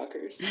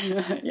motherfuckers.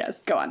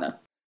 Yes, go on though.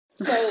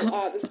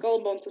 So, the Skull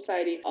and Bones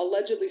Society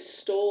allegedly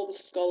stole the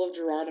skull of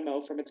Geronimo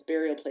from its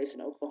burial place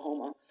in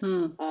Oklahoma,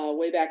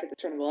 way back at the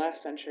turn of the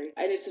last century.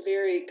 And it's a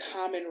very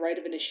common rite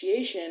of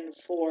initiation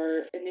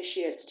for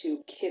initiates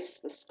to kiss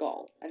the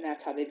skull, and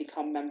that's how they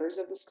become members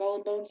of the Skull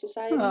and Bones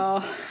Society.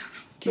 Oh.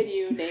 Can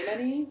you name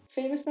any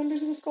famous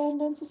members of the Skull and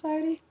Bones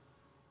Society?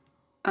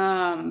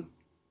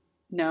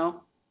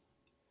 No.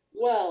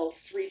 Well,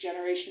 3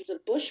 generations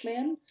of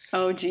Bushmen.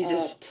 Oh,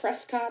 Jesus.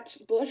 Prescott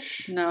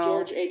Bush, No.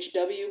 George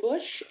H.W.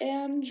 Bush,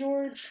 and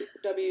George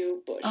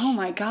W. Bush. Oh,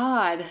 my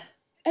God.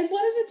 And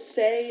what does it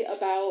say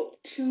about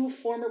 2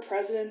 former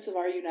presidents of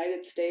our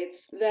United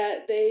States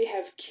that they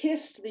have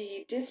kissed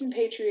the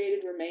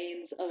disinpatriated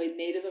remains of a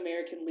Native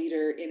American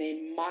leader in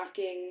a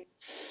mocking,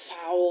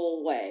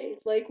 foul way?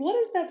 Like, what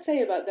does that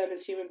say about them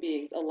as human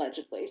beings,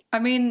 allegedly? I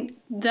mean,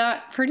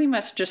 that pretty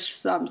much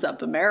just sums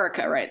up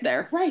America right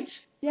there.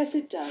 Right. Yes,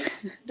 it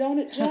does. Don't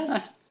it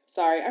just?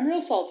 Sorry, I'm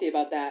real salty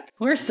about that.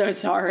 We're so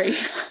sorry.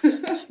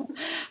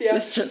 Yeah,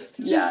 It's just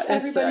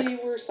everybody,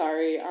 sucks. we're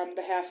sorry on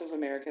behalf of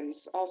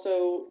Americans.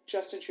 Also,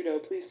 Justin Trudeau,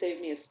 please save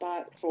me a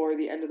spot for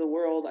the end of the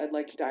world. I'd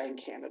like to die in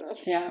Canada.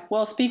 Yeah.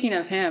 Well, speaking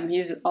of him,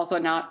 he's also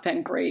not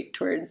been great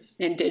towards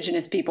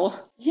Indigenous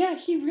people. Yeah,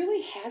 he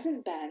really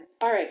hasn't been.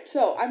 All right,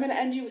 so I'm going to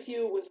end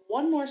with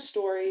one more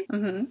story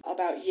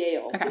about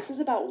Yale. Okay. This is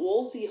about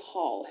Wolsey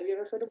Hall. Have you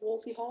ever heard of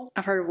Wolsey Hall?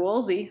 I've heard of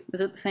Wolsey.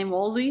 Is it the same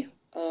Wolsey?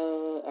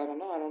 I don't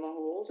know. I don't know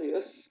who Wolsey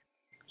is.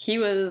 He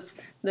was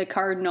the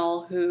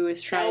cardinal who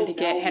was trying to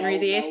get Henry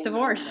VIII's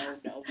divorce.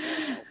 No.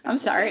 I'm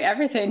sorry,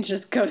 everything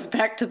just goes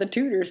back to the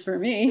Tudors for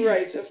me.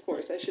 Right, of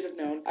course. I should have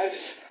known. I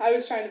was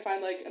trying to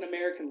find, like, an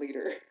American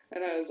leader.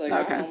 And I was like,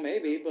 Okay. I don't know,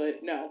 maybe.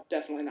 But no,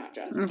 definitely not,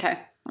 Jen. Okay.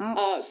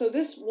 Oh. So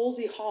this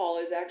Wolsey Hall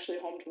is actually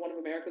home to one of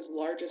America's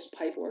largest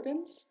pipe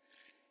organs.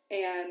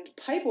 And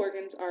pipe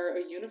organs are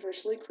a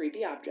universally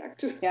creepy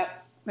object.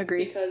 Yep,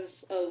 agreed.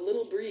 Because a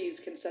little breeze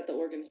can set the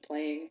organs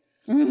playing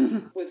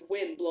with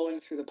wind blowing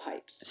through the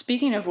pipes.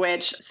 Speaking of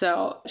which,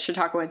 so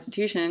Chautauqua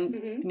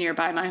Institution,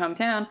 nearby my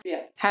hometown,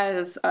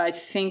 has, I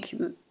think,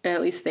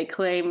 at least they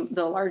claim,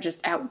 the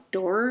largest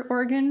outdoor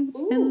organ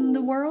in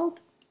the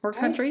world or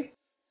country.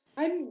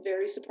 I'm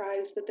very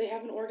surprised that they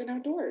have an organ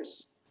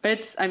outdoors.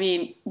 But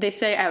they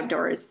say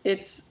outdoors.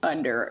 It's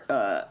under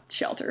a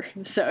shelter,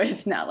 so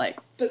it's not like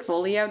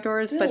fully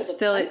outdoors, but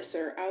still the pipes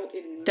are out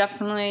in...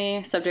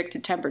 Definitely subject to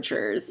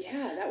temperatures.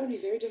 Yeah, that would be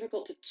very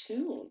difficult to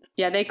tune.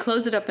 Yeah, they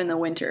close it up in the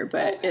winter,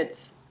 but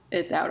it's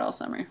out all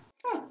summer.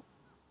 Huh.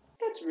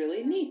 That's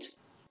really neat.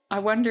 I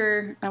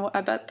wonder,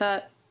 I bet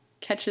that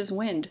catches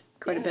wind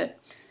quite a bit.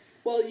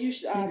 Well, you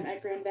should,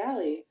 at Grand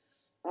Valley,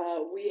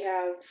 we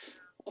have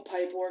a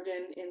pipe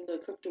organ in the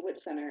Cook DeWitt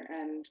Center,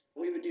 and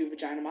we would do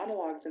vagina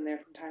monologues in there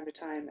from time to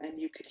time, and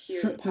you could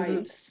hear the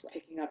pipes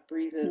picking up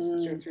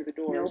breezes through the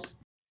doors.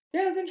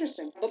 Nope. Yeah, it's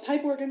interesting. The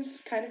pipe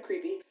organ's kind of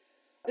creepy.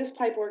 This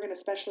pipe organ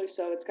especially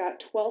so, it's got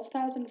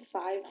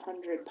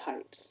 12,500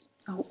 pipes.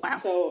 Oh, wow.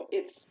 So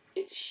it's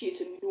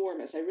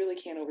enormous. I really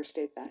can't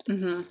overstate that.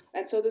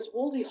 And so this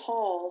Wolsey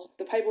Hall,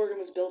 the pipe organ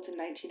was built in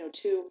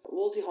 1902.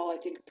 Wolsey Hall, I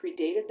think,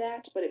 predated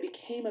that, but it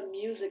became a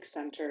music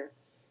center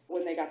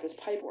when they got this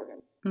pipe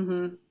organ.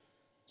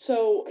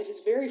 So it is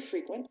very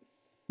frequent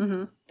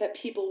that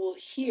people will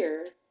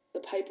hear the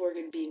pipe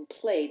organ being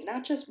played,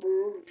 not just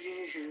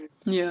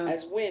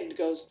as wind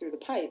goes through the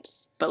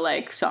pipes, but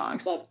like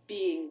songs. But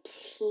being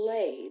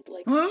played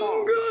like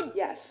songs. God.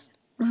 Yes.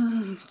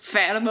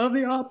 Phantom of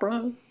the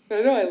Opera.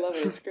 I know, I love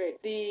it. It's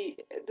great. The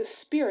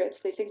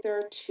spirits, they think there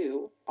are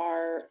 2,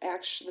 are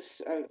actually,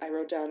 I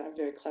wrote down, I'm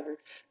very clever,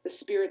 the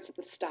spirits of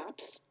the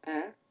stops.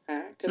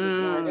 Because it's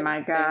an organ. My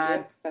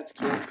God. That's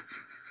cute.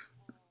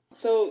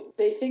 So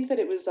they think that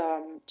it was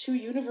 2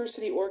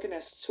 university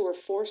organists who were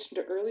forced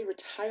into early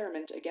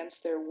retirement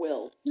against their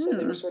will. So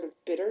they were sort of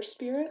bitter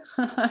spirits.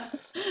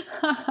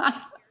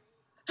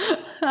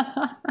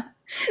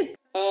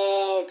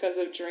 Oh, because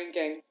of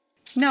drinking.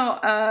 No,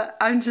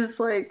 I'm just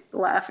like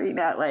laughing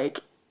at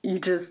you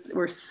just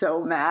were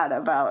so mad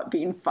about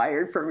being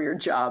fired from your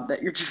job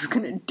that you're just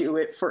gonna do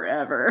it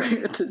forever.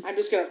 I'm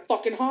just gonna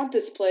fucking haunt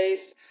this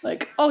place.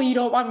 Like, oh, you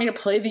don't want me to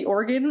play the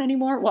organ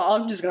anymore? Well,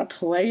 I'm just gonna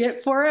play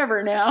it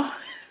forever now.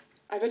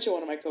 I bet you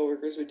one of my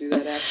coworkers would do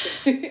that,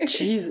 actually.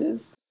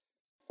 Jesus.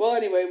 Well,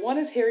 anyway, one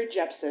is Harry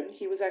Jepson.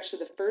 He was actually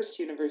the first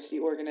university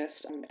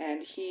organist,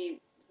 and he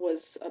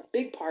was a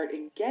big part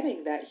in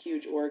getting that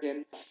huge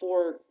organ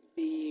for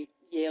the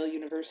Yale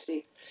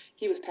University.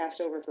 He was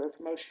passed over for a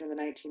promotion in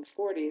the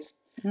 1940s.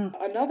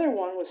 Another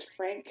one was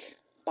Frank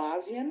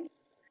Bazian.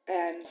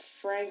 And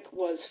Frank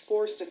was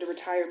forced into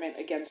retirement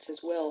against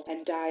his will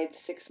and died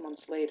 6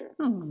 months later.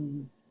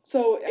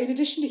 So, in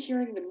addition to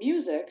hearing the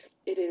music,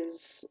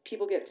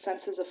 people get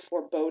senses of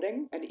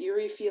foreboding and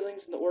eerie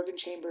feelings in the organ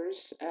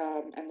chambers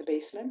and the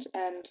basement.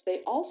 And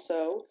they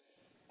also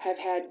have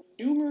had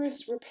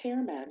numerous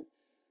repairmen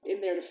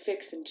in there to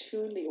fix and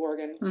tune the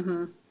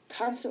organ,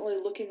 constantly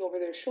looking over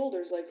their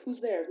shoulders like, who's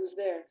there,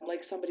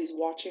 like somebody's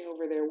watching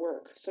over their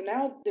work. So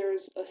now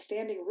there's a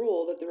standing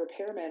rule that the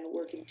repairmen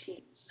work in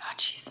teams. Oh,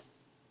 jeez.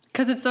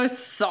 Because it's those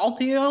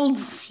salty old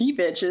sea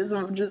bitches.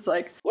 I'm just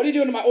like, what are you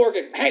doing to my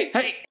organ? Hey,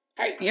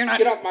 you're not,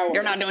 get off my organ.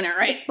 You're not doing it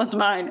right. That's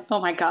mine. Oh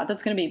my God,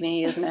 that's going to be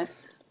me, isn't it?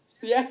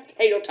 Yeah.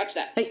 Hey, don't touch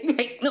that.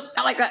 Hey, no,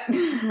 not like that.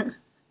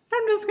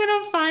 I'm just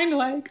going to find,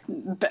 like,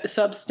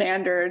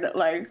 substandard,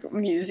 like,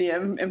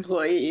 museum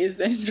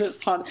employees and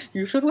just haunt,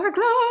 you should wear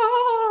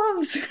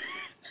gloves.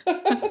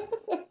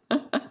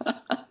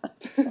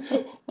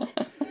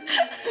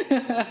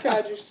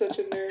 God, you're such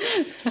a nerd.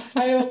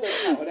 I hope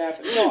that's not what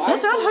happened. No,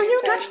 that's not how you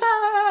touch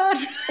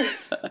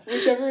that.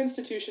 Whichever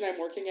institution I'm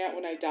working at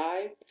when I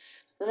die,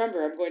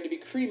 remember, I'm going to be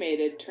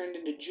cremated, turned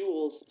into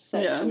jewels,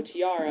 sent to a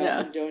tiara,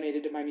 and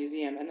donated to my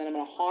museum. And then I'm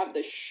going to haunt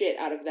the shit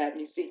out of that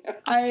museum.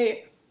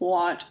 I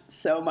want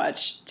so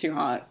much to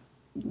haunt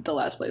the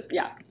last place.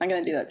 Yeah, I'm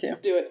going to do that too.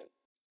 Do it.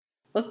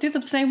 Let's do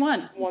the same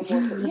one. One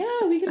more.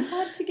 Yeah, we can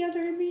haunt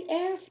together in the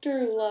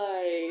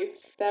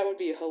afterlife. That would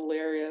be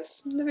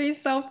hilarious. That'd be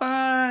so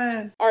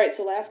fun. All right,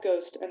 so last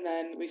ghost, and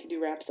then we can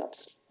do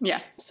wraps-ups.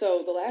 Yeah.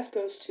 So the last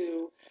ghost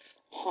to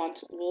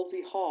haunt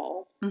Wolsey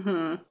Hall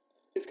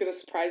is going to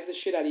surprise the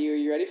shit out of you. Are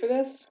you ready for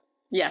this?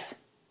 Yes.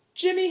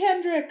 Jimi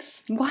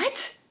Hendrix.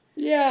 What?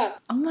 Yeah.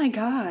 Oh my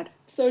God.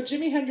 So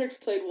Jimi Hendrix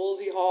played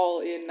Wolsey Hall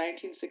in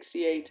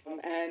 1968,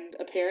 and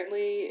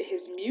apparently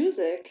his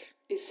music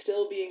is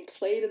still being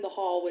played in the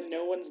hall when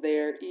no one's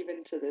there,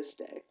 even to this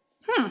day.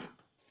 I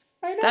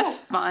know. That's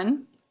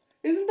fun.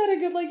 Isn't that a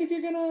good, like, if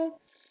you're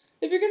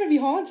gonna be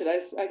haunted,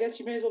 I guess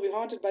you may as well be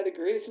haunted by the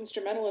greatest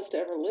instrumentalist to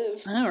ever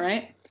live. I know,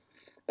 right?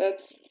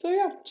 So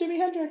yeah, Jimi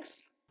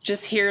Hendrix.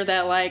 Just hear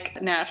that,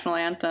 like, national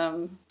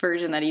anthem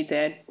version that he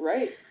did.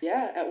 Right,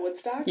 yeah, at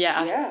Woodstock.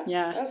 Yeah.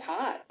 That was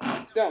hot.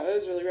 No, it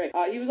was really great.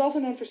 He was also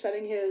known for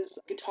setting his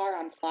guitar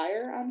on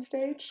fire on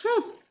stage.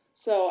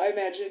 So I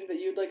imagine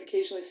that you'd, like,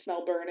 occasionally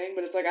smell burning,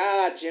 but it's like,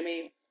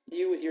 Jimmy,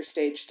 you with your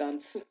stage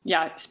stunts.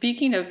 Yeah,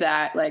 speaking of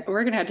that, like,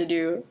 we're going to have to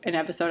do an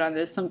episode on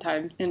this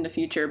sometime in the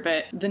future,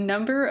 but the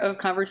number of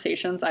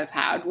conversations I've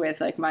had with,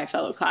 like, my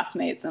fellow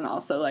classmates and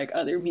also, like,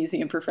 other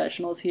museum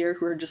professionals here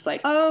who are just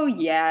like, oh,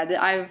 yeah,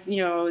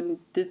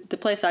 the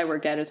place I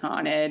work at is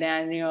haunted,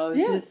 and,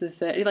 this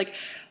is it. Like,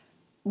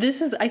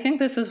 I think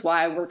this is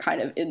why we're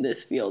kind of in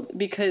this field,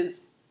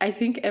 because I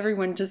think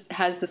everyone just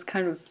has this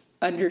kind of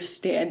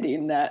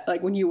understanding that,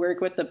 like, when you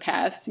work with the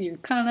past, you're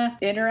kind of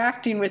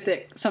interacting with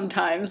it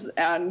sometimes,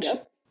 and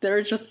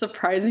they're just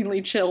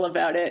surprisingly chill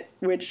about it,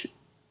 which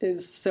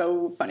is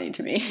so funny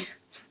to me.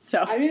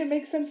 So I mean, it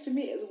makes sense to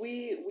me.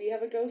 We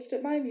have a ghost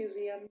at my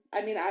museum.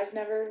 I mean, I've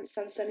never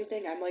sensed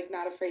anything. I'm, like,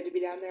 not afraid to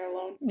be down there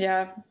alone.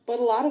 Yeah. But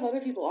a lot of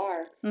other people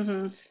are.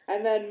 And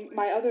then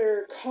my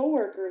other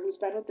coworker, who's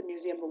been with the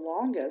museum the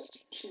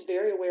longest, she's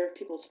very aware of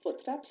people's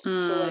footsteps.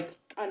 So, like,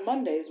 on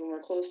Mondays when we're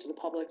closed to the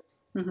public,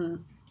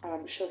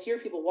 she'll hear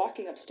people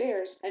walking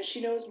upstairs, and she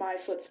knows my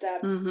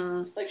footstep.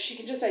 Like, she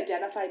can just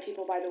identify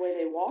people by the way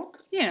they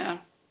walk. Yeah.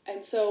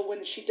 And so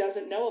when she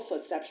doesn't know a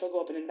footstep, she'll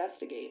go up and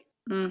investigate.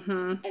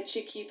 And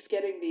she keeps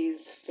getting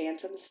these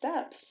phantom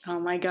steps. Oh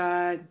my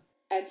God.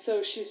 And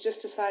so she's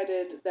just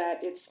decided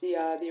that it's the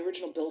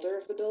original builder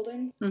of the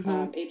building,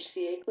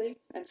 H.C. Akeley.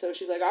 And so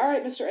she's like, all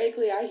right, Mr.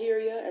 Akeley, I hear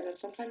you. And then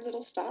sometimes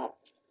it'll stop.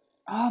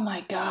 Oh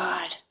my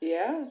God.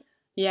 Yeah.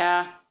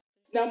 Yeah.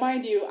 Now,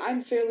 mind you, I'm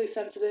fairly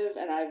sensitive,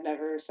 and I've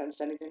never sensed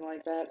anything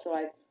like that. So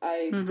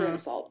I grain of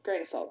salt.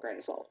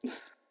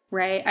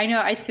 Right. I know.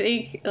 I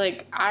think,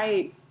 like,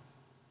 I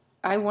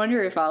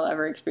wonder if I'll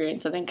ever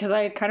experience something, because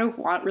I kind of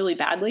want really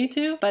badly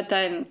to, but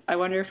then I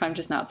wonder if I'm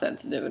just not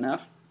sensitive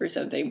enough or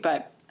something,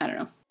 but I don't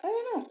know. I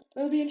don't know.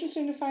 It'll be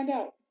interesting to find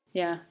out.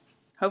 Yeah.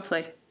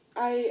 Hopefully.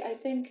 I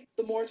think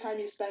the more time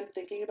you spend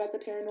thinking about the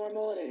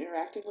paranormal and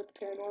interacting with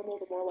the paranormal,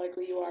 the more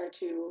likely you are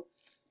to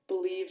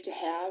believe to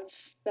have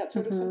that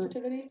sort of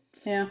sensitivity.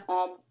 Yeah.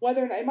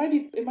 Whether or not, it might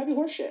be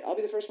horseshit. I'll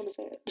be the first one to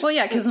say it. Well,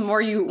 yeah, because the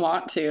more you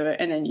want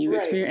to, and then you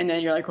experience, and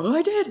then you're like, oh,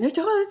 I did. It's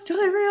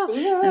totally real.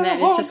 Yeah, and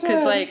then it's just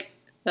because, like,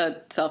 a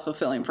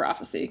self-fulfilling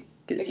prophecy,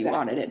 because you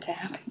wanted it to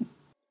happen.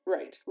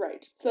 Right.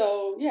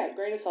 So, yeah,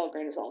 grain of salt.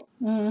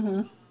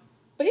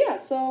 But yeah,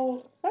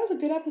 so that was a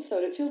good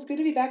episode. It feels good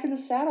to be back in the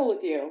saddle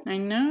with you. I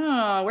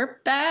know. We're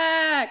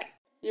back.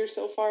 You're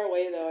so far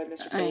away, though. I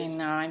miss your face. I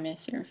know. I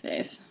miss your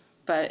face.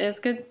 But it's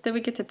good that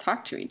we get to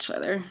talk to each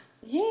other.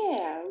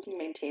 Yeah, we can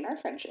maintain our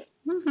friendship.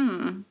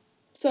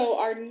 So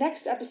our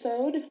next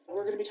episode,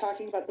 we're going to be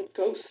talking about the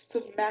ghosts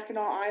of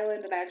Mackinac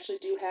Island, and I actually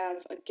do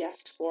have a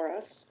guest for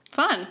us.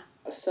 Fun.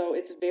 So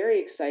it's very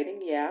exciting.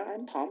 Yeah,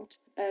 I'm pumped.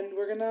 And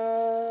we're going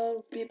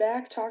to be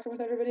back talking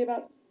with everybody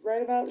about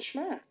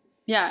Schmer.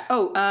 Yeah.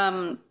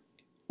 Oh,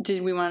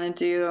 did we want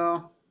to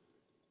do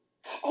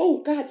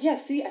Oh, God,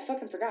 yes, see, I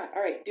fucking forgot.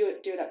 All right, do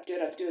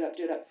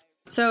it up.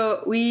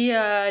 So we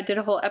did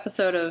a whole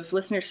episode of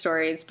listener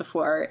stories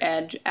before,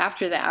 and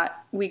after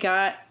that, we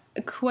got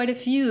quite a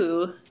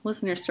few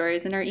listener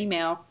stories in our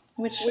email,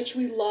 which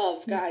we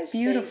love, guys.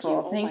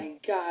 Beautiful. Thank you. Oh my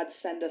God,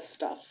 send us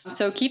stuff.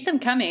 So keep them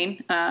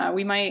coming.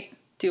 We might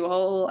do a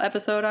whole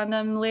episode on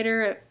them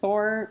later,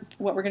 or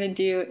what we're going to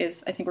do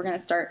is I think we're going to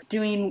start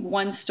doing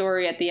one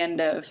story at the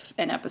end of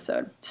an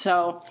episode.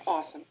 So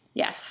awesome.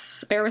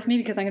 Yes, bear with me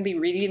because I'm going to be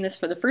reading this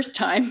for the first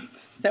time,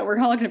 so we're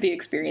all going to be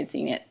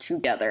experiencing it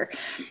together.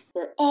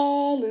 We're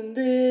all in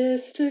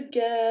this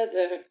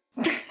together.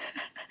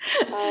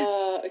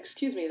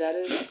 Excuse me, that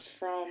is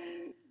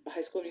from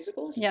High School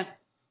Musical? Yeah.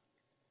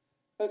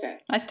 Okay.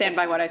 I stand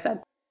by what I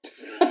said.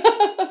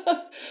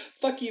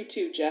 Fuck you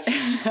too, Jeff.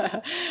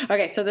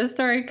 Okay, so this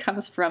story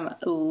comes from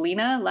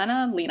Lena.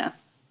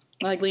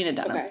 Like Lena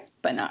Dunham. Okay.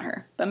 But not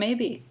her. But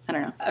maybe. I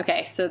don't know.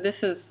 Okay, so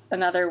this is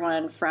another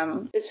one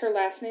from... Is her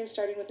last name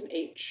starting with an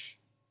H?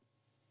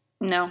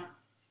 No.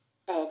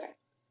 Oh, okay.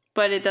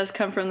 But it does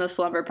come from the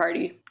Slumber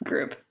Party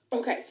group.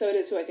 Okay, so it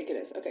is who I think it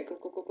is. Okay,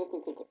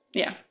 cool.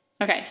 Yeah.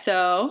 Okay,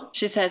 so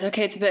she says,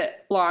 okay, it's a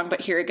bit long,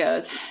 but here it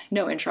goes.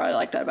 No intro, I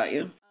like that about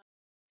you.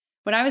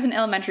 When I was in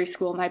elementary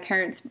school, my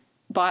parents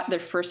bought their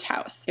first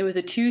house. It was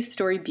a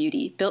 2-story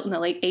beauty, built in the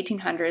late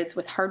 1800s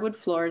with hardwood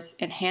floors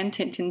and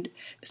hand-tinted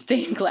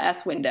stained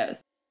glass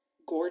windows.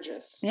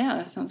 Gorgeous. Yeah,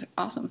 that sounds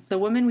awesome. The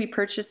woman we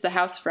purchased the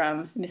house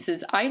from,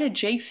 Mrs. Ida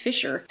J.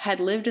 Fisher, had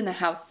lived in the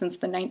house since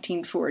the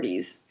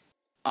 1940s.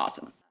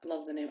 Awesome. I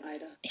love the name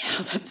Ida.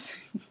 Yeah,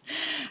 that's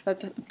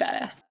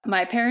badass.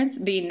 My parents,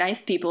 being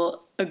nice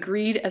people,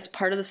 agreed as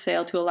part of the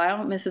sale to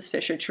allow Mrs.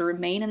 Fisher to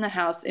remain in the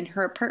house in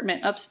her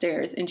apartment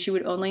upstairs, and she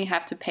would only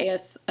have to pay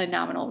us a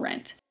nominal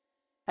rent.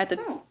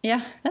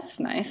 Yeah, that's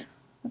nice.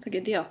 That's a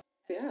good deal.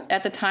 Yeah.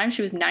 At the time,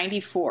 she was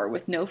 94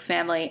 with no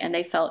family, and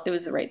they felt it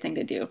was the right thing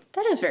to do.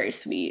 That is very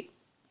sweet.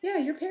 Yeah,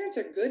 your parents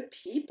are good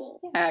people.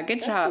 Yeah,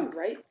 good job. That's the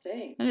right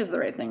thing. That is the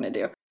right thing to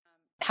do.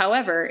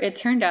 However, it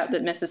turned out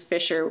that Mrs.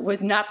 Fisher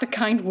was not the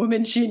kind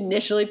woman she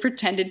initially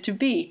pretended to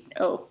be.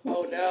 Oh.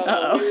 Oh, no.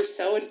 Uh-oh. We were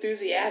so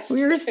enthusiastic.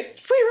 We were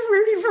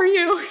rooting for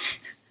you.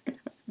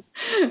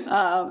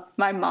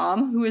 My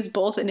mom, who is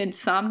both an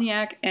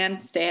insomniac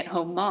and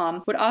stay-at-home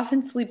mom, would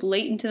often sleep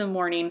late into the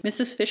morning.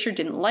 Mrs. Fisher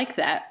didn't like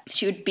that.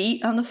 She would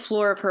beat on the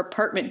floor of her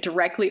apartment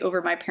directly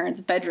over my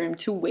parents' bedroom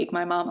to wake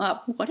my mom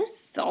up. What a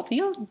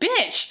salty old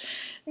bitch!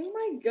 Oh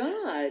my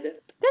God.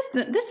 This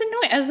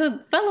annoying. As a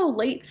fellow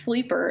late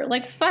sleeper,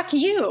 like, fuck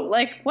you.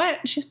 Like,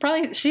 what?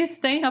 She's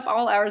staying up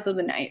all hours of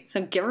the night,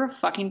 so give her a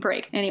fucking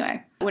break.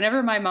 Anyway,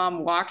 whenever my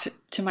mom walked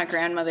to my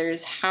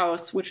grandmother's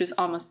house, which was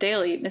almost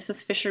daily,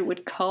 Mrs. Fisher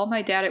would call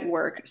my dad at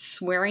work,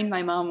 swearing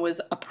my mom was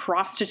a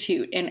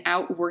prostitute and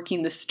out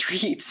working the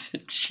streets.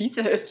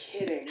 Jesus.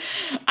 You're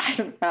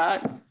kidding.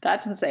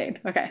 That's insane.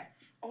 Okay.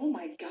 Oh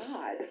my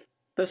God.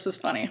 This is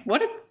funny.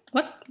 What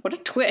a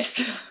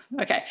twist.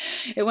 Okay.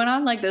 It went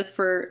on like this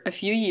for a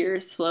few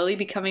years, slowly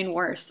becoming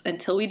worse,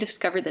 until we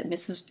discovered that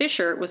Mrs.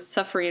 Fisher was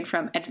suffering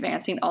from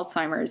advancing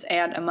Alzheimer's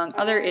and, among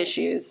other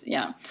issues,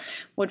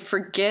 would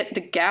forget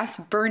the gas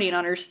burning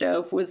on her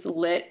stove was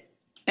lit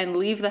and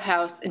leave the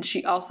house, and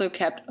she also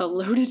kept a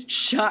loaded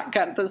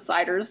shotgun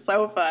beside her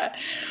sofa.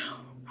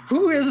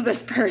 Who is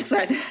this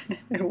person?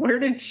 And where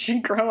did she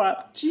grow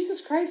up?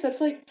 Jesus Christ, that's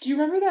like... Do you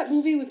remember that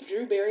movie with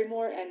Drew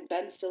Barrymore and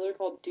Ben Stiller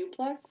called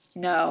Duplex?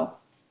 No.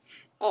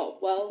 Oh,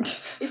 well,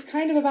 it's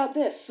kind of about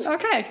this.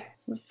 Okay.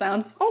 This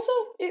sounds... Also,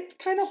 it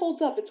kind of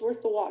holds up. It's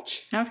worth the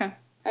watch. Okay.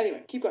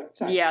 Anyway, keep going.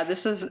 Sorry. Yeah,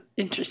 this is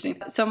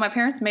interesting. So my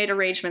parents made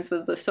arrangements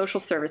with the social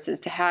services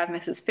to have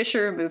Mrs.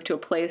 Fisher move to a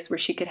place where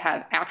she could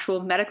have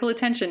actual medical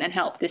attention and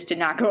help. This did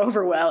not go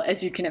over well,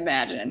 as you can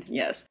imagine.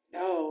 Yes.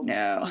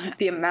 No.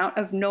 The amount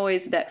of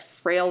noise that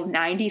frail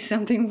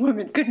 90-something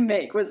woman could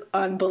make was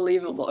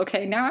unbelievable.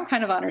 Okay, now I'm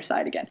kind of on her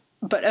side again.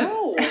 But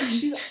no,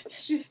 she's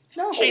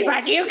no. She's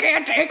like, you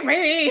can't take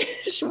me.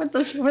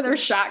 with her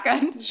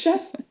shotgun.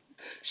 Jeff,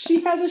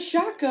 she has a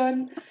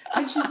shotgun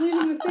and she's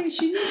leaving the thing.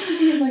 She needs to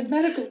be in like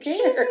medical care.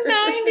 She's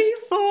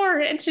 94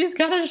 and she's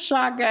got a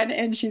shotgun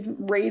and she's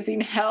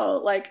raising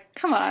hell. Like,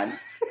 come on.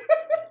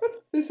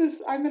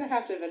 I'm gonna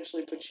have to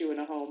eventually put you in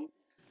a home.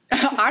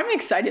 I'm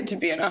excited to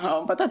be in a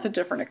home, but that's a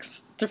different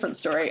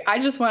story. I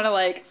just want to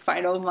like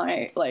find all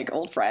my like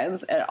old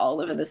friends and all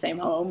live in the same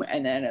home,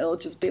 and then it'll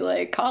just be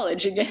like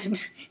college again.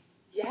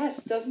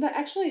 Yes, doesn't that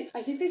actually?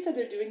 I think they said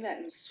they're doing that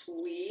in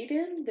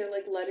Sweden. They're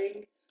like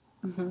letting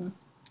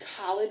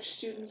college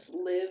students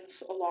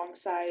live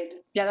alongside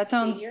that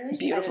sounds seniors,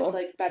 beautiful. And it's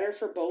like better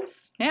for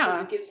both. Yeah,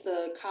 because it gives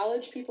the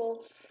college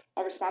people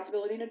a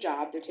responsibility and a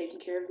job. They're taking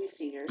care of these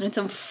seniors. And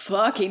some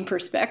fucking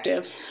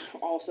perspective.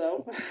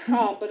 Also.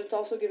 But it's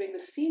also giving the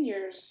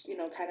seniors,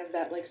 kind of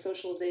that like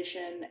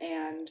socialization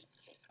and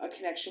a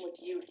connection with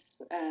youth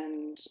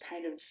and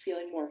kind of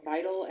feeling more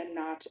vital and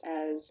not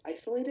as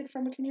isolated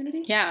from a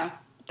community. Yeah.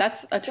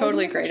 That's a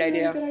totally great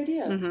idea. A good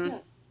idea. Mm-hmm. Yeah.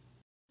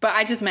 But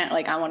I just meant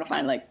like I want to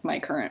find like my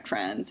current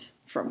friends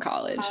from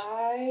college.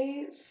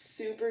 I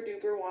super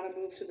duper want to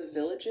move to the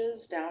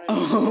Villages down in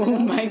Oh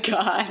Florida. my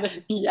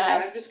god. Yes.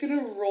 And I'm just going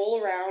to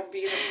roll around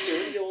being a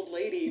dirty old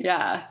lady.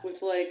 Yeah.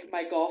 With, like,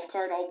 my golf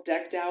cart all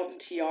decked out in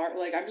tiara.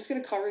 Like, I'm just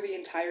going to cover the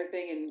entire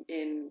thing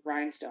in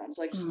rhinestones.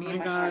 Like, just me and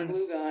my hot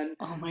glue gun.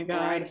 Oh my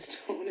god.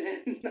 Rhinestone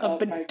in A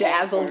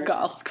bedazzled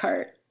golf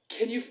cart.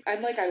 Can you...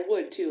 And, like, I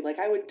would, too. Like,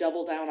 I would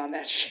double down on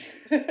that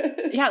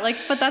shit. Yeah, like,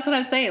 but that's what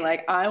I'm saying.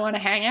 Like, I want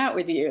to hang out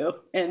with you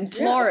in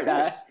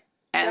Florida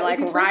and, that like,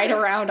 ride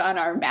around on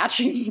our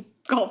matching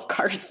golf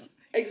carts.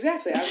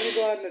 Exactly. I'm gonna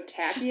go out in a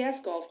tacky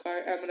ass golf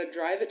cart. I'm gonna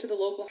drive it to the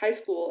local high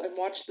school and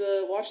watch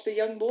the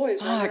young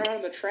boys run around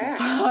on the track.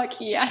 Fuck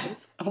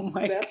yes! Oh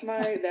my god.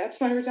 That's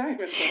my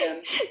retirement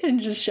plan.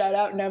 And just shout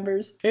out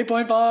numbers.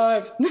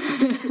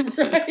 8.5.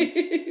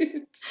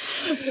 Right.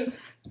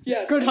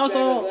 Yes. Good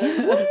hustle.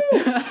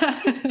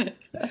 Exactly.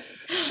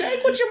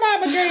 Shake what your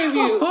mama gave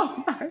you.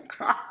 Oh my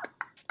god.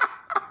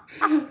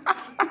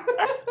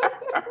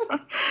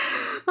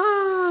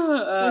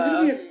 We're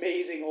gonna be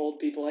amazing old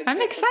people.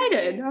 I'm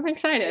excited. I know, we're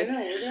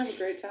gonna have a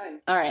great time.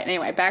 All right,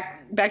 anyway,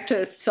 back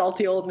to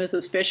salty old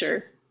Mrs.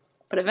 Fisher.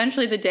 But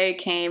eventually the day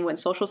came when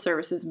social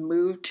services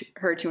moved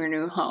her to her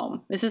new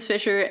home. Mrs.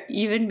 Fisher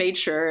even made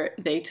sure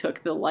they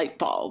took the light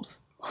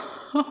bulbs.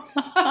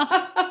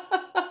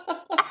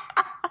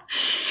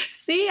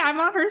 See, I'm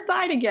on her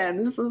side again.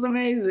 This is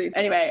amazing.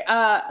 Anyway,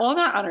 well,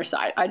 not on her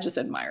side. I just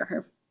admire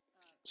her.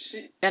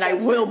 And I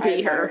will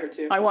be her.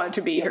 I want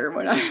to be her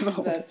when I'm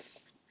old.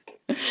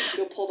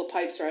 You'll pull the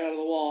pipes right out of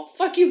the wall.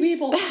 Fuck you,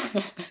 people!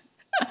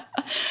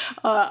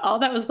 All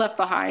that was left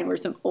behind were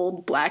some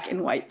old black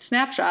and white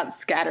snapshots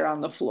scattered on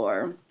the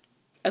floor.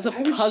 As a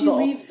puzzle. Why would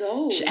she leave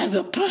those? As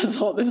a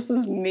puzzle. This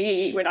is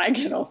me when I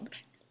get older.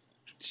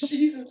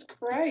 Jesus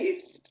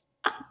Christ.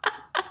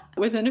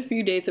 Within a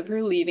few days of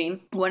her leaving,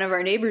 one of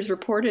our neighbors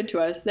reported to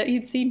us that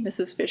he'd seen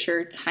Mrs.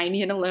 Fisher,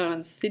 tiny and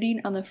alone, sitting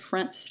on the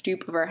front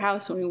stoop of our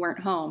house when we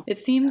weren't home. It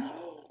seems...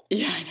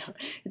 Yeah, I know.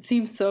 It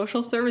seems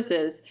social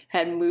services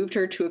had moved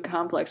her to a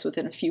complex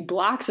within a few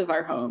blocks of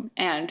our home,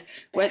 and...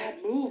 Bad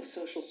move,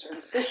 social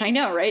services. I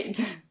know, right?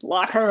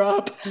 Lock her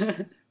up.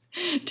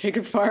 Take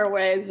her far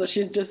away so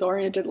she's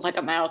disoriented like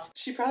a mouse.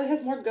 She probably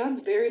has more guns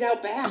buried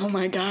out back. Oh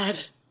my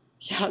god.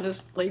 Yeah,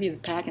 this lady is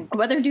packing.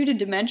 Whether due to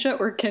dementia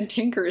or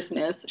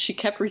cantankerousness, she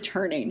kept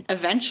returning.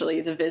 Eventually,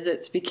 the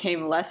visits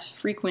became less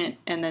frequent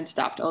and then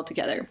stopped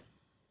altogether.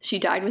 She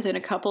died within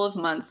a couple of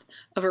months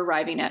of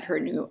arriving at her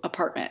new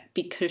apartment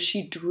because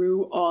she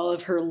drew all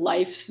of her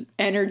life's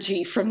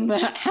energy from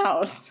that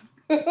house.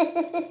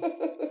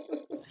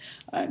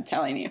 I'm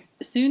telling you.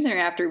 Soon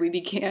thereafter, we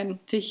began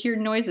to hear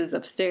noises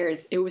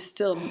upstairs. It was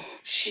still...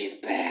 She's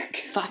back.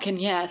 Fucking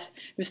yes.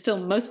 It was still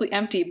mostly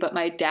empty, but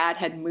my dad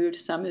had moved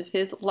some of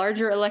his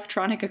larger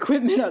electronic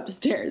equipment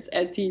upstairs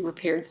as he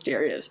repaired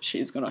stereos.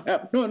 She's gonna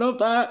have none of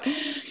that.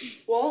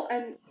 Well,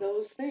 and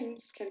those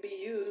things can be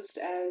used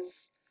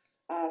as...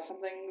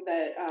 something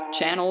that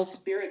channels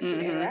spirits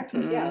can interact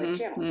with. Yeah, like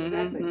channels,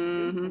 exactly.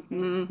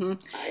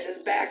 Ida's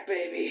back,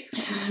 baby.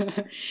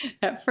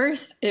 At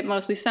first, it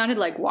mostly sounded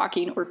like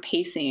walking or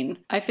pacing.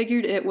 I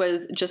figured it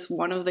was just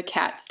one of the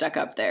cats stuck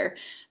up there.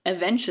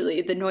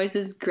 Eventually, the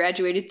noises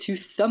graduated to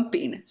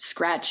thumping,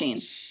 scratching.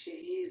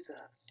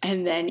 Jesus.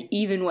 And then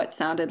even what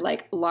sounded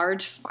like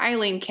large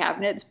filing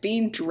cabinets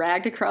being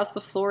dragged across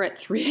the floor at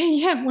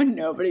 3 a.m. when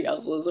nobody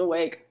else was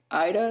awake.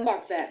 Ida?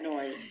 Fuck that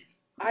noise.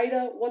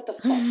 Ida, what the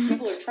fuck?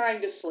 People are trying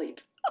to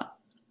sleep.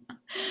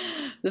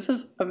 This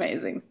is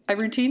amazing. I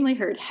routinely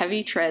heard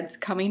heavy treads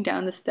coming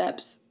down the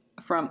steps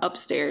from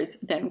upstairs,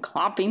 then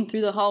clomping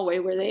through the hallway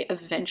where they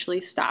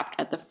eventually stopped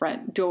at the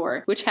front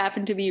door, which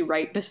happened to be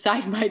right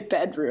beside my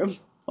bedroom.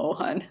 Oh,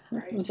 hun.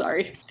 Right. I'm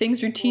sorry.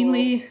 Things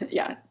routinely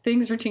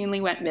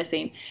went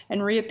missing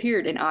and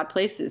reappeared in odd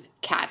places.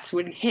 Cats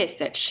would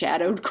hiss at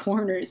shadowed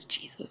corners.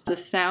 Jesus. The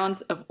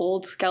sounds of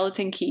old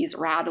skeleton keys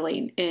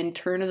rattling in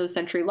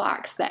turn-of-the-century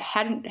locks that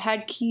hadn't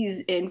had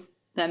keys in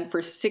them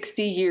for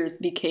 60 years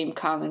became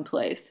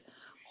commonplace.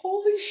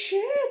 Holy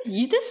shit!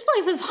 This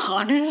place is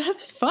haunted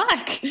as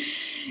fuck.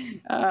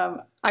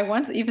 I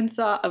once even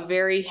saw a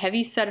very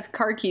heavy set of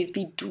car keys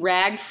be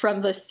dragged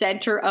from the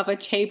center of a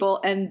table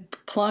and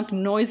plunked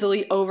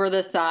noisily over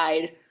the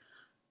side.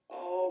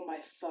 Oh my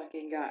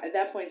fucking god. At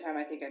that point in time,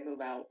 I think I'd move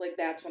out. Like,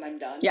 that's when I'm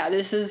done. Yeah,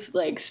 this is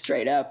like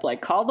straight up,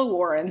 like, call the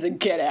Warrens and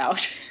get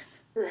out.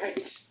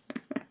 Right.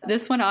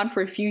 This went on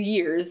for a few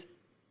years.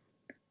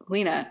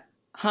 Lena,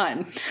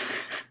 hun,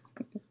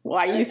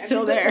 why are you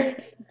still there?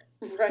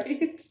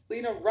 Right?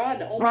 Lena,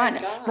 run. Oh my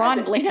god.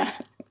 Run, Lena.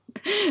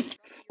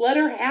 Let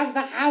her have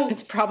the house.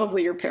 It's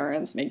probably your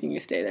parents making you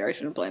stay there. I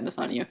shouldn't blame this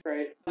on you.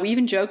 Right. We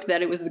even joked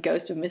that it was the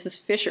ghost of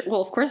Mrs. Fisher.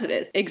 Well, of course it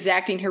is.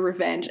 Exacting her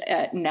revenge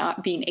at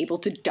not being able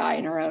to die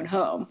in her own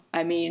home.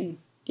 I mean,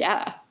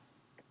 yeah.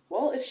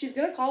 Well, if she's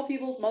going to call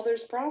people's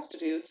mothers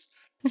prostitutes,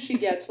 she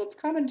gets what's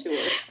coming to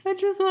her.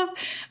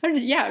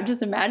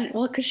 Just imagine.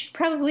 Well, because she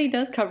probably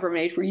does come from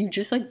an age where you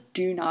just, like,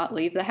 do not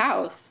leave the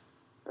house.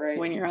 Right.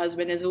 When your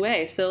husband is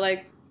away. So,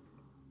 like,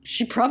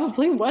 she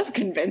probably was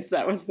convinced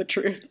that was the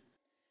truth.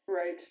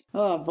 Right.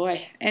 Oh,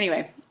 boy.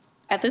 Anyway,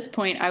 At this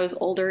point, I was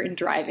older and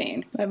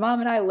driving. My mom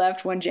and I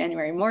left one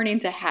January morning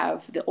to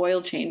have the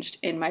oil changed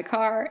in my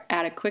car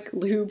at a quick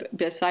lube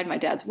beside my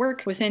dad's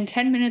work. Within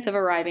 10 minutes of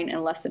arriving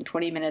and less than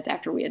 20 minutes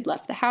after we had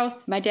left the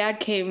house, my dad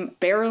came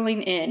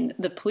barreling in.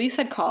 The police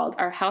had called.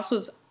 Our house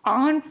was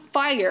on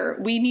fire.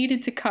 We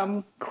needed to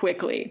come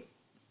quickly.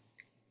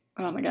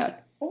 Oh my God.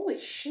 Holy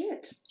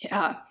shit.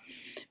 Yeah.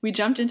 We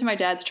jumped into my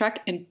dad's truck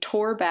and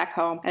tore back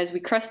home. As we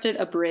crested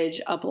a bridge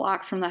a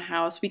block from the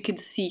house, we could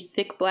see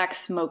thick black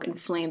smoke and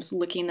flames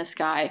licking the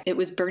sky. It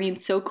was burning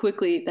so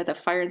quickly that the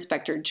fire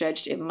inspector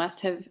judged it must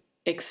have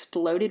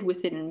exploded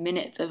within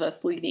minutes of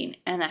us leaving.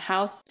 And the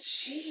house,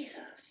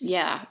 Jesus.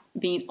 yeah,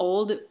 being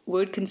old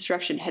wood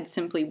construction, had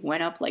simply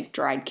went up like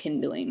dried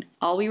kindling.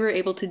 All we were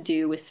able to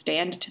do was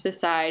stand to the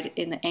side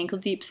in the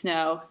ankle-deep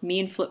snow, me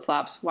in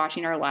flip-flops,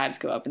 watching our lives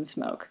go up in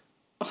smoke.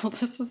 Oh,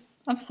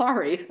 I'm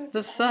sorry.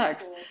 This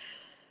sucks. Awful.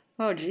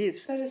 Oh,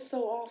 jeez. That is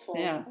so awful.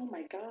 Yeah. Oh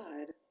my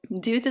God.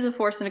 Due to the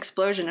force and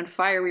explosion and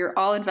fire, we were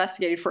all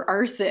investigated for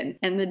arson,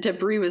 and the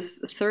debris was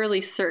thoroughly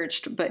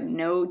searched, but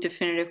no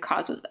definitive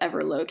cause was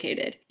ever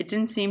located. It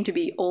didn't seem to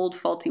be old,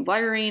 faulty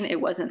wiring.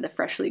 It wasn't the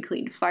freshly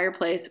cleaned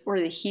fireplace, or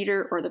the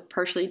heater, or the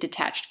partially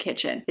detached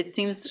kitchen. It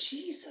seems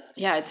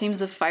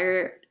the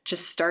fire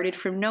just started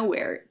from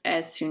nowhere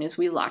as soon as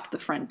we locked the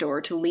front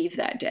door to leave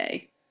that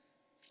day.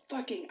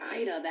 Fucking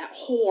Ida, that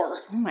whore.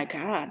 Oh my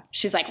God.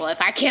 She's like, well,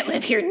 if I can't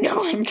live here, no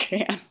one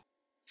can.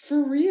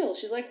 For real.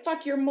 She's like,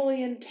 fuck your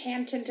mullion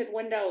tan-tinted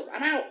windows.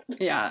 I'm out.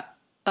 Yeah.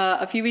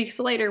 A few weeks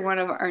later, one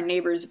of our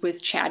neighbors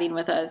was chatting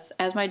with us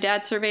as my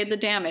dad surveyed the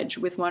damage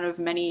with one of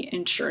many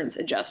insurance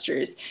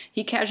adjusters.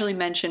 He casually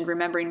mentioned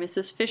remembering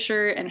Mrs.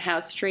 Fisher and how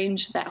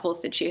strange that whole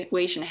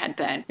situation had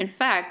been. In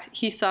fact,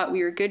 he thought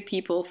we were good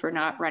people for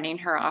not running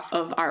her off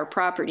of our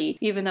property,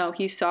 even though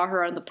he saw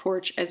her on the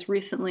porch as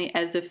recently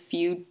as a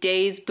few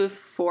days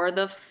before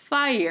the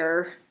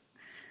fire.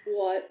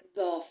 What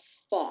the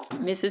fuck?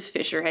 Mrs.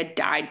 Fisher had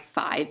died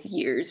 5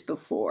 years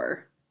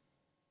before.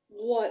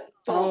 What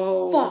the fuck?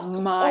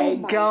 Oh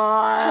my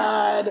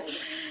God.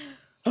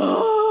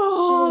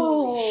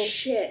 Oh. Holy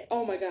shit.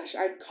 Oh my gosh,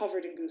 I'm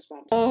covered in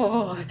goosebumps.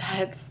 Oh,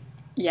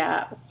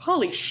 yeah.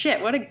 Holy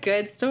shit, what a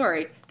good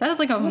story. That is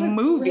like a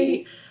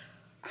movie.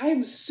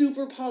 I'm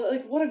super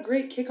like, what a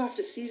great kickoff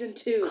to season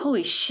 2.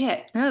 Holy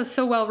shit. That was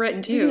so well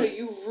written, too.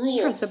 You rule.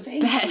 You're the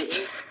Thank best.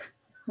 You.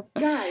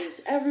 Guys,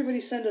 everybody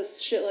send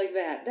us shit like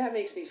that. That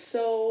makes me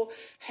so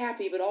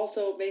happy, but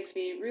also makes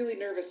me really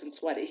nervous and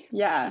sweaty.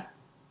 Yeah.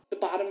 The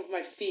bottom of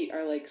my feet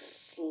are like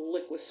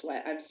slick with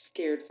sweat. I'm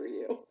scared for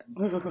you.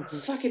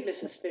 Fucking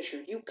Mrs.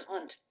 Fisher, you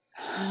cunt.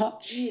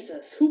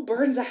 Jesus, who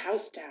burns a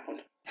house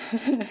down?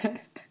 I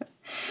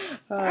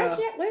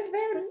can't live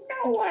there.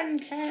 No one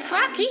can.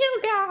 Fuck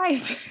you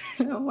guys.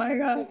 Oh my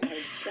God. Oh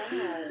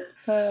my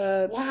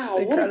God. Wow,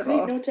 incredible. What a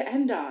great note to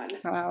end on.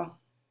 Wow.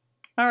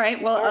 All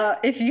right. Well,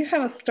 if you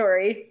have a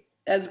story,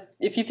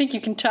 if you think you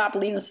can top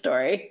Lena's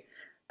story,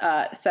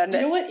 send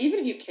it. You know what? Even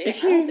if you can.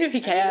 If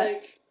you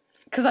can.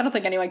 Because I don't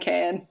think anyone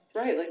can.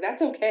 Right, like,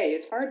 that's okay.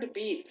 It's hard to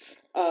beat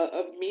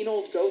a mean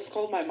old ghost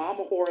called my mom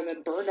a whore and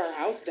then burned our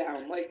house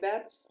down. Like,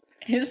 that's...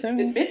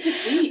 admit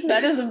defeat.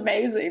 That is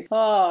amazing.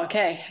 Oh,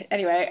 okay.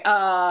 Anyway,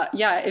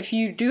 if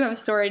you do have a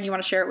story and you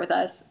want to share it with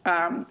us,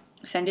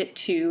 send it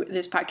to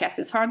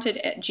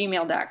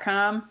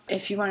thispodcastishaunted@gmail.com.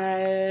 If you want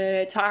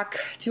to talk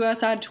to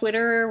us on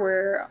Twitter,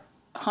 we're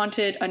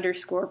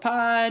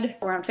haunted_pod.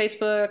 We're on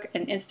Facebook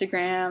and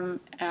Instagram.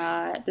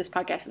 This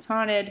Podcast is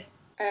Haunted.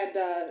 And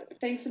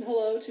thanks and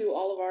hello to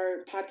all of our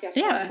podcast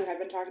friends who have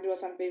been talking to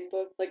us on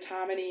Facebook, like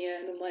Tom and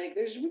Ian, and like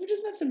we've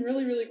just met some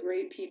really, really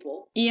great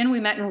people. Ian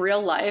we met in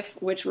real life,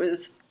 which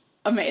was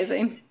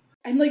amazing.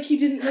 And like he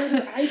didn't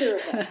murder either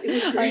of us. It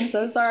was great. I'm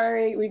so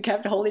sorry. We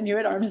kept holding you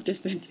at arm's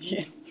distance,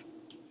 Ian.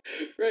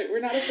 Right, we're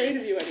not afraid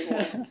of you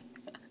anymore.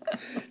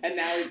 And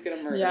now he's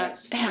gonna murder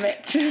us. Damn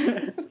it.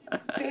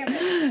 Damn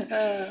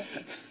it.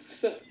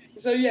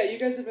 So yeah, you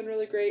guys have been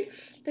really great.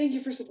 Thank you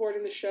for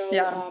supporting the show.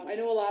 Yeah. I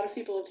know a lot of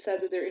people have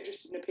said that they're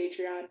interested in a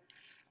Patreon.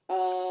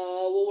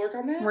 We'll work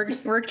on that.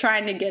 We're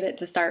trying to get it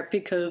to start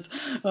because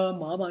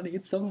Mama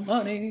needs some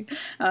money.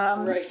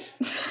 Right.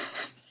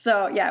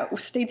 So yeah,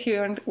 stay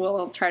tuned.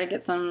 We'll try to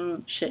get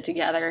some shit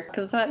together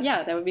because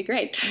that would be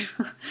great.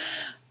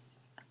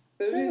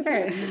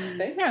 Thanks.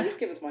 Yeah. Please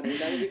give us money.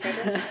 That would be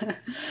fantastic.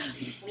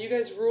 You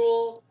guys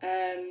rule,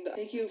 and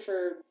thank you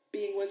for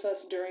being with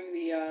us during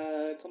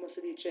the Como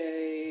se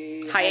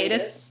dice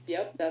hiatus.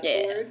 Yep, that's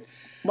the word.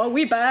 Well,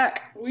 we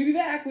back. We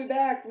back.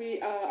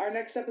 Our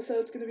next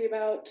episode's going to be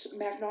about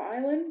Mackinac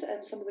Island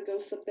and some of the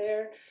ghosts up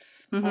there.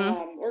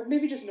 Mm-hmm. Or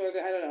maybe just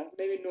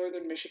maybe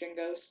northern Michigan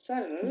ghosts. I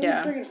don't know.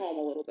 It'll bring it home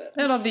a little bit.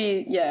 It'll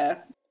be, yeah.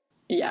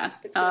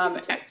 It's gonna be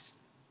intense.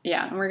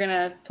 Yeah, and we're going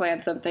to plan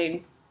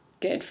something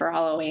good for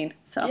Halloween.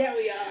 So yeah,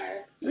 we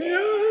are.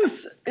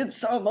 Yes,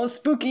 it's almost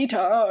spooky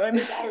time.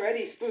 It's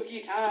already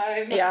spooky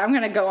time. Yeah, I'm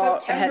gonna go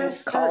out ahead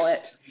and call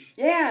it.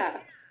 Yeah.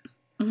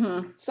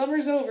 Mm-hmm.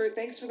 Summer's over.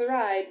 Thanks for the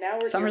ride. Now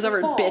we're Summer's here for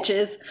over, fall.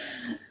 Bitches.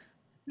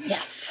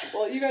 Yes.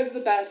 Well, you guys are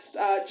the best.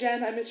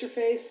 Jen, I miss your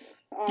face.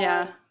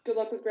 Yeah. Good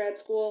luck with grad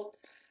school.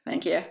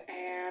 Thank you.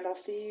 And I'll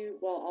see you,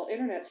 I'll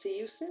internet see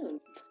you soon.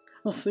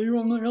 I'll see you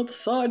on the other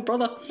side,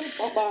 brother.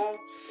 Bye-bye.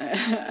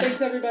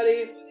 Thanks,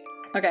 everybody.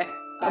 Okay.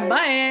 Bye. Bye.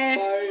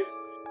 Bye.